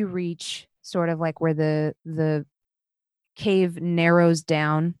 As you reach sort of like where the cave narrows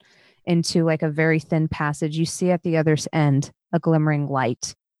down into like a very thin passage, you see at the other end a glimmering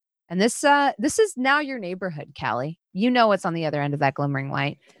light. And this is now your neighborhood, Callie. You know what's on the other end of that glimmering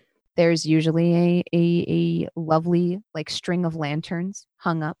light. There's usually a lovely like string of lanterns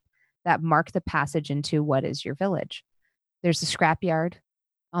hung up that mark the passage into what is your village. There's a scrapyard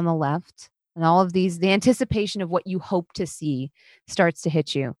on the left, and all of these, the anticipation of what you hope to see starts to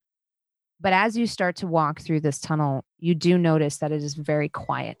hit you. But as you start to walk through this tunnel, you do notice that it is very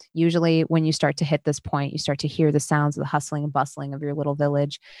quiet. Usually, when you start to hit this point, you start to hear the sounds of the hustling and bustling of your little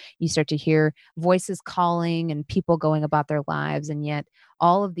village. You start to hear voices calling and people going about their lives, and yet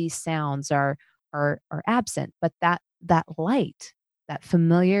all of these sounds are absent. But that light, that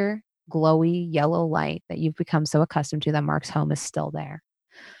familiar, glowy yellow light that you've become so accustomed to that marks home, is still there.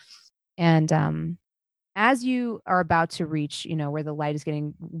 And as you are about to reach, where the light is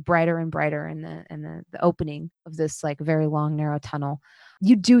getting brighter and brighter in the opening of this like very long, narrow tunnel,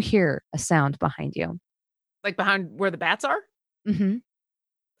 you do hear a sound behind you. Like behind where the bats are?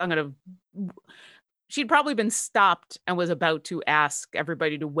 Mm-hmm. She'd probably been stopped and was about to ask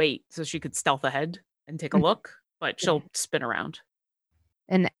everybody to wait so she could stealth ahead and take a look, but she'll spin around.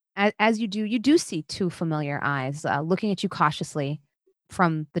 And as you do see two familiar eyes looking at you cautiously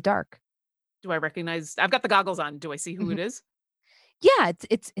from the dark. Do I recognize? I've got the goggles on. Do I see who it is? Yeah,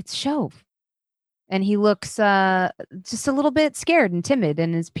 it's Shove. And he looks just a little bit scared and timid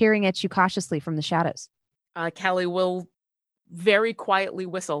and is peering at you cautiously from the shadows. Callie will very quietly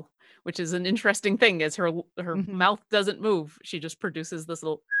whistle, which is an interesting thing as her mouth doesn't move. She just produces this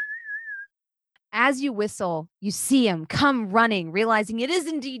little... As you whistle, you see him come running, realizing it is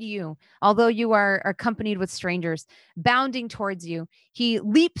indeed you. Although you are accompanied with strangers, bounding towards you, he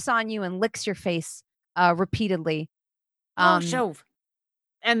leaps on you and licks your face repeatedly. Shove.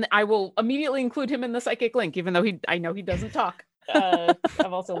 And I will immediately include him in the psychic link, even though I know he doesn't talk. I've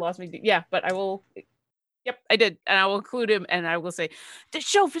also lost me. Yeah, but I will. Yep, I did. And I will include him and I will say,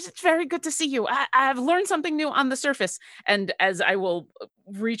 Shove, it's very good to see you. I've learned something new on the surface. And as I will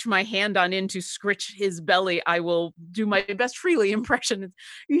reach my hand on in to scritch his belly, I will do my best Freely impression.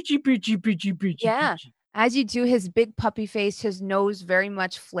 Yeah. As you do, his big puppy face, his nose very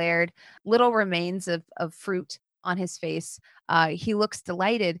much flared, little remains of fruit on his face. He looks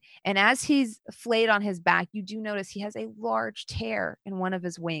delighted. And as he's flayed on his back, you do notice he has a large tear in one of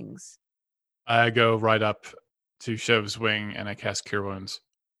his wings. I go right up to Shove's wing and I cast Cure Wounds.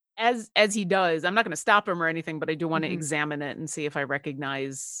 As he does, I'm not going to stop him or anything, but I do want to examine it and see if I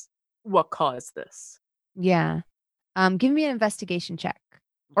recognize what caused this. Yeah. Give me an investigation check.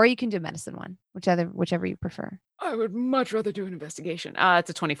 Or you can do a medicine one, whichever you prefer. I would much rather do an investigation.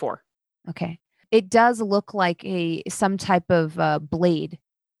 It's a 24. Okay. It does look like some type of blade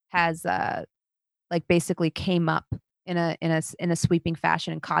has like basically came up in a sweeping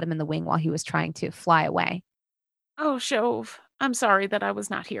fashion and caught him in the wing while he was trying to fly away. Oh, Shove, I'm sorry that I was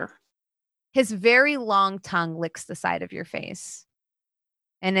not here. His very long tongue licks the side of your face.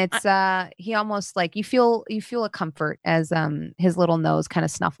 And it's he almost like you feel a comfort as his little nose kind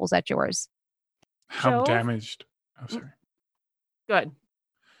of snuffles at yours. How Shove? damaged? Oh, sorry. Good.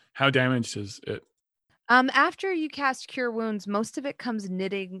 How damaged is it? After you cast Cure Wounds, most of it comes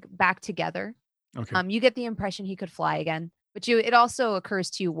knitting back together. Okay. You get the impression he could fly again, but it also occurs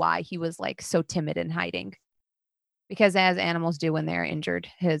to you why he was like so timid and hiding. Because as animals do when they're injured,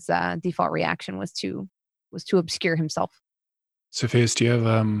 his default reaction was to obscure himself. Sophias, do you have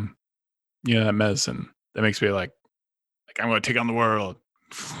that medicine that makes me like I'm going to take on the world?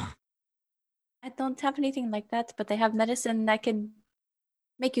 I don't have anything like that, but I have medicine that can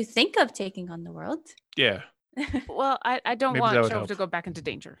make you think of taking on the world. Yeah. Well, I don't Maybe want that would Shove help. to go back into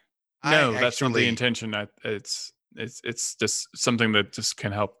danger. No, that's not the intention. It's just something that just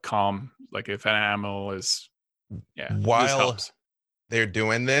can help calm. Like if an animal is, this While helps. they're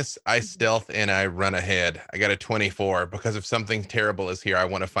doing this, I stealth and I run ahead. I got a 24 because if something terrible is here, I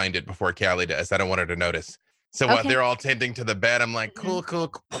want to find it before Callie does. I don't want her to notice. So while Okay. they're all tending to the bed, I'm like, cool. I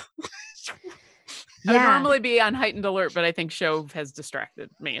would normally be on heightened alert, but I think Shove has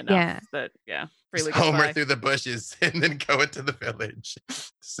distracted me enough that Freely Just gets homer by. through the bushes and then go into the village.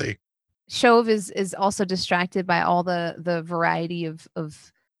 See. Shove is also distracted by all the variety of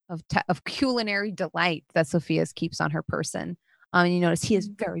culinary delight that Sophia's keeps on her person. And you notice he is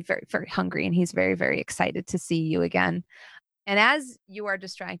very, very, very hungry, and he's very, very excited to see you again. And as you are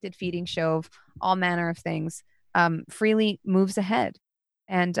distracted, feeding Shove, all manner of things, Freely moves ahead,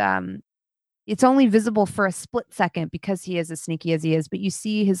 and it's only visible for a split second because he is as sneaky as he is, but you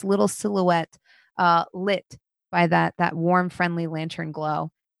see his little silhouette lit by that warm, friendly lantern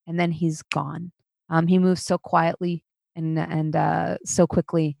glow, and then he's gone. He moves so quietly and so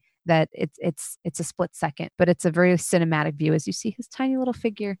quickly that it's a split second, but it's a very cinematic view as you see his tiny little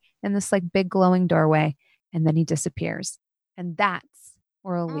figure in this like big glowing doorway, and then he disappears. And that's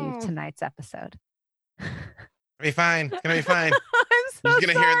where we'll leave tonight's episode. Be fine. It's gonna be fine. I'm so You're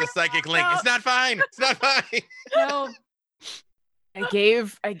gonna hear the sorry. psychic link. It's not fine. It's not fine. No. I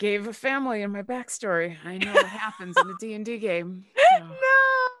gave a family in my backstory. I know what happens in a D&D game. So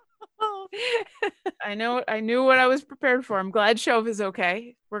No. I knew what I was prepared for. I'm glad Shove is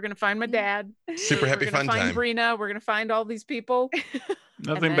okay. We're gonna find my dad. Super happy We're gonna fun find time. Brina. We're gonna find all these people.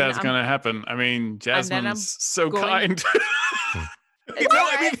 Nothing then bad's I'm- gonna happen. I mean, then I'm Jasmine's so going- kind. It's No, all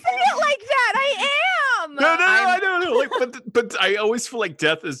I right. mean- Say it like that. I am. No, I don't know. Like, but I always feel like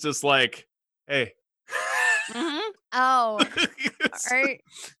death is just like, hey. Mhm. Oh, It's- all right.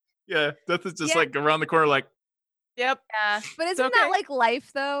 Yeah, death is just Yeah. like around the corner, like Yep. Yeah. But isn't okay. that like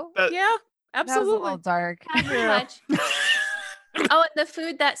life though? that. Yeah. That was a little Absolutely. dark. Not too Yeah. much. Oh, and the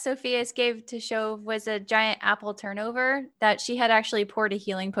food that Sophia's gave to Shove was a giant apple turnover that she had actually poured a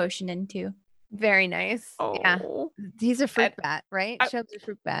healing potion into. Very nice. Yeah. Oh. He's a fruit I- bat, right? I- Shove's a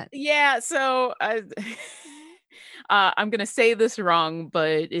fruit bat. Yeah, so I'm gonna say this wrong,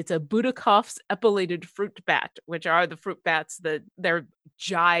 but it's a Budakov's epilated fruit bat, which are the fruit bats that they're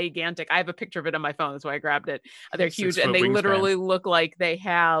gigantic. I have a picture of it on my phone, that's why I grabbed it. They're huge, 6 and foot they wingspan. literally look like they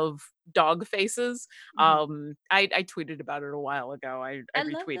have dog faces. Mhm. I tweeted about it a while ago. I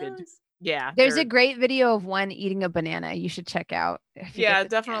love retweeted. those. Yeah, There's a they're- great video of one eating a banana you should check out. if you get yeah, the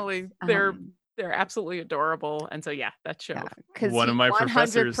definitely. chance. They're absolutely adorable, and so yeah, that show. Yeah, because One of my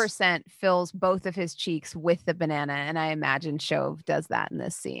professors- 100% fills both of his cheeks with the banana, and I imagine Shove does that in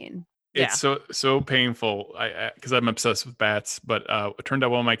this scene. Yeah. It's so painful. I because I'm obsessed with bats, but it turned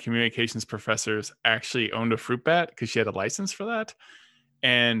out one of my communications professors actually owned a fruit bat because she had a license for that,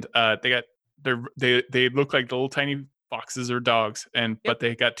 and they look like little tiny foxes or dogs, but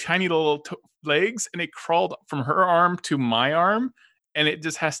they got tiny little legs, and it crawled from her arm to my arm, and it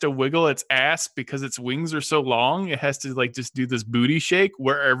just has to wiggle its ass because its wings are so long. It has to like just do this booty shake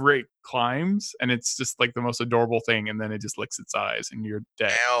wherever it climbs, and it's just like the most adorable thing. And then it just licks its eyes, and you're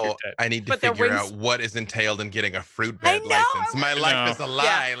dead. You're Now dead. I need to But their figure wings- out what is entailed in getting a fruit I bat know, license. My I life know. is a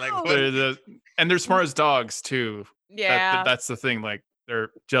lie. Yeah. Like Oh. what? And they're smart as dogs too. Yeah, That's the thing. Like they're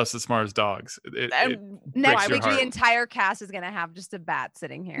just as smart as dogs. It- and Next breaks your week, the heart. entire cast is going to have just a bat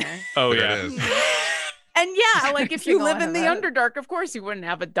sitting here. oh There yeah. it is. And yeah, like if you Single live one in of the those. Underdark, of course you wouldn't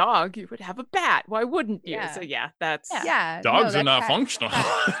have a dog. You would have a bat. Why wouldn't you? Yeah. So yeah, that's Yeah. Yeah. Dogs no, are that not cat- functional.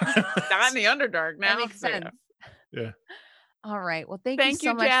 not in the Underdark now. That makes so yeah. sense. Yeah. All right. Well, thank Thank you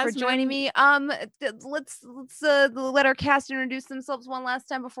so you, much for joining Jasmine. me. Let's let our cast introduce themselves one last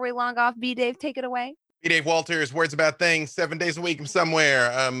time before we log off. B Dave, take it away. Be Dave Walters, Words About Things, 7 days a week. I'm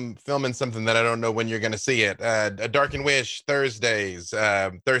somewhere. I'm filming something that I don't know when you're going to see it. A Dark and Wish Thursdays,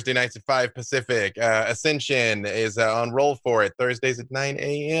 Thursday nights at 5 Pacific. Ascension is on Roll For It Thursdays at 9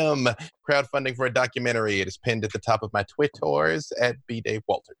 a.m. Crowdfunding for a documentary. It is pinned at the top of my Twitters at B Dave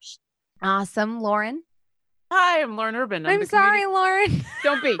Walters. Awesome, Lauren. Hi, I'm Lauren Urban. I'm the sorry, community-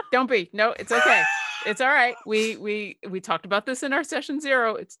 Lauren. Don't be. No, it's okay. It's all right. We talked about this in our session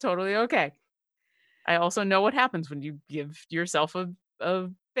 0. It's totally okay. I also know what happens when you give yourself a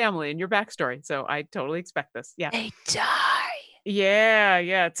family and your backstory. So I totally expect this. Yeah. They die.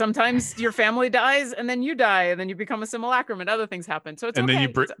 Yeah. Sometimes your family dies and then you die and then you become a simulacrum and other things happen. So it's and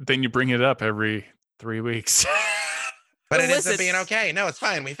okay. then you bring it up every 3 weeks. But it ends up Listen. being okay. No, it's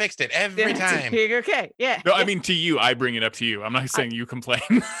fine. We fixed it every It's time. okay. Yeah. No, I mean to you. I bring it up to you. I'm not saying you complain.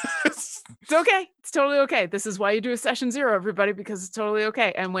 It's okay. It's totally okay. This is why you do a session 0, everybody, because it's totally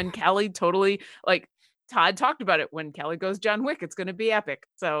okay. And when Callie totally, like Todd talked about it, when Callie goes John Wick, it's going to be epic.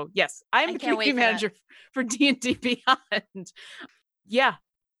 So yes, I'm I the can't wait community for that. manager for D&D Beyond. Yeah.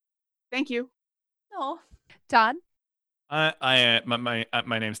 Thank you. No. Todd. My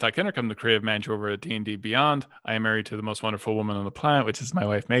name's Todd Kendrick. I'm the creative manager over at D&D Beyond. I am married to the most wonderful woman on the planet, which is my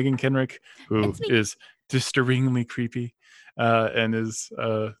wife Megan Kendrick, who It's me. is disturbingly creepy and is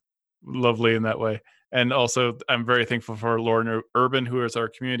lovely in that way. And also, I'm very thankful for Lauren Urban, who is our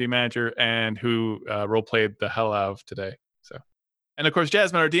community manager and who role played the hell out of today. So, and of course,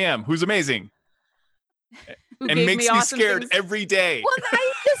 Jasmine, our DM, who's amazing Who and gave makes me awesome scared things. every day. Well,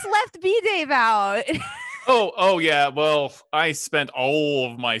 I just left B Dave out. Oh yeah. Well, I spent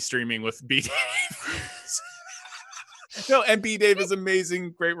all of my streaming with B Dave. No, and B Dave is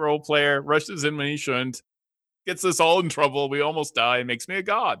amazing, great role player. Rushes in when he shouldn't. Gets us all in trouble. We almost die. Makes me a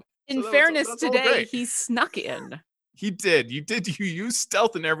god. In So fairness, that's all today great. he snuck in. He did. You used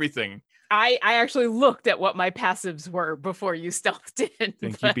stealth and everything. I actually looked at what my passives were before you stealthed in.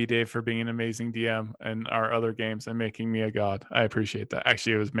 Thank you, B Dave, for being an amazing DM and our other games and making me a god. I appreciate that.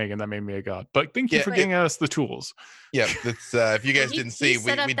 Actually, it was Megan that made me a god. But thank you Yeah, for Wait. getting us the tools. Yeah, that's if you guys He- didn't he see,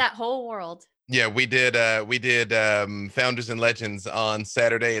 set up we that whole world. yeah, we did Founders and Legends on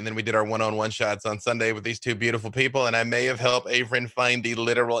Saturday, and then we did our one-on-one shots on Sunday with these two beautiful people, and I may have helped Averin find the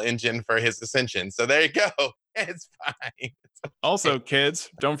literal engine for his ascension. So there you go. It's fine. Also, kids,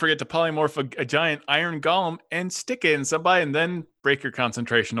 don't forget to polymorph a giant iron golem and stick it in somebody, and then break your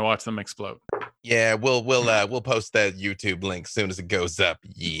concentration to watch them explode. Yeah, we'll post that YouTube link as soon as it goes up.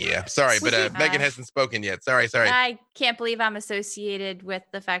 Yeah. Sorry, but Megan hasn't spoken yet. Sorry. I can't believe I'm associated with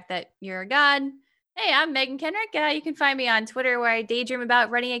the fact that you're a god. Hey, I'm Megan Kenrick. You can find me on Twitter where I daydream about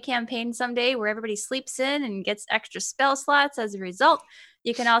running a campaign someday where everybody sleeps in and gets extra spell slots as a result.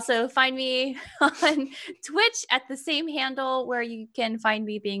 You can also find me on Twitch at the same handle where you can find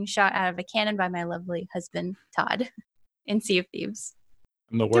me being shot out of a cannon by my lovely husband, Todd, in Sea of Thieves.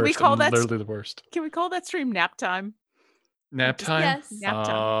 I'm the worst. Can we call I'm that- literally the worst. Can we call that stream nap time? Nap time? Yes. Nap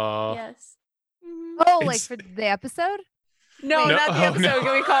time. Yes. Oh, like It's- for the episode? No, Wait. not the No, episode. no.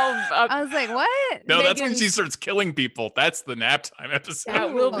 Can we call? I was like, what? No, that's when Megan's- she starts killing people. That's the nap time episode.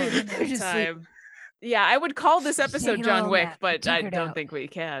 That will be Oh, the you're just time. Yeah, I would call this Just episode taking a John little Wick, nap. but I Tuckered don't out. think we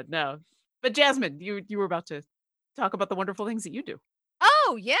can. No. But Jasmine, you were about to talk about the wonderful things that you do.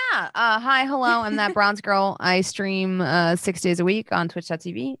 Oh yeah. Hi, hello. I'm that bronze girl. I stream 6 days a week on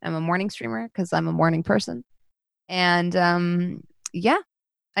twitch.tv. I'm a morning streamer because I'm a morning person. And yeah,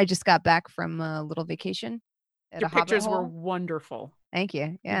 I just got back from a little vacation. At Your a hobbit pictures were hole. wonderful. Thank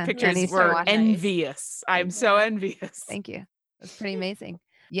you. Yeah. Your I pictures need to were watch it. envious. I'm so envious. Thank you. That's pretty amazing.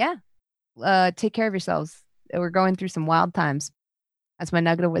 Yeah. Take care of yourselves. We're going through some wild times. That's my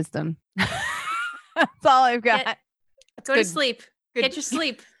nugget of wisdom. That's all I've got. Get- Go to good. sleep. Good. Get your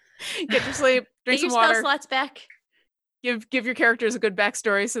sleep. Get your sleep. Get Drink your some spell water. slots back. Give your characters a good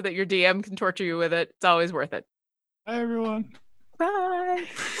backstory so that your DM can torture you with it. It's always worth it. Hi, everyone. Bye.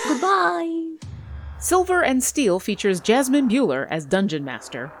 Goodbye. Silver and Steel features Jasmine Bueller as Dungeon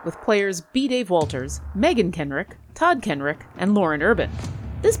Master, with players B. Dave Walters, Megan Kenrick, Todd Kenrick, and Lauren Urban.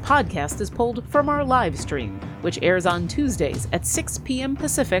 This podcast is pulled from our live stream, which airs on Tuesdays at 6 p.m.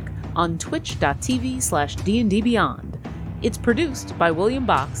 Pacific on twitch.tv/D&D Beyond. It's produced by William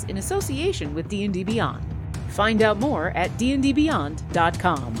Box in association with D&D Beyond. Find out more at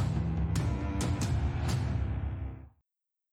dndbeyond.com.